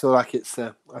 Okay, I feel like it's.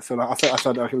 I felt like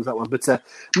it was that one, but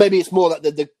maybe it's more like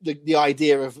the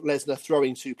idea of Lesnar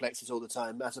throwing suplexes all the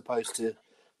time, as opposed to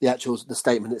the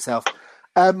statement itself.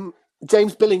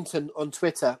 James Billington on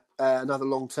Twitter, another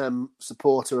long-term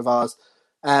supporter of ours.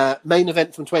 Main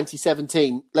event from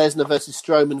 2017: Lesnar versus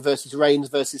Strowman versus Reigns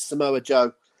versus Samoa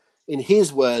Joe. In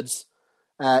his words,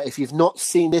 if you've not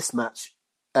seen this match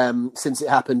since it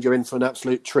happened, you're in for an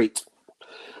absolute treat.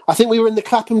 I think we were in the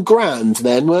Clapham Grand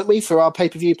then, weren't we, for our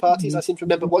pay-per-view parties? I seem to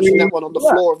remember watching that one on the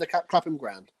floor of the Clapham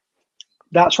Grand.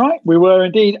 That's right. We were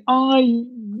indeed.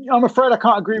 I'm afraid I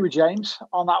can't agree with James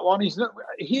on that one.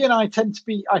 He and I tend to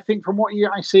be, I think, from what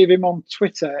I see of him on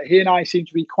Twitter, he and I seem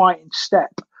to be quite in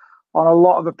step on a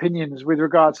lot of opinions with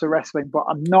regards to wrestling, but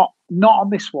I'm not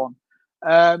on this one.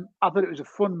 I thought it was a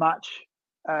fun match,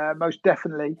 most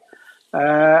definitely.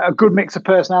 A good mix of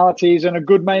personalities and a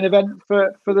good main event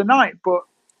for the night, but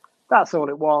that's all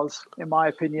it was, in my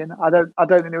opinion. I don't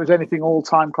think there was anything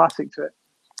all-time classic to it.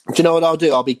 Do you know what I'll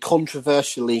do? I'll be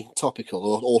controversially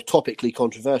topical or topically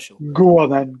controversial. Go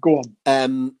on then. Go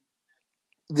on.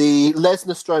 The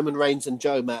Lesnar, Strowman, Reigns and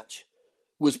Joe match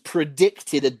was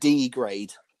predicted a D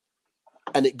grade,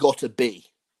 and it got a B.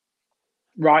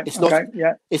 Right. It's not.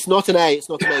 Yeah. It's not an A. It's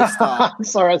not an A star.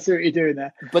 Sorry, I see what you're doing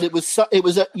there. But it was.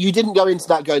 You didn't go into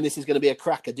that going, "This is going to be a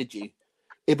cracker," did you?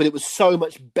 But it was so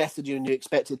much better than you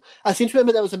expected. I seem to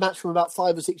remember there was a match from about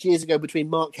 5 or 6 years ago between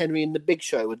Mark Henry and the Big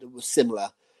Show that was similar.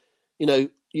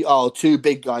 Two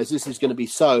big guys. This is going to be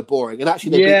so boring. And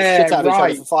actually, they beat the shit out of each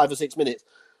other for 5 or 6 minutes.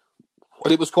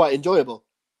 But it was quite enjoyable.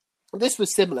 This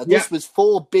was similar. This was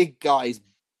 4 big guys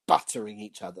buttering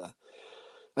each other.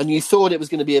 And you thought it was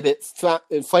going to be a bit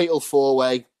fatal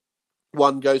four-way.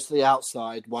 One goes to the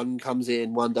outside, one comes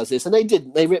in, one does this. And they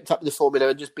didn't. They ripped up the formula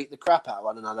and just beat the crap out of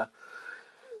one another.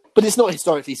 But it's not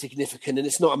historically significant, and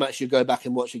it's not a match you go back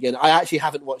and watch again. I actually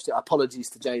haven't watched it. Apologies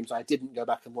to James. I didn't go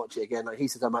back and watch it again. Like he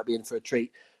says I might be in for a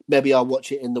treat. Maybe I'll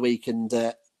watch it in the week, and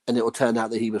it will turn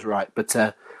out that he was right. But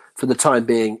for the time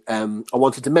being, I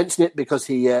wanted to mention it because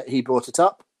he brought it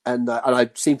up, and I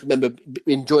seem to remember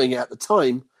enjoying it at the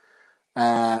time.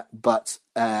 But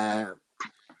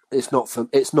it's not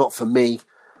for me.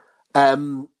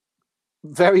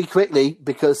 Very quickly,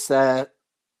 because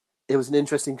it was an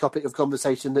interesting topic of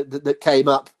conversation that came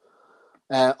up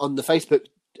on the Facebook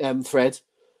thread.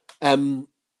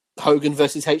 Hogan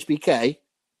versus HBK.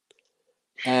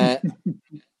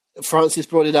 Francis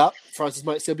brought it up. Francis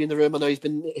might still be in the room. I know he's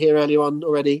been here earlier on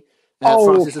already.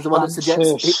 Francis is the one that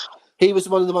suggested. He was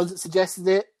one of the ones that suggested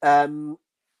it.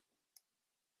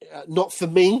 Not for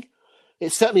me.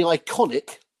 It's certainly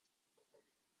iconic.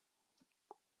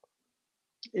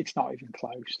 It's not even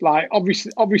close. Like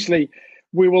obviously,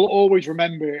 we will always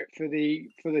remember it for the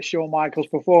Shawn Michaels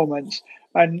performance,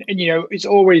 and it's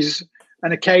always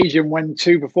an occasion when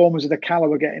two performers of the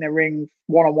caliber get in a ring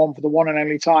one-on-one for the one and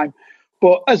only time.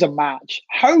 But as a match,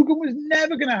 Hogan was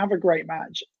never going to have a great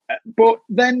match. But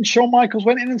then Shawn Michaels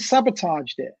went in and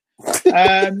sabotaged it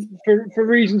for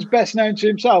reasons best known to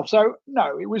himself. So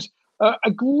no, it was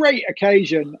a great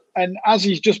occasion, and as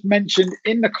he's just mentioned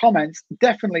in the comments,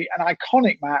 definitely an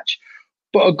iconic match,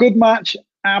 but a good match,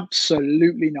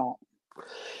 absolutely not.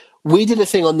 We did a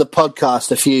thing on the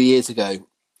podcast a few years ago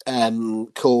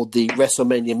called the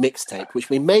WrestleMania Mixtape, which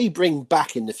we may bring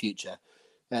back in the future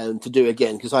to do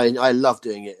again, because I love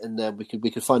doing it, and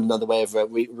we could find another way of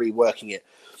reworking it.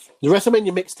 The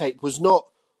WrestleMania Mixtape was not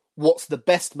what's the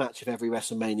best match of every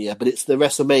WrestleMania, but it's the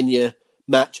WrestleMania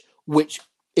match which,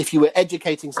 if you were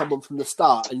educating someone from the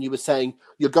start and you were saying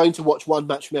you're going to watch one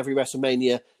match from every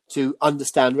WrestleMania to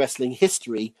understand wrestling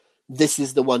history, this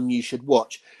is the one you should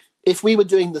watch. If we were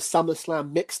doing the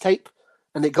SummerSlam mixtape,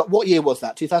 and it got, what year was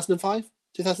that? 2005?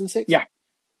 2006? Yeah.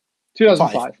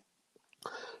 2005.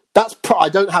 I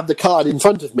don't have the card in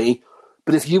front of me,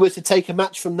 but if you were to take a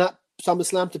match from that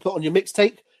SummerSlam to put on your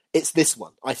mixtape, it's this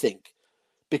one, I think.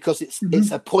 Because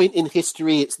it's a point in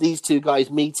history, it's these two guys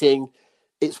meeting,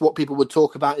 it's what people would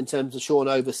talk about in terms of Shawn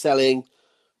overselling.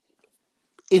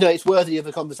 It's worthy of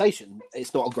a conversation.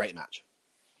 It's not a great match.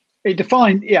 It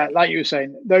defined, like you were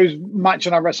saying, those matches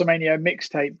on our WrestleMania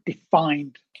mixtape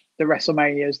defined the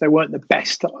WrestleManias. They weren't the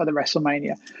best of the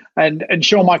WrestleMania. And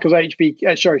Shawn Michaels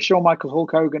Shawn Michaels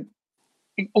Hulk Hogan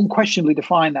unquestionably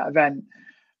defined that event.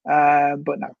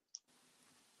 But no.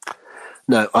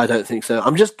 No, I don't think so.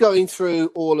 I'm just going through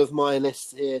all of my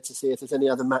lists here to see if there's any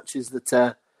other matches that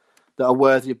are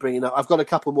worthy of bringing up. I've got a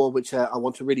couple more which I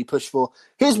want to really push for.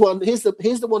 Here's one. Here's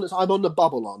the one that I'm on the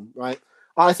bubble on. Right.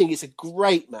 I think it's a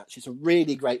great match. It's a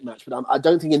really great match, but I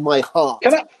don't think in my heart.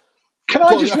 Can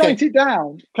I just write it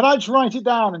down? Can I just write it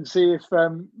down and see if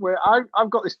I've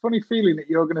got this funny feeling that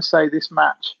you're going to say this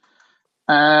match.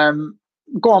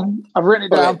 Go on. I've written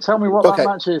it down. Tell me what that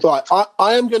match is. Right.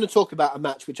 I am going to talk about a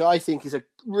match which I think is a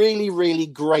really, really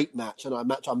great match, and a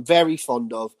match I'm very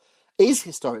fond of. Is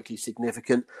historically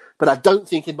significant, but I don't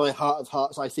think in my heart of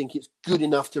hearts I think it's good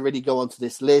enough to really go onto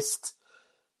this list.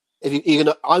 I'm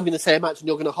going to say a match, and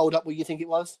you're going to hold up what you think it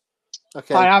was.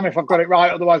 Okay, I am if I've got it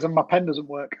right. Otherwise, my pen doesn't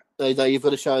work. No, you've got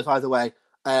to show us either way.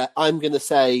 I'm going to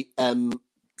say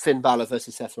Finn Balor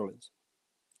versus Seth Rollins.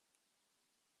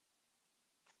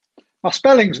 My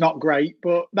spelling's not great,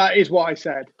 but that is what I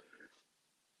said.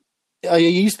 Oh,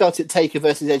 you spelt it Taker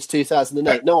versus Edge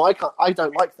 2008. No, I can't. I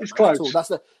don't like that. It's close. At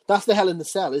all. That's the Hell in the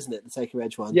Cell, isn't it? The Taker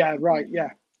Edge one. Yeah, right. Yeah.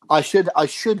 I should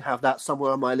have that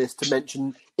somewhere on my list to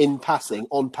mention in passing,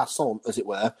 en passant, as it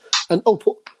were. And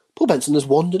Paul Benson has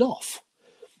wandered off.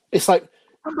 It's like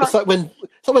when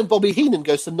Bobby Heenan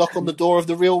goes to knock on the door of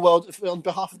the Real World on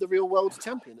behalf of the Real World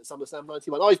champion at SummerSlam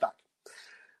 91. Oh, he's back.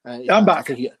 I'm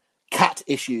back. I think cat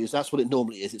issues. That's what it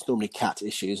normally is. It's normally cat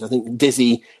issues. I think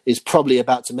Dizzy is probably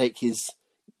about to make his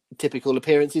typical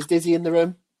appearance. Is Dizzy in the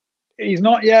room? He's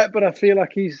not yet, but I feel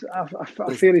like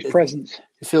I feel his presence.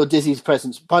 You feel Dizzy's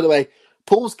presence. By the way,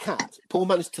 Paul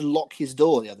managed to lock his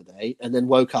door the other day and then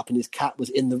woke up and his cat was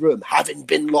in the room, having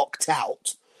been locked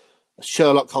out. A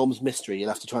Sherlock Holmes mystery. You'll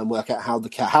have to try and work out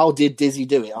how did Dizzy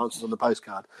do it? Answers on the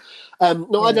postcard. I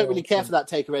don't really care for that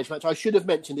Taker Edge match. I should have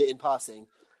mentioned it in passing.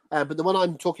 But the one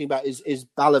I'm talking about is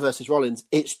Balor versus Rollins.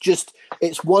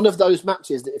 It's one of those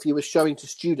matches that if you were showing to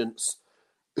students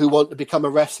who want to become a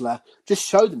wrestler, just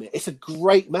show them it. It's a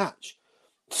great match.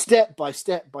 Step by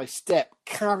step by step,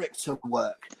 character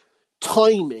work,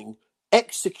 timing,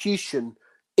 execution.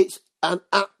 It's an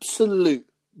absolute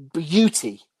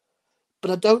beauty,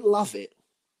 but I don't love it.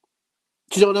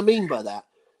 Do you know what I mean by that?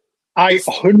 I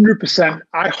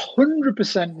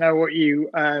 100% know what you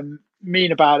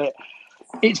mean about it.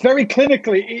 It's very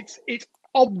clinically, it's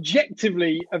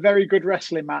objectively a very good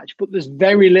wrestling match, but there's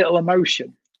very little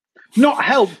emotion. Not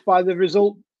helped by the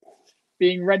result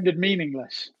being rendered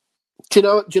meaningless.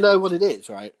 Do you know what it is,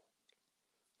 right?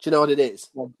 Do you know what it is?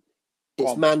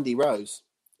 It's Mandy Rose.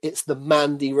 It's the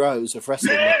Mandy Rose of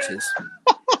wrestling matches.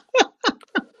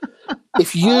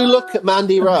 If you look at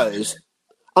Mandy Rose,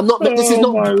 I'm not being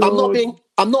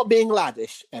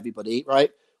laddish, everybody,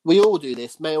 right? We all do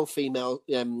this, male, female,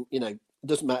 it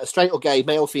doesn't matter, straight or gay,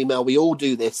 male, female, we all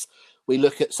do this. We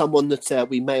look at someone that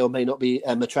we may or may not be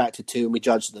attracted to and we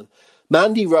judge them.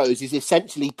 Mandy Rose is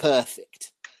essentially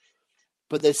perfect,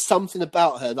 but there's something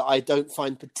about her that I don't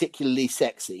find particularly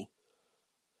sexy.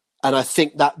 And I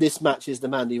think that this match is the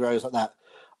Mandy Rose like that.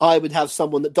 I would have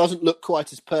someone that doesn't look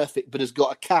quite as perfect, but has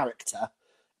got a character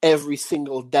every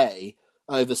single day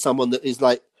over someone that is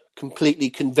like completely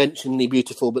conventionally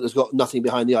beautiful, but has got nothing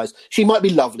behind the eyes. She might be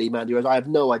lovely, Mandy Rose. I have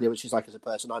no idea what she's like as a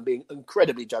person. I'm being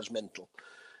incredibly judgmental.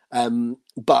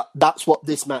 But that's what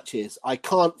this match is. I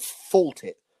can't fault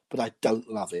it, but I don't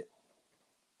love it.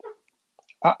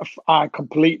 I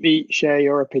completely share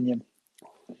your opinion.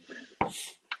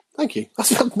 Thank you.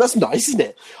 That's nice, isn't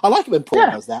it? I like it when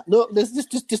Paul does that. No, there's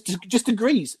just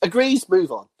agrees.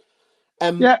 Move on.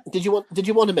 Did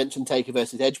you want to mention Taker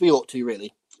versus Edge? We ought to,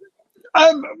 really.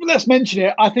 Let's mention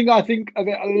it. I think of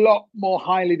it a lot more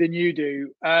highly than you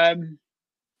do.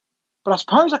 But I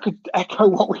suppose I could echo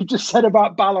what we just said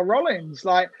about Balor Rollins.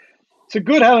 Like, it's a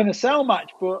good Hell in a Cell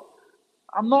match, but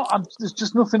there's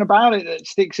just nothing about it that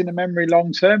sticks in the memory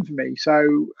long term for me.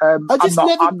 So I'm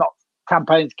not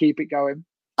campaigning to keep it going.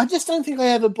 I just don't think I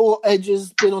ever bought Edge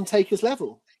has been on Taker's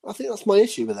level. I think that's my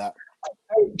issue with that.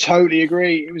 I totally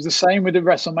agree. It was the same with the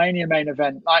WrestleMania main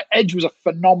event. Like, Edge was a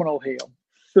phenomenal heel.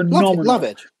 Phenomenal. Love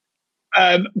Edge.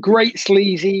 Great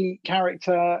sleazy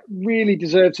character. Really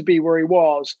deserved to be where he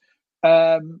was.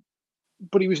 But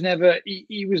he was never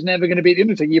going to beat the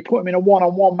Undertaker. You put him in a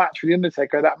one-on-one match with the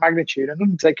Undertaker of that magnitude, and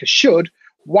Undertaker should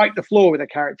wipe the floor with a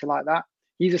character like that.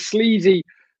 He's a sleazy,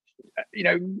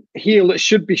 heel that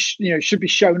should be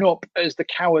shown up as the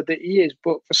coward that he is.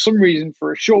 But for some reason,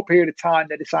 for a short period of time,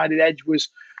 they decided Edge was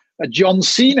a John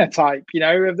Cena type,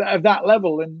 of that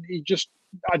level, and I just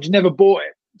never bought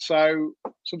it. So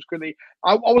subsequently,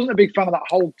 I wasn't a big fan of that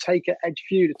whole Taker Edge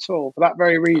feud at all for that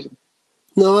very reason.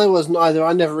 No, I wasn't either.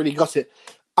 I never really got it.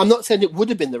 I'm not saying it would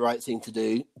have been the right thing to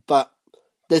do, but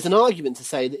there's an argument to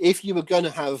say that if you were going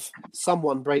to have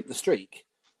someone break the streak,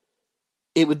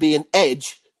 it would be an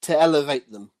Edge to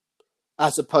elevate them,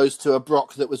 as opposed to a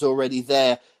Brock that was already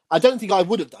there. I don't think I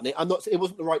would have done it. It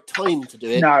wasn't the right time to do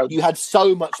it. No. You had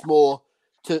so much more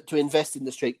to invest in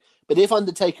the streak. But if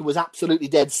Undertaker was absolutely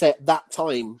dead set that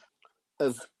time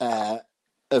of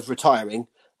retiring,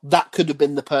 that could have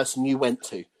been the person you went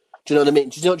to. Do you know what I mean?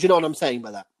 Do you know what I'm saying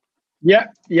by that? Yeah,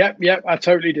 I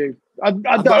totally do. I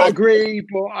don't agree,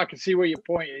 but I can see where your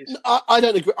point is. I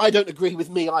don't agree. I don't agree with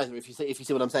me either. If you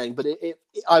see what I'm saying, but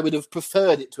I would have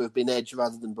preferred it to have been Edge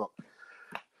rather than Brock.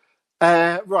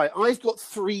 Right, I've got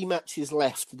 3 matches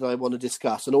left that I want to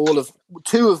discuss, and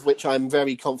 2 of which I'm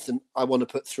very confident I want to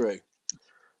put through.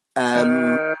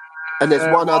 And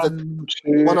there's one other that's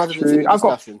in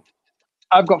discussion.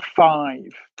 I've got 5,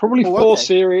 probably 4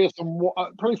 serious and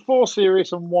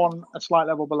 1 a slight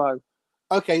level below.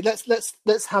 Okay,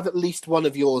 let's have at least one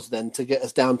of yours then to get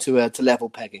us down to level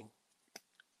pegging.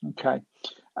 Okay,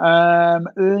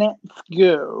 let's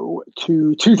go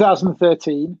to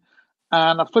 2013,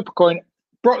 and I flip a coin: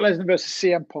 Brock Lesnar versus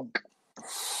CM Punk.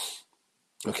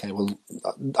 Okay, well,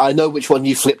 I know which one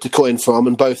you flipped a coin from,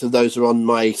 and both of those are on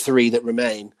my 3 that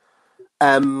remain.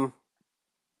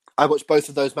 I watched both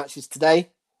of those matches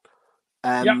today.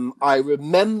 I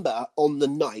remember on the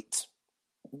night,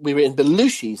 we were in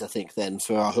Belushi's, I think, then,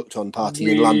 for our Hooked On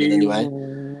party in London, anyway.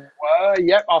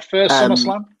 Our first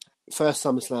SummerSlam. First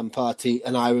SummerSlam party,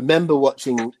 and I remember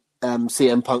watching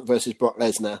CM Punk versus Brock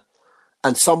Lesnar,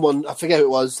 and someone, I forget who it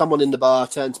was, someone in the bar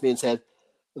turned to me and said,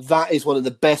 "That is one of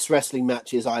the best wrestling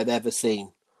matches I've ever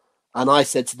seen." And I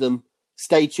said to them,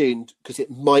 "Stay tuned, because it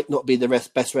might not be the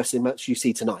best wrestling match you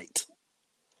see tonight."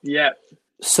 Yeah.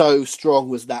 So strong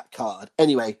was that card.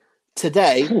 Anyway,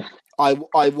 today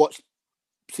I watched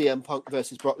CM Punk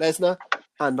versus Brock Lesnar,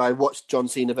 and I watched John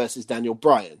Cena versus Daniel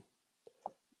Bryan.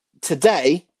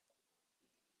 Today,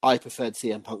 I preferred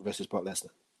CM Punk versus Brock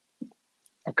Lesnar.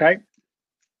 Okay.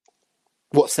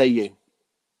 What say you?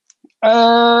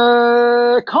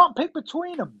 Can't pick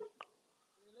between them.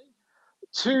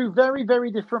 Two very, very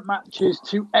different matches,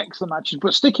 two excellent matches.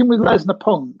 But sticking with Lesnar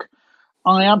Punk,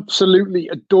 I absolutely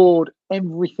adored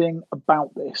everything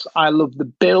about this. I love the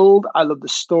build. I love the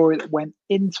story that went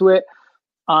into it.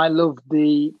 I love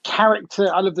the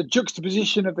character. I love the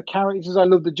juxtaposition of the characters. I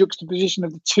love the juxtaposition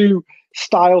of the two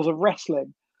styles of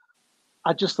wrestling.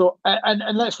 I just thought,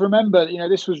 and let's remember,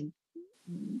 this was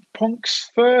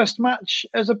Punk's first match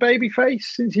as a babyface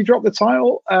since he dropped the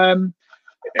title.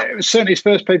 It was certainly his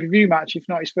first pay-per-view match, if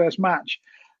not his first match.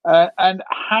 And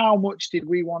how much did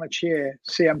we want to cheer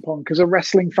CM Punk as a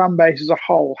wrestling fan base as a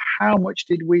whole? How much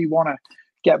did we want to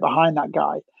get behind that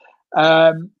guy?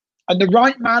 And the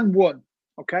right man won.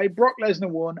 Okay, Brock Lesnar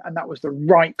won, and that was the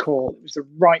right call. It was the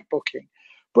right booking.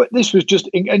 But this was just,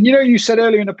 and you said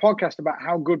earlier in the podcast about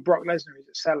how good Brock Lesnar is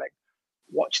at selling.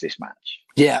 Watch this match.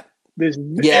 Yeah. He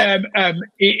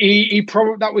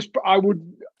probably, that was, I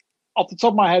would, off the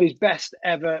top of my head, his best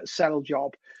ever sell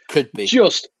job. Could be.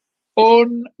 Just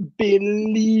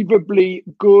unbelievably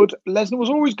good. Lesnar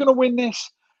was always going to win this,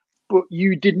 but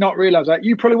you did not realize that.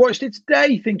 You probably watched it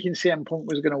today thinking CM Punk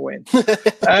was going to win.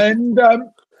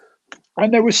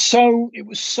 And it was so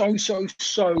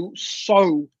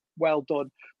well done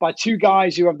by two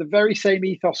guys who have the very same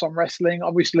ethos on wrestling.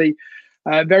 Obviously,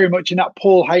 very much in that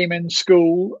Paul Heyman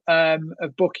school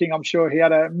of booking. I'm sure he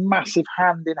had a massive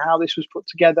hand in how this was put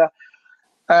together.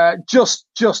 Just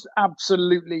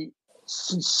absolutely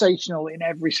sensational in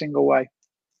every single way.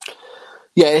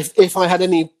 Yeah, if I had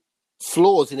any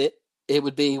flaws in it, it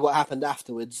would be what happened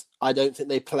afterwards. I don't think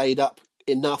they played up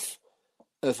enough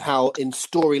of how, in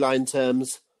storyline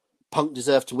terms, Punk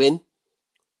deserved to win.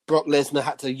 Brock Lesnar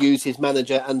had to use his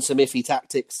manager and some iffy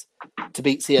tactics to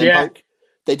beat CM Punk.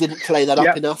 They didn't play that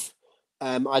up enough.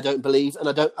 I don't believe, and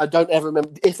I don't ever remember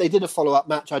if they did a follow-up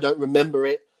match. I don't remember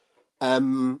it. They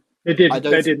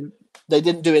didn't. They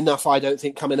didn't do enough. I don't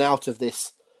think coming out of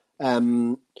this,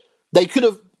 they could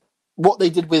have what they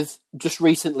did with just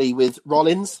recently with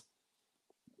Rollins.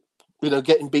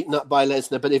 Getting beaten up by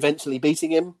Lesnar, but eventually beating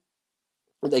him.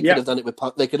 They could have done it with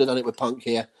Punk. They could have done it with Punk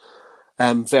here,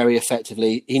 very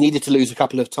effectively. He needed to lose a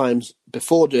couple of times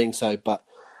before doing so, but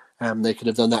they could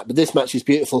have done that. But this match is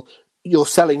beautiful. Your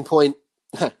selling point,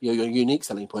 your unique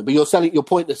selling point, but your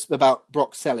point is about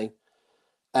Brock selling.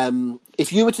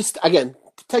 If you were to again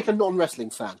take a non-wrestling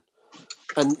fan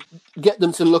and get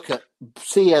them to look at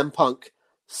CM Punk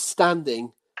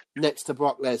standing next to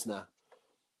Brock Lesnar,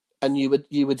 and you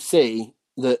would see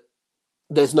that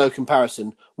there's no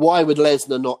comparison. Why would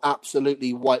Lesnar not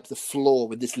absolutely wipe the floor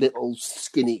with this little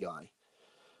skinny guy?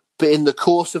 But in the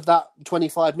course of that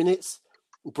 25 minutes,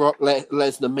 Brock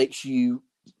Lesnar makes you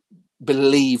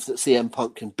believe that CM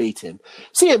Punk can beat him.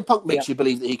 CM Punk makes you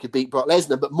believe that he could beat Brock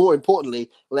Lesnar, but more importantly,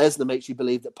 Lesnar makes you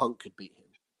believe that Punk could beat him.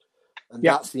 And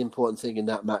that's the important thing in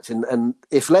that match. And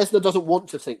if Lesnar doesn't want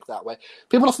to think that way,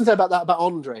 people often say about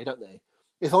Andre, don't they?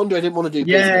 If Andre didn't want to do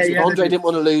business, if Andre didn't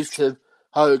want to lose to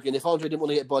Hogan, if Andre didn't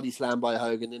want to get body slammed by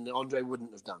Hogan, then Andre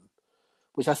wouldn't have done.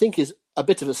 Which I think is a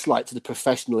bit of a slight to the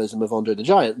professionalism of Andre the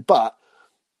Giant. But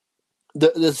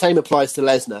the same applies to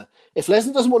Lesnar. If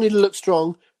Lesnar doesn't want you to look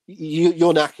strong,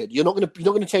 you're knackered. You're not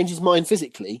going to change his mind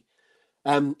physically.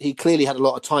 He clearly had a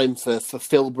lot of time for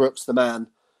Phil Brooks, the man,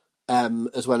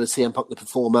 as well as CM Punk, the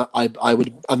performer. I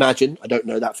would imagine. I don't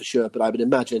know that for sure, but I would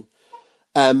imagine.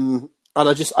 And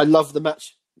I love the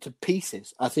match to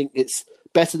pieces. I think it's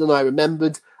better than I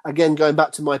remembered. Again, going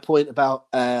back to my point about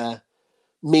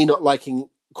me not liking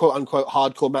quote unquote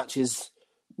hardcore matches,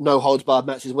 no holds barred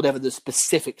matches, whatever the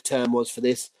specific term was for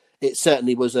this. It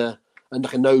certainly was a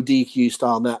no DQ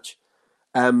style match.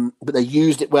 But they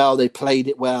used it well, they played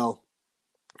it well.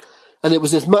 And it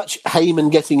was as much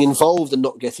Heyman getting involved and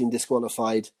not getting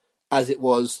disqualified as it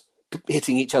was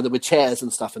hitting each other with chairs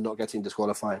and stuff and not getting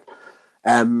disqualified.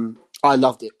 I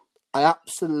loved it. I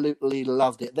absolutely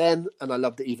loved it then, and I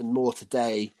loved it even more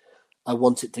today. I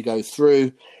want it to go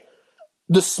through.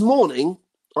 This morning,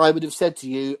 I would have said to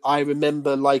you, I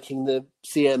remember liking the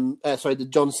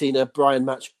John Cena Bryan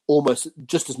match almost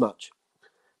just as much.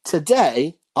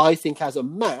 Today, I think as a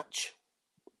match,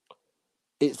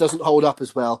 it doesn't hold up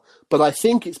as well. But I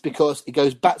think it's because it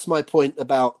goes back to my point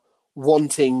about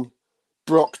wanting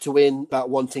Brock to win, about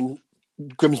wanting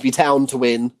Grimsby Town to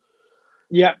win.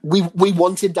 Yeah, we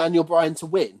wanted Daniel Bryan to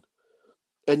win,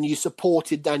 and you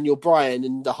supported Daniel Bryan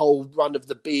in the whole run of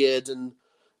the beard and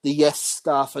the yes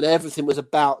stuff, and everything was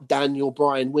about Daniel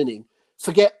Bryan winning.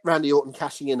 Forget Randy Orton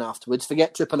cashing in afterwards.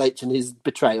 Forget Triple H and his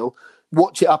betrayal.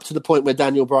 Watch it up to the point where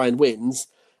Daniel Bryan wins,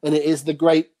 and it is the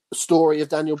great story of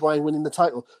Daniel Bryan winning the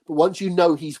title. But once you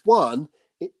know he's won,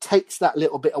 it takes that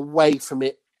little bit away from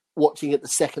it watching it the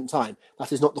second time.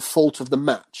 That is not the fault of the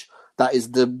match. That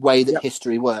is the way that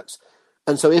history works.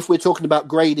 And so if we're talking about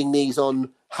grading these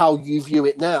on how you view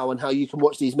it now and how you can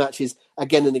watch these matches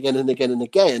again and again and again and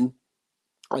again,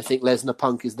 I think Lesnar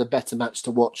Punk is the better match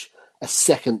to watch a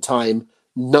second time,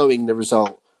 knowing the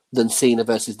result, than Cena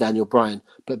versus Daniel Bryan.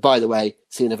 But by the way,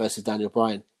 Cena versus Daniel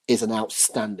Bryan is an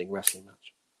outstanding wrestling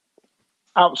match.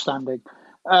 Outstanding.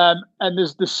 And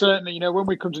there's certainly, when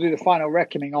we come to do the final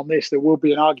reckoning on this, there will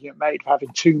be an argument made for having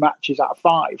 2 matches out of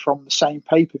 5 from the same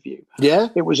pay-per-view. Yeah.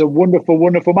 It was a wonderful,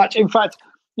 wonderful match. In fact,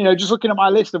 just looking at my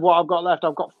list of what I've got left,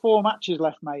 I've got 4 matches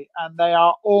left, mate, and they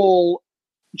are all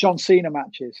John Cena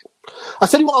matches. I'll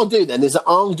tell you what I'll do then, is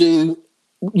that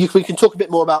we can talk a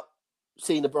bit more about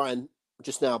Cena Bryan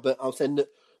just now, but I'll send it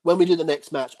when we do the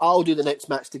next match. I'll do the next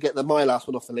match to get my last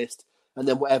one off the list, and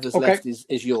then whatever's left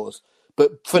is yours.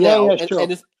 But for now,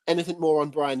 anything more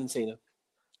on Bryan and Cena?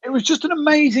 It was just an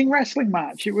amazing wrestling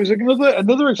match. It was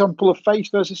another example of face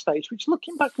versus face, which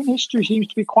looking back in history seems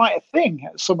to be quite a thing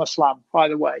at SummerSlam, by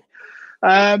the way.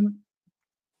 And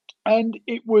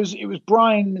it was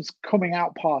Bryan's coming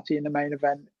out party in the main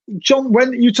event. John,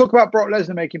 when you talk about Brock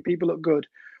Lesnar making people look good,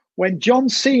 when John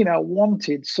Cena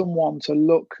wanted someone to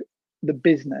look the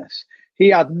business, he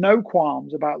had no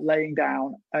qualms about laying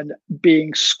down and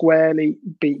being squarely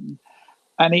beaten.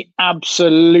 And he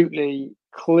absolutely,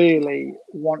 clearly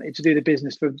wanted to do the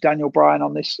business for Daniel Bryan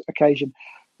on this occasion.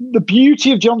 The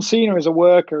beauty of John Cena as a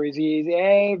worker is he is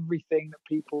everything that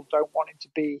people don't want him to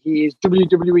be. He is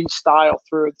WWE style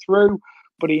through and through,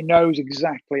 but he knows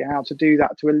exactly how to do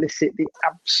that to elicit the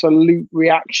absolute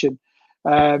reaction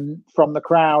from the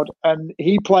crowd. And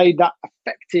he played that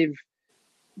effective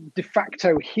de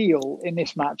facto heel in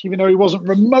this match, even though he wasn't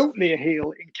remotely a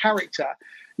heel in character.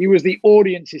 He was the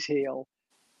audience's heel.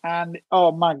 And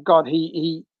oh my God,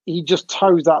 he just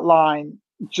toes that line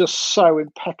just so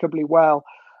impeccably well.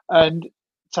 And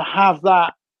to have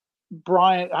that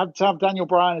have Daniel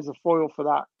Bryan as a foil for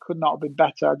that could not have been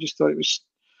better. I just thought it was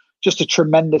just a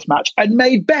tremendous match, and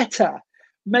made better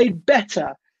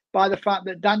by the fact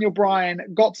that Daniel Bryan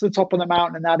got to the top of the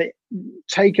mountain and had it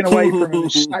taken away from him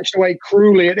and snatched away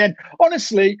cruelly. And then,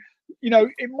 honestly,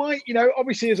 it might,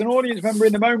 obviously as an audience member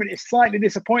in the moment, it's slightly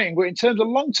disappointing, but in terms of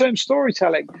long-term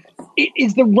storytelling, it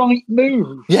is the right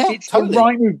move. Yeah, it's totally. The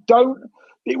right move.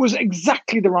 It was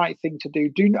exactly the right thing to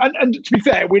do. And to be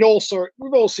fair, we've all seen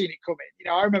it coming.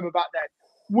 I remember back then,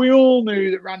 we all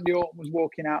knew that Randy Orton was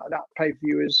walking out of that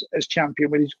pay-per-view as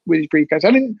champion with his briefcase.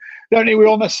 I don't think we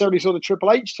all necessarily saw the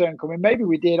Triple H turn coming. Maybe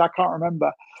we did. I can't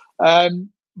remember.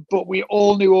 But we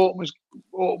all knew Orton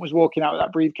was walking out with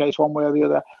that briefcase one way or the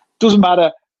other. Doesn't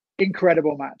matter.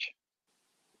 Incredible match.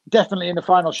 Definitely in the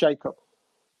final shake-up.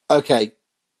 Okay.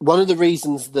 One of the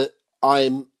reasons that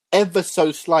I'm ever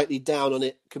so slightly down on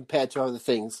it compared to other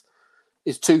things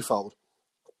is twofold.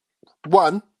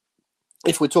 One,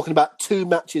 if we're talking about 2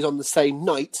 matches on the same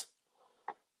night,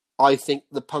 I think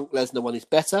the Punk Lesnar one is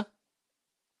better.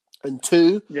 And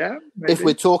 2, if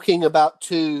we're talking about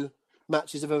 2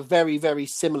 matches of a very, very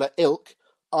similar ilk,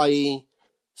 i.e.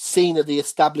 Cena, the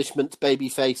establishment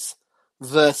babyface,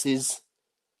 versus,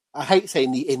 I hate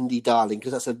saying the indie darling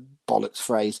because that's a bollocks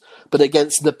phrase, but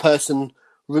against the person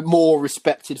more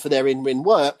respected for their in-ring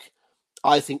work,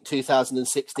 I think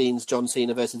 2016's John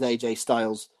Cena versus AJ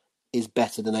Styles is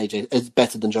better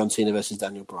than John Cena versus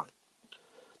Daniel Bryan.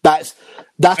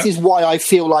 That is why I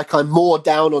feel like I'm more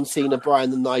down on Cena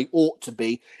Bryan than I ought to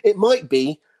be. It might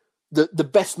be the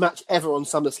best match ever on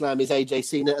SummerSlam is AJ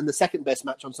Cena, and the second best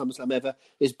match on SummerSlam ever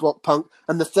is Brock Punk,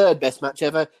 and the third best match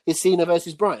ever is Cena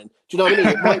versus Bryan. Do you know what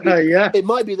I mean? It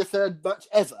might be the third match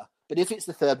ever, but if it's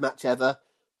the third match ever,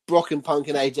 Brock and Punk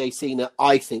and AJ Cena,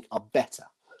 I think, are better.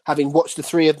 Having watched the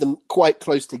 3 of them quite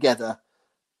close together,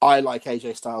 I like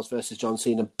AJ Styles versus John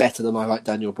Cena better than I like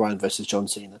Daniel Bryan versus John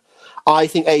Cena. I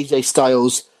think AJ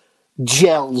Styles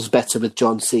gels better with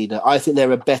John Cena. I think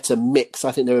they're a better mix.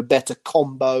 I think they're a better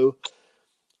combo.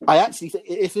 I actually think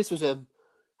if this was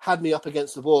had me up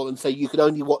against the wall and say you could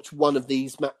only watch one of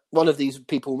these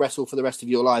people wrestle for the rest of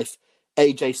your life,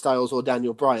 AJ Styles or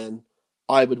Daniel Bryan,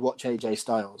 I would watch AJ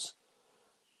Styles.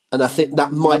 And I think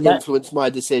that might influence my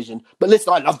decision. But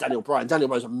listen, I love Daniel Bryan. Daniel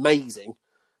Bryan's amazing.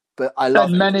 But I love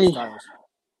AJ Styles.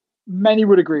 Many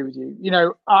would agree with you.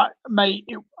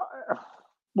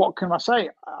 What can I say?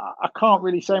 I can't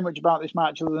really say much about this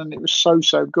match other than it was so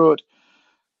good.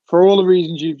 For all the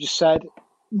reasons you've just said,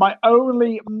 my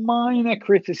only minor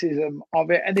criticism of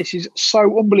it, and this is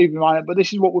so unbelievably minor, but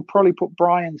this is what would probably put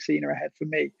Bryan Cena ahead for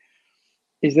me,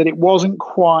 is that it wasn't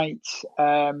quite,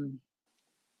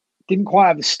 didn't quite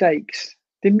have the stakes,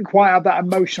 didn't quite have that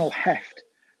emotional heft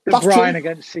that Bryan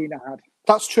against Cena had.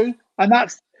 That's true, and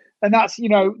that's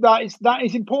that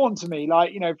is important to me.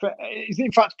 Like,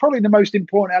 in fact, probably the most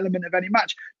important element of any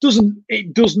match.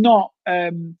 It does not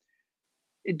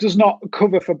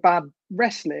cover for bad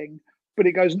wrestling, but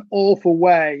it goes an awful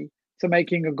way to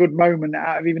making a good moment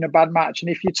out of even a bad match.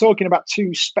 And if you're talking about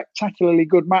two spectacularly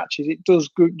good matches, it does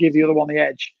give the other one the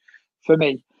edge for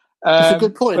me. It's a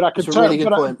good point. But I could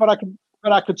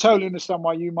But I could totally understand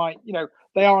why you might,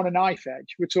 they are on a knife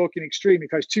edge. We're talking extremely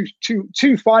close. Two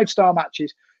 5-star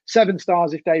matches, 7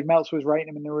 stars if Dave Meltzer was rating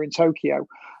them and they were in Tokyo.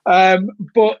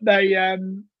 But they're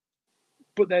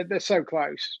so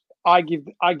close. I give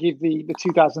the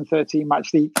 2013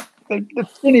 match the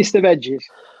thinnest of edges.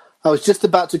 I was just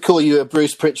about to call you a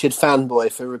Bruce Pritchard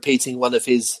fanboy for repeating one of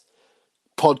his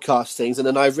podcast things, and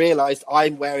then I realised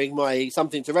I'm wearing my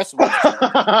Something to Wrestle With.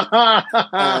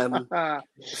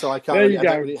 So I don't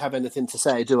really have anything to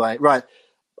say, do I? Right.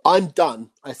 I'm done,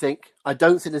 I think. I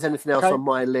don't think there's anything else on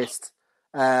my list.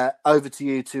 Over to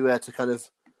you to kind of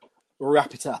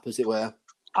wrap it up, as it were.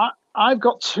 I've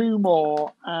got 2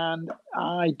 more, and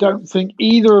I don't think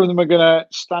either of them are going to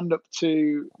stand up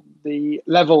to the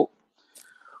level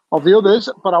of the others,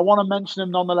 but I want to mention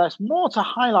them nonetheless, more to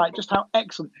highlight just how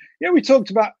excellent. We talked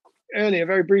about earlier,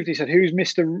 very briefly, said who's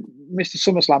Mr.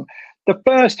 SummerSlam. The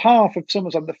first half of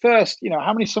SummerSlam,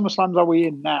 how many SummerSlams are we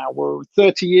in now? We're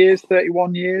 30 years,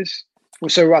 31 years.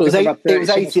 So it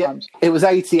was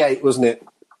 88, wasn't it?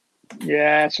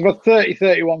 Yeah, so about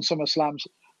 31 SummerSlams.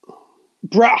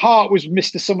 Bret Hart was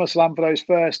Mr. SummerSlam for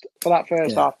that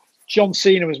first half. John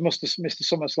Cena was Mr.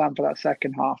 SummerSlam for that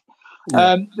second half.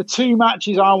 Yeah. The 2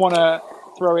 matches I want to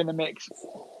throw in the mix: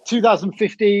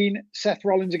 2015, Seth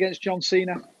Rollins against John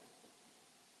Cena.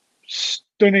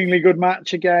 Stunningly good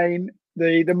match again.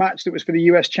 The match that was for the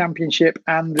US Championship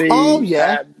and the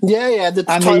the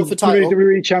title for title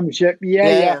WWE Championship.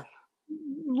 Ruined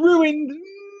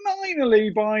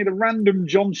minorly by the random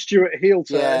Jon Stewart heel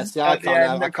turn. Yes, at the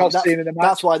end that cost Cena the match.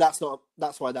 That's why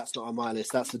that's not on my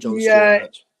list. That's the Jon Stewart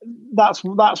match. That's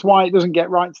why it doesn't get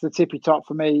right to the tippy top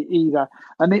for me either.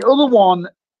 And the other one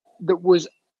that was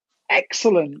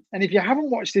excellent, and if you haven't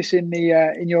watched this in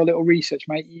your little research,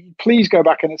 mate, please go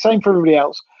back, and the same for everybody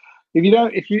else.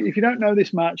 If you don't know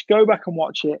this match, go back and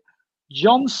watch it.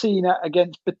 John Cena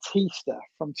against Batista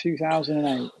from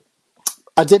 2008.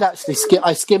 I did actually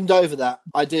I skimmed over that.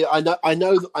 I do. I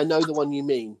know the one you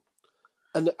mean.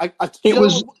 And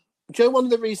one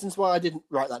of the reasons why I didn't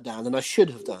write that down, and I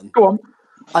should have done. Go on.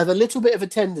 I have a little bit of a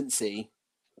tendency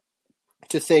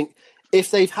to think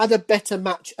if they've had a better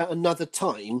match at another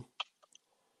time,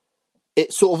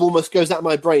 it sort of almost goes out of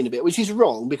my brain a bit, which is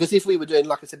wrong, because if we were doing,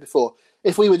 like I said before,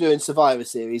 if we were doing Survivor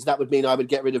Series, that would mean I would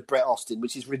get rid of Bret Austin,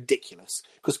 which is ridiculous,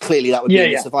 because clearly that would be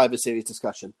in the Survivor Series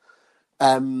discussion.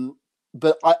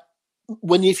 But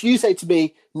if you say to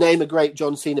me, name a great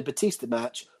John Cena Batista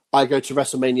match, I go to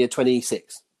WrestleMania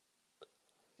 26.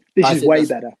 This is way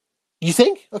better. You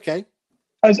think? Okay.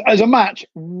 As a match,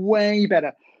 way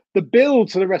better. The build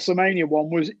to the WrestleMania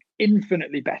one was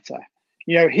infinitely better.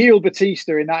 Heel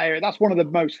Batista in that area, that's one of the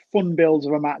most fun builds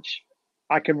of a match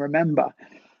I can remember.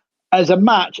 As a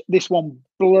match, this one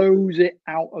blows it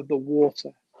out of the water,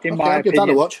 in my opinion. I'll give that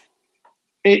a watch.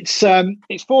 It's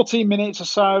 14 minutes or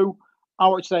so. I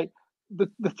would say the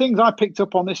things I picked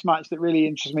up on this match that really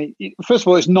interest me, first of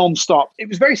all, it's non-stop. It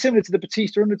was very similar to the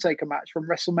Batista Undertaker match from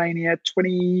WrestleMania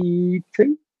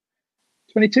 22,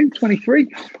 23,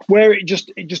 where it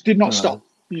just did not stop.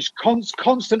 Just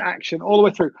constant action all the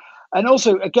way through. And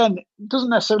also, again, it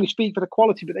doesn't necessarily speak for the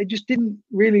quality, but they just didn't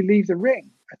really leave the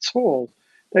ring at all.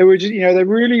 They were just, they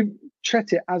really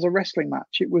treat it as a wrestling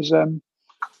match. It was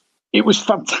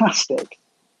fantastic.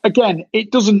 Again,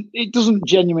 it doesn't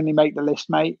genuinely make the list,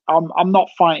 mate. I'm not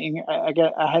fighting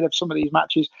ahead of some of these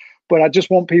matches, but I just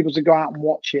want people to go out and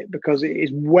watch it, because it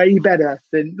is way better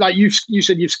than, like you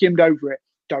said, you've skimmed over it.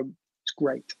 Don't. It's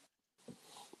great.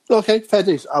 Okay, fair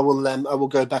dues. I will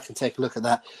go back and take a look at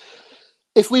that.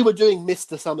 If we were doing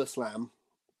Mr. SummerSlam,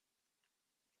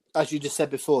 as you just said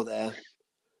before there,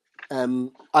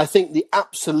 I think the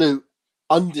absolute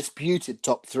undisputed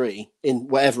top 3 in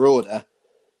whatever order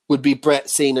would be Bret,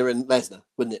 Cena, and Lesnar,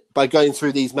 wouldn't it? By going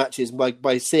through these matches,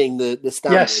 by seeing the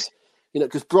standard, yes.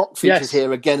 Because Brock features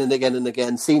here again and again and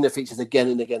again. Cena features again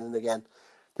and again and again.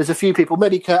 There's a few people.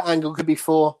 Maybe Kurt Angle could be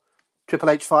 4, Triple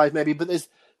H 5, maybe. But there's,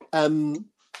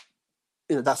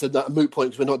 that's a moot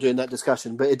point because we're not doing that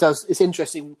discussion. But it's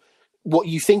interesting. What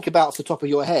you think about off the top of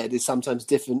your head is sometimes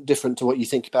different to what you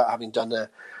think about having done a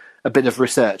bit of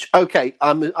research. Okay,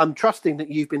 I'm trusting that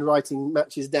you've been writing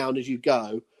matches down as you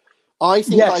go. I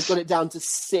think I've got it down to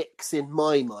 6 in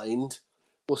my mind,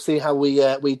 We'll see how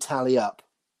we tally up.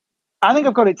 I think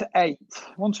I've got it to 8.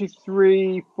 1, 2,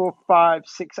 3, 4, 5,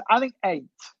 6. I think 8.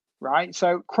 Right.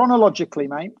 So chronologically,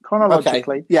 mate.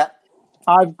 Chronologically, okay. Yeah.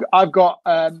 I've got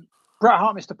Bret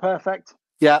Hart, Mr. Perfect.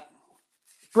 Yeah.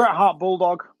 Bret Hart,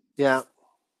 Bulldog. Yeah.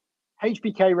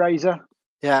 HBK Razor.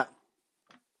 Yeah.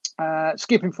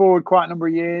 Skipping forward quite a number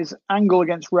of years, Angle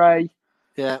against Ray.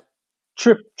 Yeah.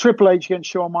 Triple H against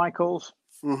Shawn Michaels.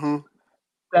 Mm-hmm.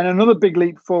 Then another big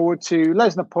leap forward to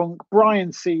Lesnar Punk,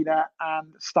 Bryan Cena,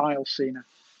 and Styles Cena.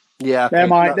 Yeah,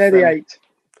 okay. They're the 8.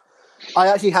 I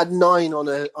actually had 9 on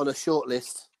a short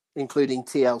list, including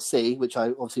TLC, which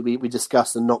we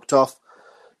discussed and knocked off.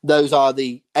 Those are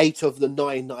the 8 of the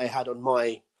 9 that I had on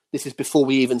my. This is before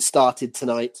we even started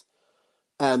tonight,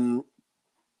 and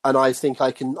I think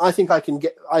I can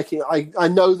get. I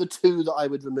know the 2 that I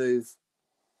would remove.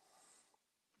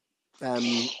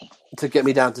 To get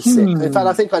me down to 6. In fact,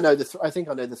 I think I know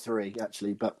the 3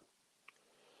 actually, but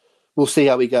we'll see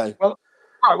how we go. Well,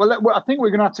 all right. Well, I think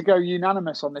we're going to have to go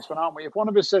unanimous on this one, aren't we? If one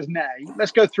of us says nay,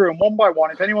 let's go through them one by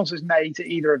one. If anyone says nay to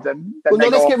either of them,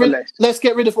 then let's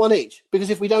get rid of one each,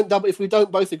 because if we don't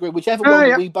both agree, whichever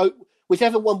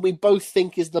one we both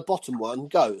think is the bottom one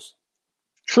goes.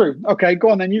 True. Okay, go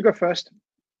on then. You go first.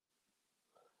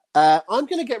 I'm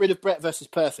going to get rid of Bret versus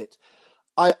Perfect.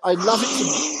 I love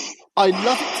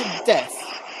it to death.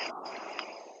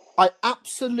 I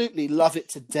absolutely love it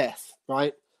to death,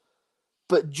 right?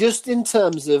 But just in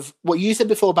terms of what you said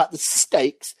before about the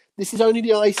stakes, this is only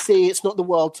the IC, it's not the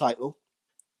world title,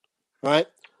 right?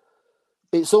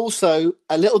 It's also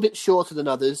a little bit shorter than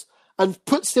others. And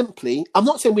put simply, I'm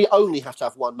not saying we only have to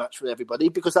have one match for everybody,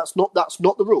 because that's not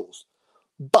the rules.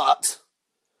 But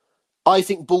I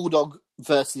think Bulldog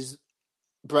versus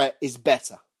Bret is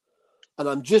better. And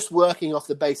I'm just working off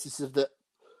the basis of that.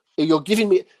 You're giving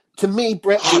me, to me,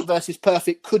 Bret versus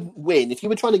Perfect couldn't win. If you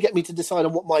were trying to get me to decide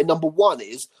on what my number 1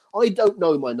 is, I don't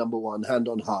know my number 1, hand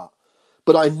on heart.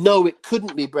 But I know it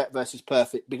couldn't be Bret versus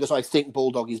Perfect because I think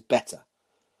Bulldog is better.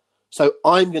 So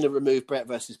I'm going to remove Bret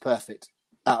versus Perfect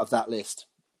out of that list.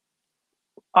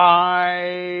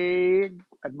 I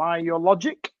admire your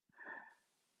logic.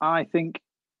 I think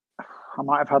I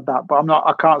might have had that, but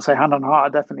I can't say hand on heart.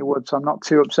 I definitely would, so I'm not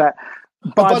too upset.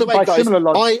 By the way, guys,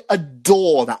 I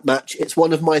adore that match. It's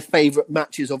one of my favourite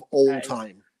matches of all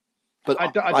time. But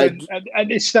at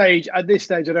this stage, I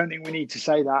don't think we need to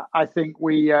say that. I think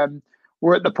we're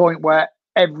at the point where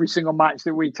every single match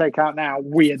that we take out now,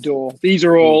 we adore. These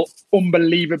are all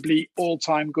unbelievably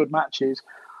all-time good matches.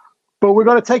 But we've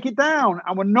got to take it down,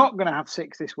 and we're not going to have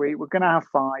 6 this week. We're going to have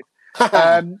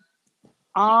 5.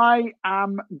 I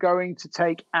am going to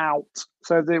take out,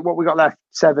 so what we got left,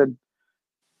 7.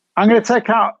 I'm going to take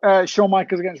out Shawn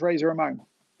Michaels against Razor Ramon.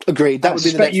 Agreed. That would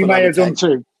be the next one. You may have done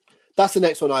too. That's the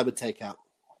next one I would take out.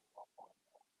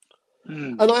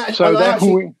 And I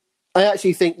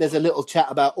actually think there's a little chat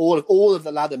about all of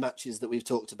the ladder matches that we've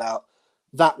talked about.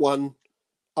 That one,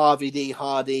 RVD,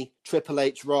 Hardy, Triple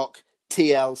H, Rock,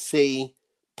 TLC,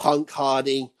 Punk,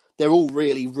 Hardy. They're all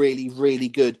really, really, really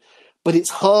good. But it's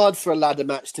hard for a ladder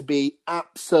match to be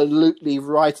absolutely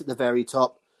right at the very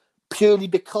top, purely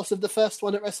because of the first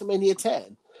one at WrestleMania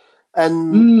 10.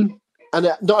 And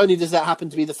not only does that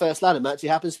happen to be the first ladder match, it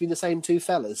happens to be the same 2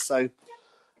 fellas. So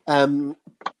I'm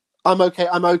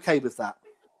okay with that.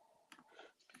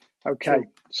 Okay.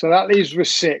 So that leaves with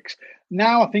 6.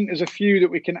 Now I think there's a few that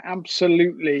we can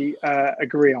absolutely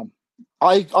agree on.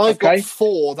 I've got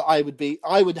 4 that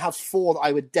I would have 4 that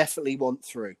I would definitely want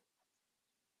through.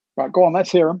 Right, go on, let's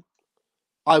hear them.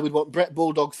 I would want Bret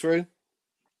Bulldog through.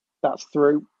 That's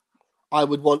through. I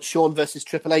would want Shawn versus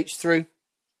Triple H through.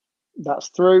 That's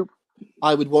through.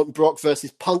 I would want Brock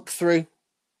versus Punk through.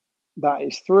 That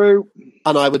is through.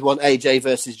 And I would want AJ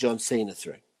versus John Cena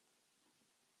through.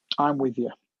 I'm with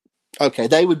you. Okay,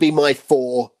 they would be my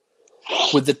 4,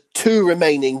 with the 2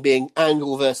 remaining being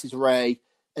Angle versus Ray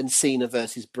and Cena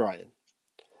versus Bryan.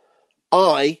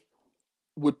 I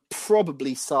would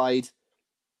probably side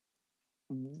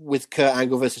with Kurt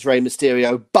Angle versus Rey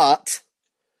Mysterio, but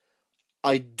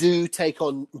I do take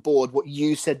on board what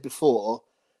you said before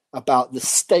about the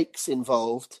stakes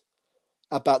involved,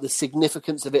 about the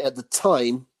significance of it at the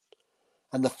time,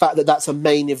 and the fact that that's a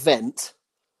main event,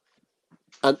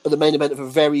 and the main event of a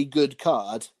very good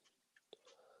card.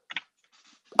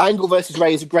 Angle versus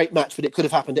Rey is a great match, but it could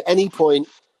have happened at any point,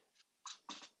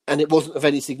 and it wasn't of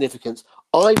any significance.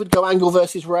 I would go Angle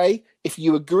versus Rey. If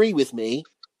you agree with me,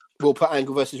 we'll put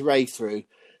Angle versus Ray through.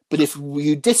 But if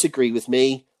you disagree with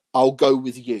me, I'll go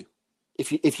with you.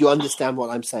 If you understand what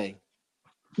I'm saying.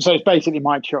 So it's basically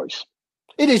my choice.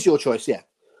 It is your choice, yeah.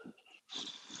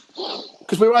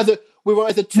 Because we're We were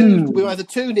either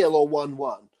 2-0 or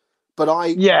 1-1. But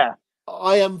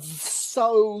I am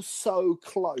so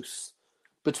close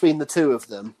between the two of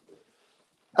them.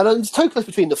 And it's so close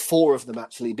between the four of them,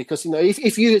 actually, because, you know,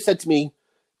 if you had said to me,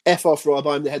 F off, Rob,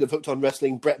 I'm the head of Hooked on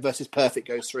Wrestling, Brett versus Perfect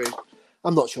goes through,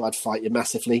 I'm not sure I'd fight you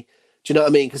massively. Do you know what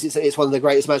I mean? Because it's one of the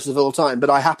greatest matches of all time. But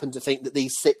I happen to think that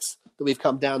these 6 that we've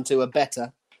come down to are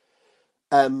better.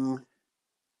 Isn't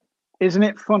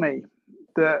it funny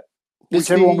that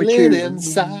whichever one we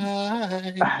choose,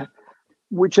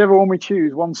 whichever one we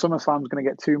choose, one SummerSlam is going to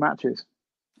get 2 matches,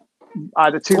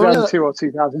 either 2002 or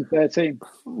 2013.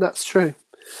 That's true.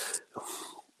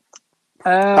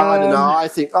 I don't know.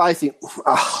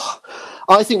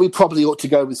 I think we probably ought to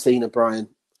go with Cena, Brian,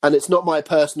 and it's not my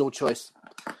personal choice,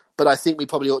 but I think we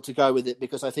probably ought to go with it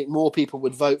because I think more people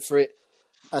would vote for it.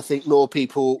 I think more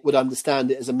people would understand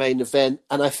it as a main event,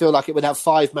 and I feel like it would have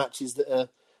 5 matches that are.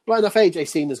 Right enough, AJ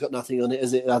Cena's got nothing on it,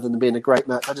 is it, other than being a great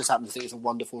match? I just happen to think it's a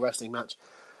wonderful wrestling match.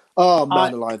 Oh,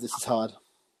 man alive, this is hard.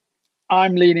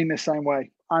 I'm leaning the same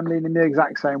way. I'm leaning the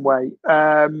exact same way.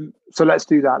 So let's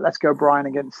do that. Let's go Bryan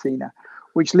against Cena,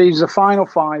 which leaves a final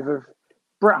 5 of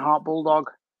Bret Hart,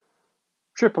 Bulldog,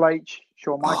 Triple H,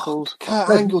 Shawn Michaels. Kurt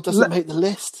Angle doesn't make the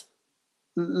list.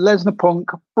 Lesnar,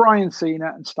 Punk, Bryan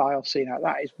Cena, and Styles Cena.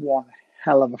 That is one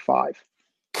hell of a 5.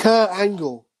 Kurt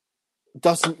Angle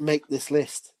doesn't make this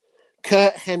list.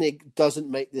 Kurt Hennig doesn't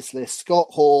make this list. Scott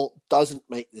Hall doesn't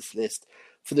make this list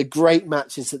for the great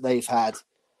matches that they've had.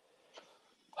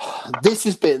 This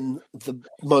has been the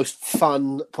most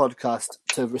fun podcast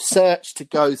to research, to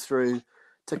go through,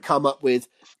 to come up with.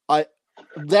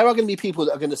 There are going to be people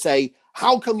that are going to say,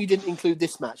 how come you didn't include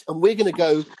this match? And we're going to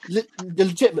go,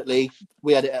 legitimately,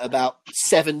 we had it at about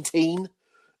 17.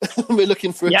 We're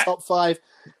looking for a top 5.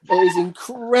 It is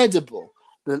incredible.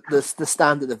 The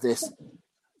standard of this.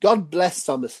 God bless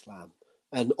SummerSlam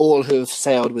and all who have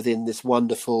sailed within this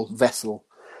wonderful vessel.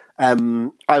 I've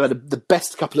had the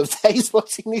best couple of days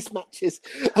watching these matches,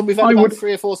 and we've had about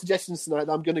 3 or 4 suggestions tonight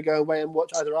that I'm going to go away and watch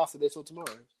either after this or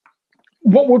tomorrow.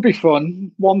 What would be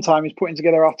fun one time is putting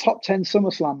together our top 10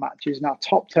 SummerSlam matches and our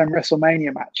top 10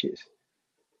 WrestleMania matches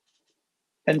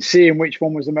and seeing which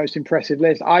one was the most impressive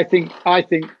list. I think,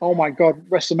 oh my God,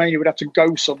 WrestleMania would have to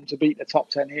go some to beat the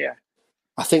top 10 here.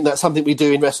 I think that's something we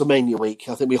do in WrestleMania week.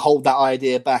 I think we hold that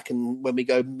idea back, and when we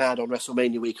go mad on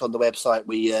WrestleMania week on the website,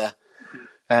 we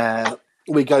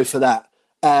go for that.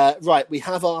 Right, we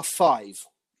have our 5.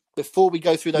 Before we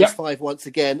go through those 5 once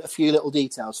again, a few little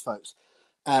details, folks.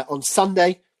 On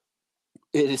Sunday,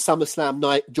 it is SummerSlam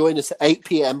night. Join us at 8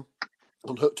 p.m.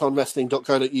 on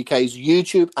hookedonwrestling.co.uk's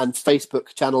YouTube and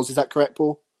Facebook channels. Is that correct,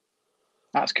 Paul?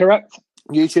 That's correct.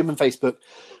 YouTube and Facebook,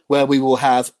 where we will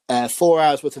have 4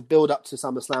 hours worth of build-up to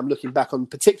SummerSlam, looking back on,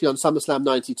 particularly on SummerSlam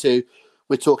 92.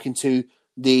 We're talking to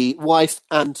the wife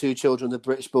and 2 children of the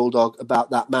British Bulldog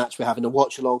about that match. We're having a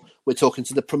watch-along. We're talking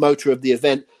to the promoter of the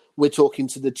event. We're talking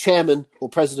to the chairman or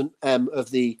president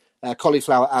of the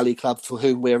Cauliflower Alley Club, for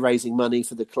whom we're raising money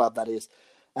for the club, that is,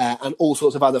 and all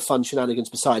sorts of other fun shenanigans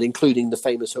beside, including the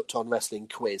famous Hooked on Wrestling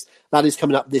quiz. That is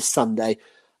coming up this Sunday.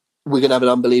 We're going to have an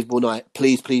unbelievable night.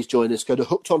 Please join us. Go to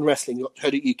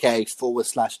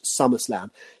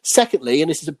hookedonwrestling.co.uk/SummerSlam. Secondly, and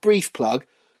this is a brief plug,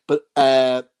 but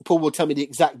Paul will tell me the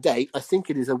exact date. I think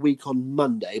it is a week on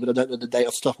Monday, but I don't know the date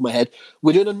off the top of my head.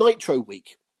 We're doing a Nitro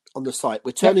week on the site.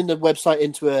 We're turning the website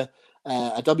into a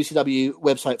WCW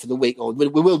website for the week. Or we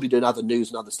will be doing other news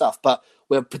and other stuff, but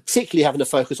we're particularly having a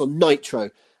focus on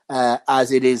Nitro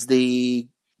as it is the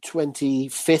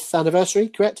 25th anniversary,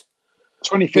 correct?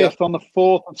 25th on the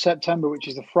 4th of September, which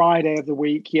is the Friday of the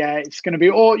week. Yeah, it's going to be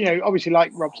all, obviously,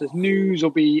 like Rob says, news will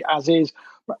be as is,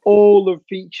 but all the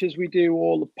features we do,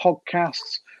 all the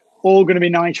podcasts, all going to be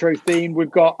Nitro themed. We've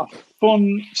got a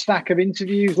fun stack of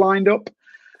interviews lined up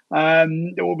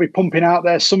that we'll be pumping out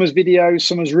there. Some as videos,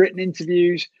 some as written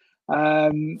interviews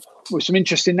with some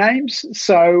interesting names.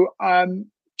 So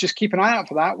just keep an eye out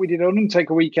for that. We did an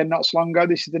Undertaker weekend not so long ago.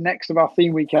 This is the next of our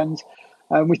theme weekends.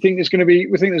 We think there's going to be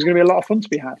a lot of fun to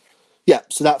be had. Yeah,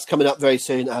 so that's coming up very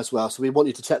soon as well. So we want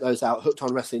you to check those out.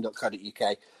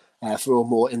 hookedonwrestling.co.uk for all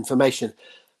more information.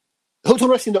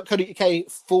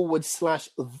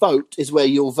 hookedonwrestling.co.uk/vote is where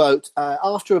you'll vote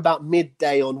after about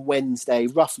midday on Wednesday,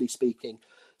 roughly speaking,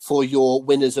 for your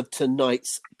winners of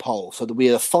tonight's poll. So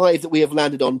the 5 that we have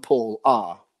landed on, Paul,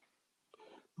 are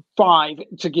 5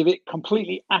 to give it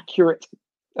completely accurate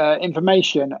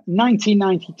information.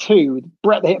 1992,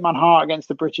 Bret the Hitman Hart against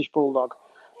the British Bulldog.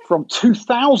 From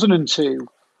 2002,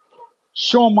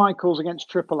 Shawn Michaels against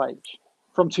Triple H.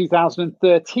 From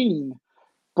 2013,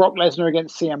 Brock Lesnar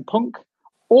against CM Punk.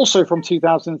 Also from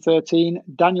 2013,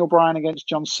 Daniel Bryan against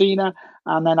John Cena.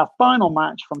 And then a final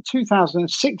match from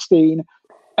 2016,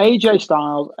 AJ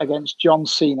Styles against John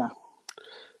Cena.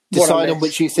 Decide on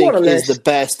which you think is the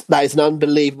best. That is an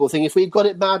unbelievable thing. If we've got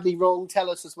it madly wrong, tell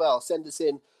us as well. Send us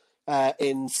in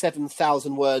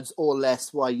 7,000 words or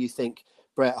less why you think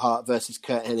Bret Hart versus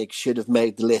Curt Hennig should have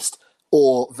made the list,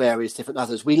 or various different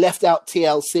others. We left out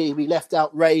TLC. We left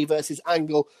out Ray versus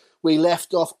Angle. We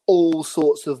left off all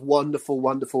sorts of wonderful,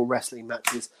 wonderful wrestling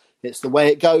matches. It's the way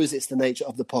it goes. It's the nature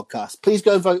of the podcast. Please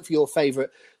go and vote for your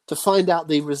favourite. To find out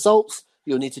the results,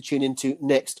 you'll need to tune into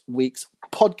next week's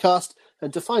podcast.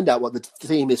 And to find out what the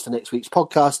theme is for next week's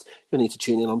podcast, you'll need to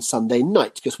tune in on Sunday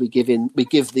night, because we give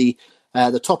the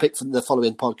topic for the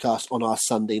following podcast on our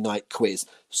Sunday night quiz.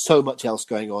 So much else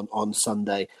going on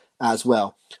Sunday as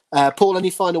well. Paul,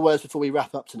 any final words before we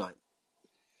wrap up tonight?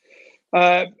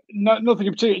 Nothing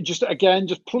in particular. Just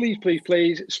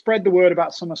please spread the word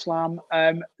about SummerSlam.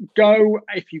 Go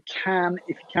if you can,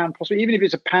 possibly, even if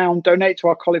it's £1, donate to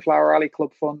our Cauliflower Alley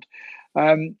Club Fund.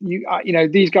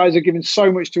 These guys have given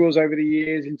so much to us over the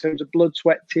years in terms of blood,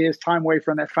 sweat, tears, time away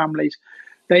from their families.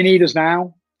 They need us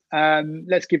now.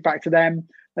 Let's give back to them.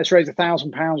 Let's raise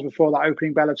 £1,000 before that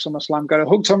opening bell of SummerSlam. Go to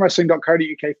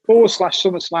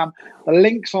hookedonwrestling.co.uk/SummerSlam. The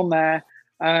link's on there.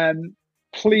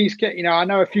 Please I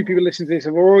know a few people listening to this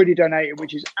have already donated,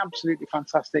 which is absolutely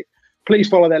fantastic. Please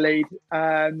follow their lead.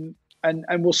 And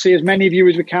we'll see as many of you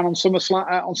as we can on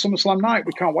SummerSlam night.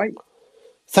 We can't wait.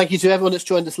 Thank you to everyone that's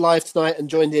joined us live tonight and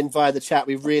joined in via the chat.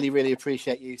 We really, really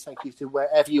appreciate you. Thank you to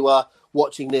wherever you are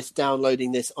watching this,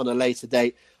 downloading this on a later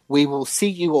date. We will see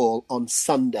you all on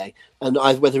Sunday. And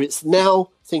whether it's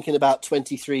now thinking about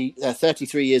 33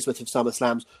 years worth of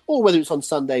SummerSlams, or whether it's on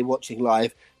Sunday watching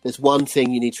live, there's one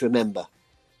thing you need to remember.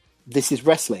 This is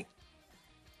wrestling.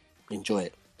 Enjoy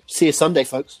it. See you Sunday,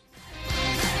 folks.